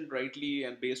mentioned rightly,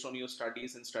 and based on your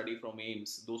studies and study from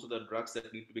AIMS, those are the drugs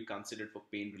that need to be considered for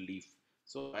pain relief.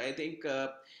 So I think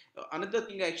another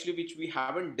thing actually which we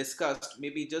haven't discussed,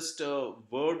 maybe just a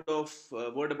word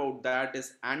about that,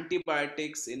 is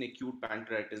antibiotics in acute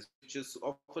pancreatitis, which is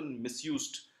often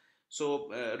misused. So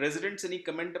residents, any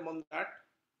comment on that,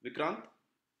 Vikrant?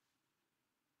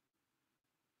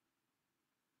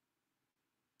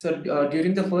 So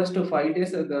during the first 5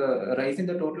 days, the rise in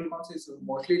the total counts is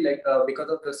mostly like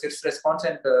because of the CIRS response,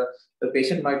 and the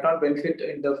patient might not benefit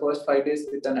in the first 5 days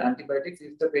with an antibiotics.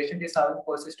 If the patient is having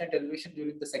persistent elevation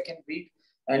during the second week,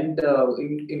 and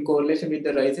in correlation with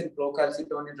the rise in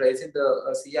procalcitonin, rise in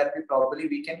the CRP, probably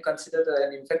we can consider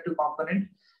an infective component,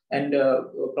 and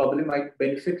probably might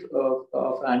benefit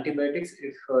of antibiotics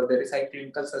if there is high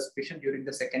clinical suspicion during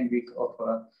the second week of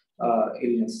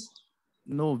illness.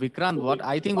 No, Vikrant, what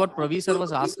Pravi sir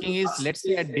was asking is, let's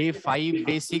say at day 5,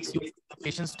 day 6, the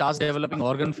patient starts developing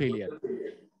organ failure.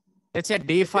 Let's say at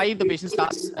day 5, the patient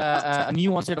starts a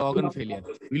new onset organ failure.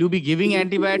 Will you be giving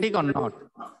antibiotic or not?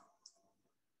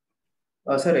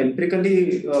 Sir,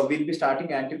 empirically, we'll be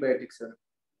starting antibiotics, sir.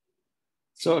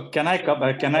 So can I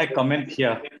comment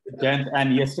here, Jayant?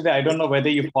 And yesterday, I don't know whether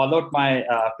you followed my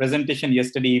presentation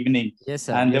yesterday evening. Yes,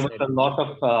 sir. And yes, there was a lot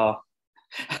of,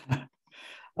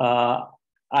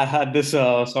 I had this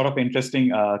sort of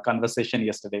interesting conversation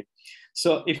yesterday.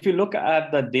 So if you look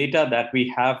at the data that we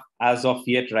have as of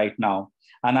yet right now,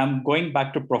 and I'm going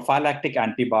back to prophylactic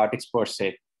antibiotics per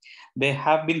se, there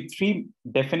have been 3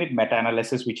 definite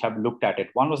meta-analyses which have looked at it.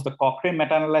 One was the Cochrane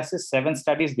meta-analysis. 7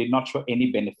 studies did not show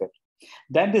any benefit.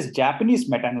 Then this Japanese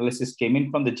meta-analysis came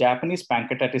in from the Japanese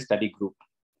pancreatitis study group.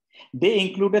 They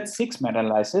included 6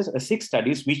 meta-analyses, 6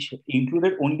 studies, which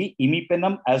included only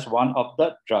imipenem as one of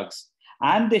the drugs.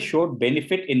 And they showed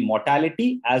benefit in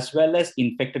mortality as well as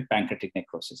infected pancreatic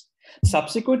necrosis.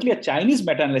 Subsequently, a Chinese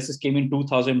meta-analysis came in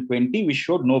 2020, which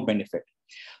showed no benefit.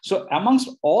 So amongst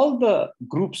all the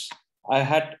groups, I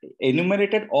had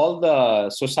enumerated all the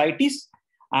societies.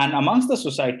 And amongst the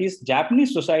societies,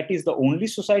 Japanese society is the only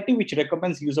society which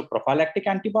recommends use of prophylactic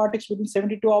antibiotics within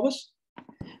 72 hours.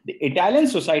 The Italian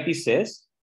society says,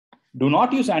 do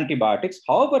not use antibiotics.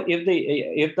 However,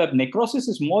 if the necrosis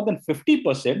is more than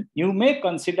 50%, you may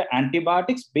consider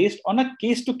antibiotics based on a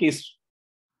case-to-case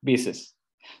basis.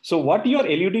 So what you're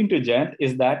alluding to, Jayant,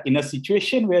 is that in a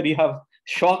situation where you have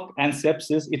shock and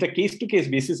sepsis, it's a case-to-case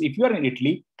basis. If you are in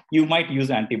Italy, you might use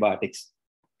antibiotics.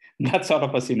 That sort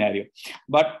of a scenario.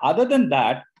 But other than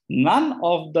that, none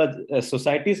of the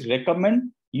societies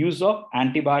recommend use of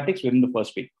antibiotics within the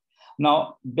first week.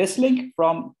 Now, Besselink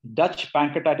from Dutch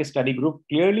pancreatitis study group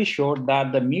clearly showed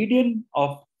that the median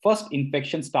of first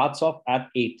infection starts off at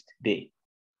 8th day.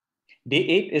 Day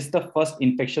 8 is the first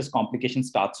infectious complication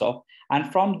starts off.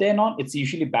 And from then on, it's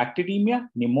usually bacteremia,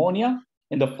 pneumonia.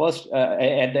 In the first,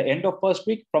 at the end of first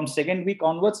week, from second week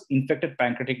onwards, infected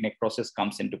pancreatic necrosis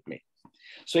comes into play.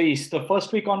 So it's the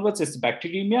first week onwards, it's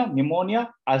bacteremia,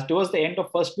 pneumonia. As towards the end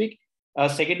of first week,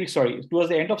 towards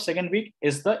the end of second week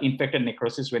is the infected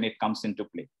necrosis when it comes into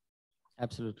play.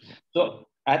 Absolutely. So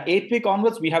at 8th week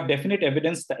onwards, we have definite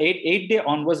evidence, the 8th day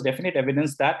onwards, definite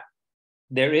evidence that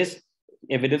there is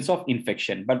evidence of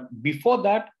infection. But before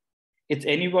that, it's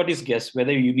anybody's guess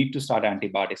whether you need to start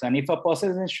antibiotics. And if a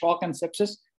person is in shock and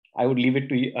sepsis, I would leave it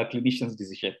to a clinician's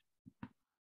decision.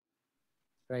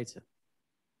 Right, sir.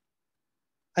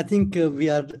 I think we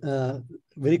are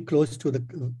very close to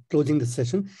the closing the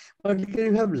session, but can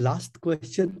you have last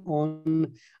question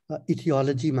on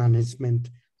etiology management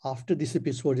after this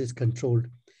episode is controlled?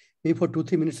 Maybe for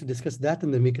 2-3 minutes to discuss that,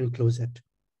 and then we can close it.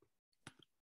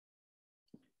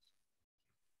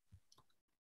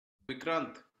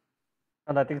 Vikrant.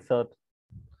 And I think, sir.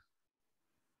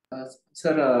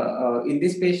 Sir, in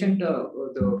this patient,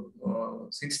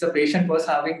 since the patient was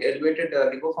having elevated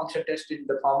liver function test in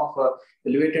the form of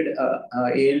elevated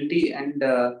ALT and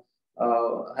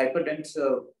hyperdense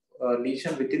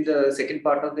lesion within the second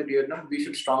part of the duodenum, we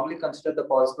should strongly consider the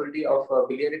possibility of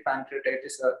biliary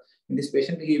pancreatitis in this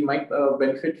patient. He might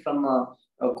benefit from a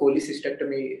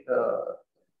cholecystectomy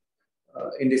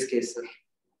in this case, sir.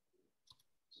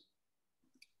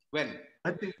 When?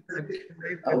 I think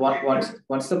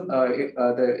once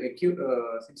the acute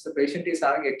since the patient is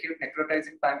having acute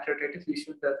necrotizing pancreatitis, we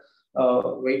should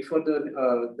wait for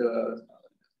the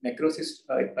necrosis.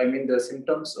 I mean the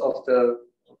symptoms of the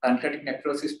pancreatic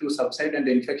necrosis to subside and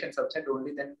the infection subside.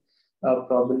 Only then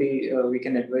probably we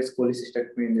can advise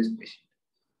cholecystectomy in this patient.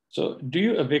 So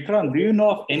Vikrant, do you know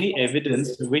of any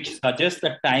evidence which suggests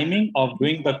the timing of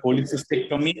doing the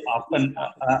cholecystectomy after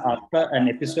an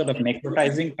episode of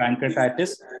necrotizing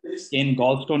pancreatitis in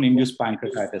gallstone-induced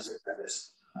pancreatitis?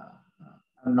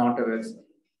 I'm not aware, sir.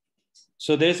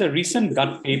 So there's a recent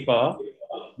gut paper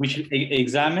which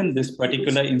examined this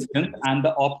particular instance, and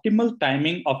the optimal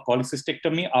timing of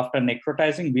cholecystectomy after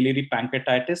necrotizing biliary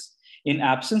pancreatitis in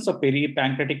absence of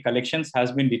peripancreatic collections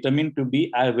has been determined to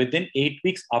be within 8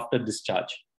 weeks after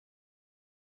discharge.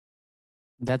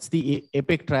 That's the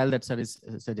EPIC trial that sir is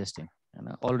suggesting,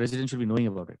 and all residents should be knowing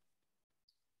about it.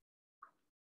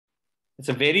 It's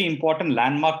a very important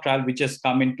landmark trial which has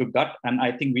come into gut, and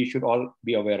I think we should all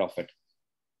be aware of it.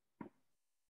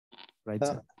 Right,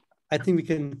 sir. I think we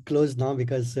can close now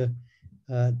because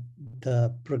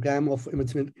the program of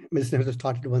medicine has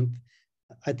started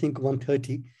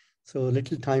 1:30. So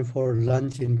little time for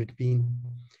lunch in between.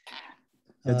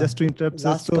 Just to interrupt,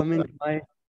 last so, comment by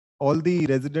all the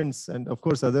residents and of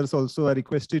course others also are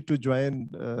requested to join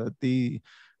the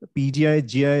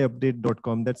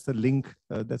pgigiupdate.com. That's the link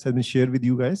that has been shared with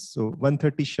you guys. So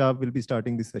 1:30 sharp will be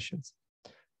starting the sessions.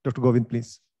 Dr. Govind,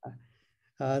 please.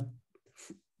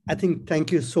 I think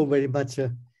thank you so very much,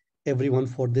 everyone,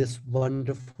 for this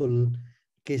wonderful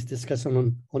case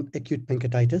discussion on acute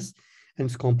pancreatitis and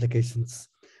its complications.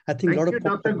 I think thank you,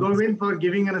 Dr. Govind, for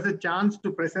giving us a chance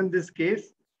to present this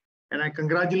case. And I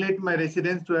congratulate my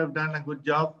residents to have done a good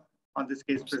job on this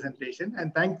case presentation.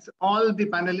 And thanks all the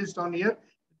panelists on here,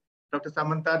 Dr.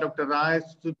 Samantha, Dr. Rai,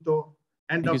 Sutto,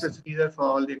 and Dr. Sridhar for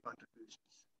all their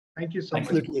contributions. Thank you so much.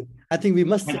 Absolutely. I think we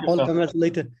must all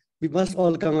congratulate. We must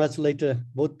all congratulate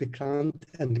both Vikrant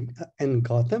and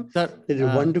Gautam. Sir, they did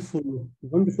a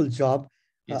wonderful job.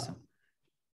 Yes,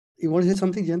 you want to say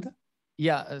something, Jayanta?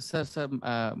 Yeah, sir,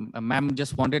 ma'am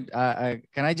just wanted,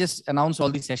 can I just announce all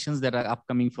the sessions that are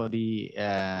upcoming for the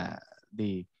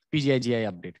PGI-GI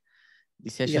update? The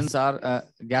sessions are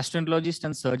gastroenterologist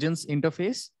and surgeons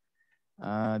interface.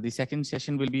 The second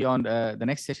session will be on, the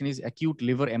next session is acute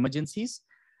liver emergencies.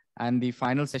 And the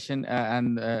final session,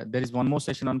 there is one more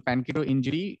session on pancreatic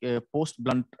injury,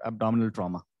 post-blunt abdominal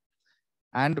trauma.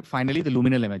 And finally, the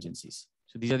luminal emergencies.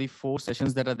 So these are the 4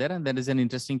 sessions that are there, and there is an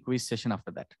interesting quiz session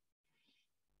after that.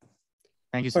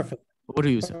 Thank you, sir. Perfect. Over to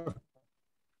you, sir.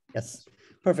 Yes,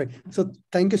 perfect. So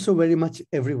thank you so very much,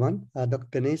 everyone. Dr.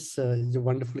 Ganesh, it's a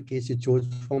wonderful case you chose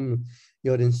from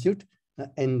your institute,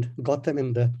 and Gautam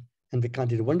and Vikrant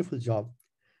did a wonderful job.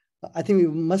 I think we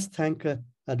must thank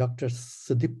Dr.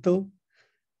 Sudipto,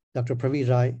 Dr. Pravi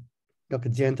Rai, Dr.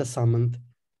 Jayanta Samant,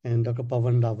 and Dr.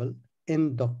 Pavan Raval,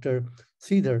 and Dr.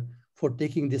 Sridhar for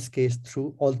taking this case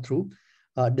through,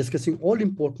 discussing all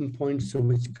important points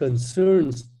which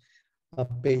concerns a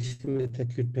patient with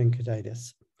acute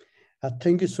pancreatitis.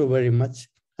 Thank you so very much,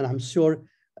 and I'm sure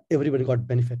everybody got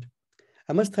benefit.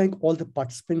 I must thank all the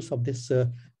participants of this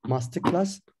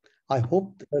masterclass. I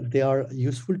hope that they are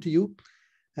useful to you,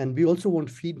 and we also want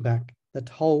feedback that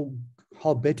how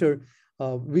better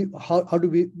how do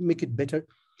we make it better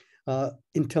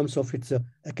in terms of its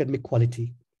academic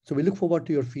quality. So we look forward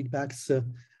to your feedbacks to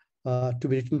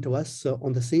be written to us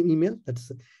on the same email,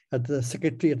 that's at the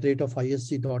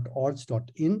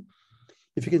secretary@isg.org.in.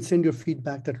 If you can send your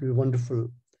feedback, that will be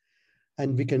wonderful,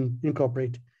 and we can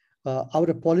incorporate. Our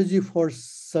apology for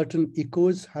certain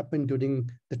echoes happened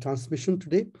during the transmission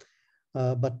today,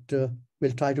 but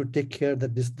we'll try to take care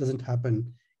that this doesn't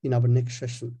happen in our next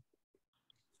session.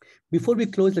 Before we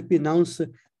close, let me announce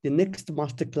the next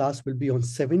masterclass will be on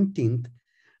 17th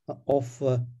of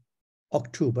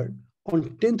October.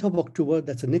 On 10th of October,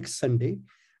 that's the next Sunday,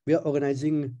 we are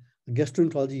organizing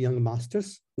Gastroenterology Young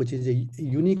Masters, which is a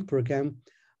unique program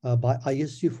by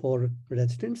ISG for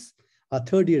residents,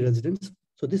 third-year residents.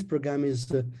 So this program is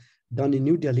done in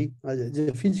New Delhi. It's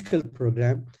a physical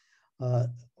program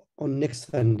on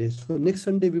next Sunday. So next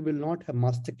Sunday, we will not have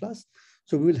masterclass.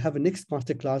 So we will have a next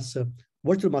masterclass,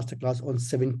 virtual masterclass on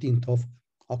 17th of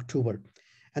October.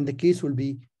 And the case will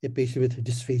be a patient with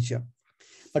dysphagia.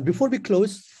 But before we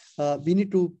close, we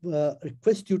need to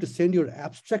request you to send your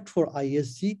abstract for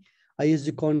ISGCon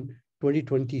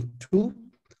 2022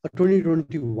 or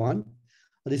 2021.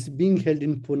 This is being held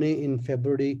in Pune in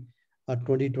February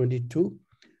 2022.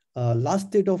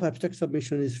 Last date of abstract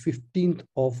submission is 15th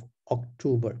of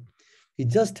October. We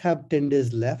just have 10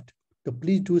 days left. So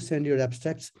please do send your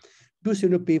abstracts. Do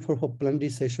send your paper for plenary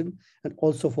session and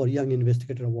also for Young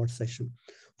Investigator Award session.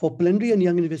 For plenary and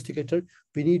Young Investigator,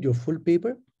 we need your full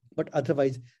paper, but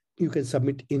otherwise you can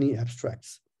submit any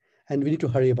abstracts. And we need to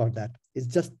hurry about that. It's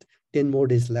just 10 more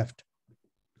days left.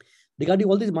 Regarding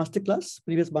all these masterclass,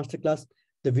 previous masterclass,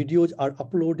 the videos are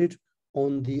uploaded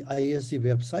on the ISG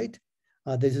website.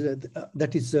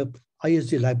 That is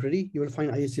ISG library. You will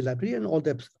find ISG library and all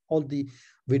the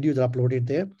videos are uploaded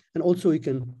there. And also you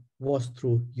can watch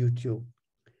through YouTube.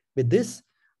 With this,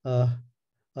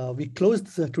 we closed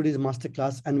today's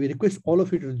masterclass, and we request all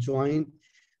of you to join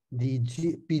the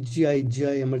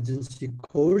PGI-GI emergency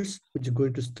course, which is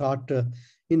going to start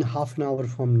in half an hour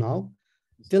from now.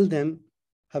 Till then,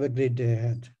 have a great day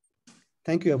ahead.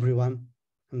 Thank you, everyone,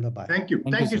 and bye-bye. Thank you.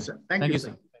 Thank you, sir. Thank you,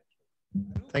 sir.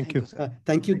 Thank you.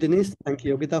 Thank you, Dinesh. Thank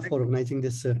you, Yogita, for organizing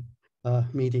this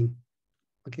meeting.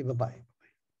 Okay, bye-bye.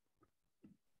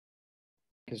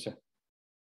 Thank you, sir.